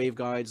our own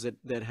waveguides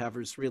that have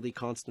this really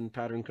constant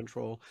pattern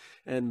control.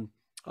 And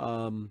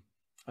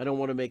I don't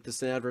want to make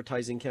this an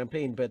advertising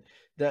campaign, but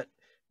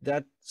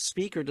that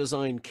speaker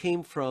design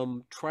came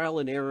from trial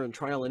and error and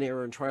trial and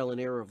error and trial and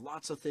error of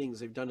lots of things.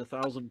 They've done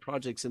 1,000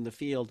 projects in the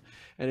field,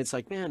 and it's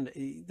like, man,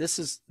 this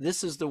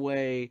is the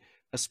way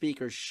a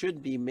speaker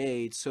should be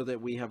made, so that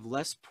we have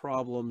less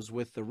problems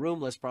with the room,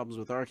 less problems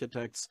with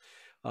architects,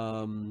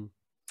 and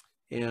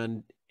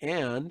can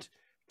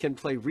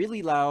play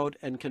really loud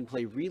and can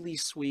play really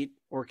sweet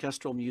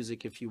orchestral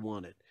music if you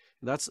want it.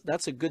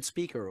 That's a good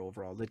speaker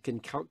overall that can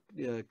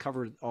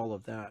cover all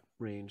of that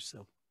range.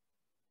 So.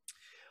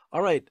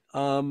 All right,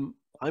 I'm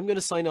going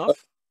to sign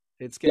off.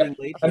 It's getting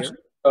late here.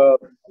 I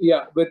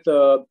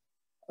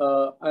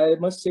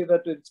must say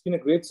that it's been a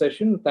great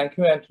session. Thank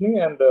you, Anthony,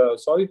 and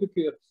sorry for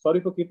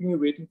keeping you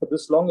waiting for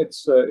this long.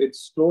 It's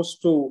close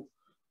to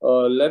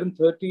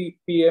 11:30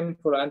 p.m.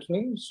 for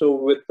Anthony. So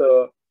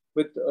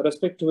with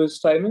respect to his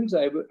timings,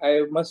 I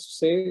must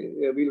say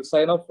we'll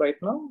sign off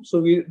right now.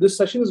 So this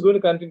session is going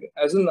to continue,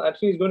 as in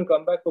Anthony is going to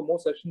come back for more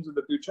sessions in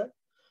the future.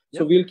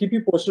 So we'll keep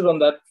you posted on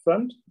that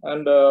front.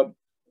 And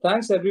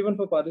thanks everyone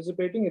for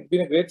participating. It's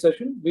been a great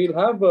session. We'll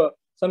have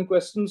some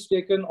questions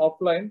taken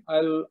offline.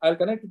 I'll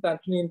connect with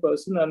Anthony in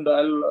person, and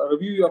I'll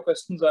review your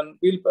questions, and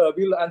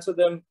we'll answer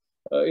them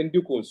in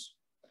due course.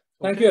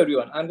 Thank you,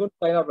 everyone. I'm going to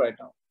sign up right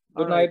now.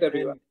 Good night,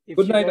 everyone.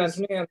 Good night,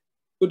 Anthony, and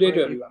good day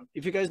to everyone.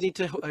 If you guys need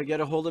to get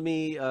a hold of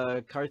me,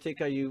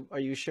 Karthik, are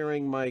you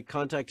sharing my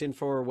contact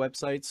info or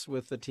websites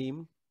with the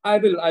team? I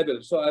will.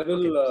 So I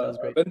will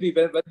when the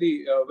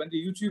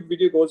YouTube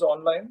video goes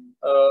online,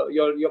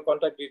 your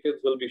contact details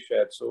will be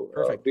shared. So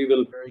we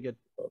will very good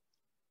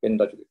in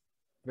touch with you.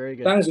 Very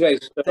good. Thanks,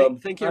 guys.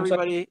 Thank you,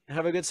 everybody.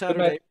 Have a good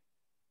Saturday.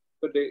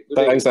 Good day.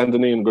 Thanks,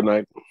 Anthony, and good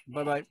night.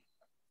 Bye-bye.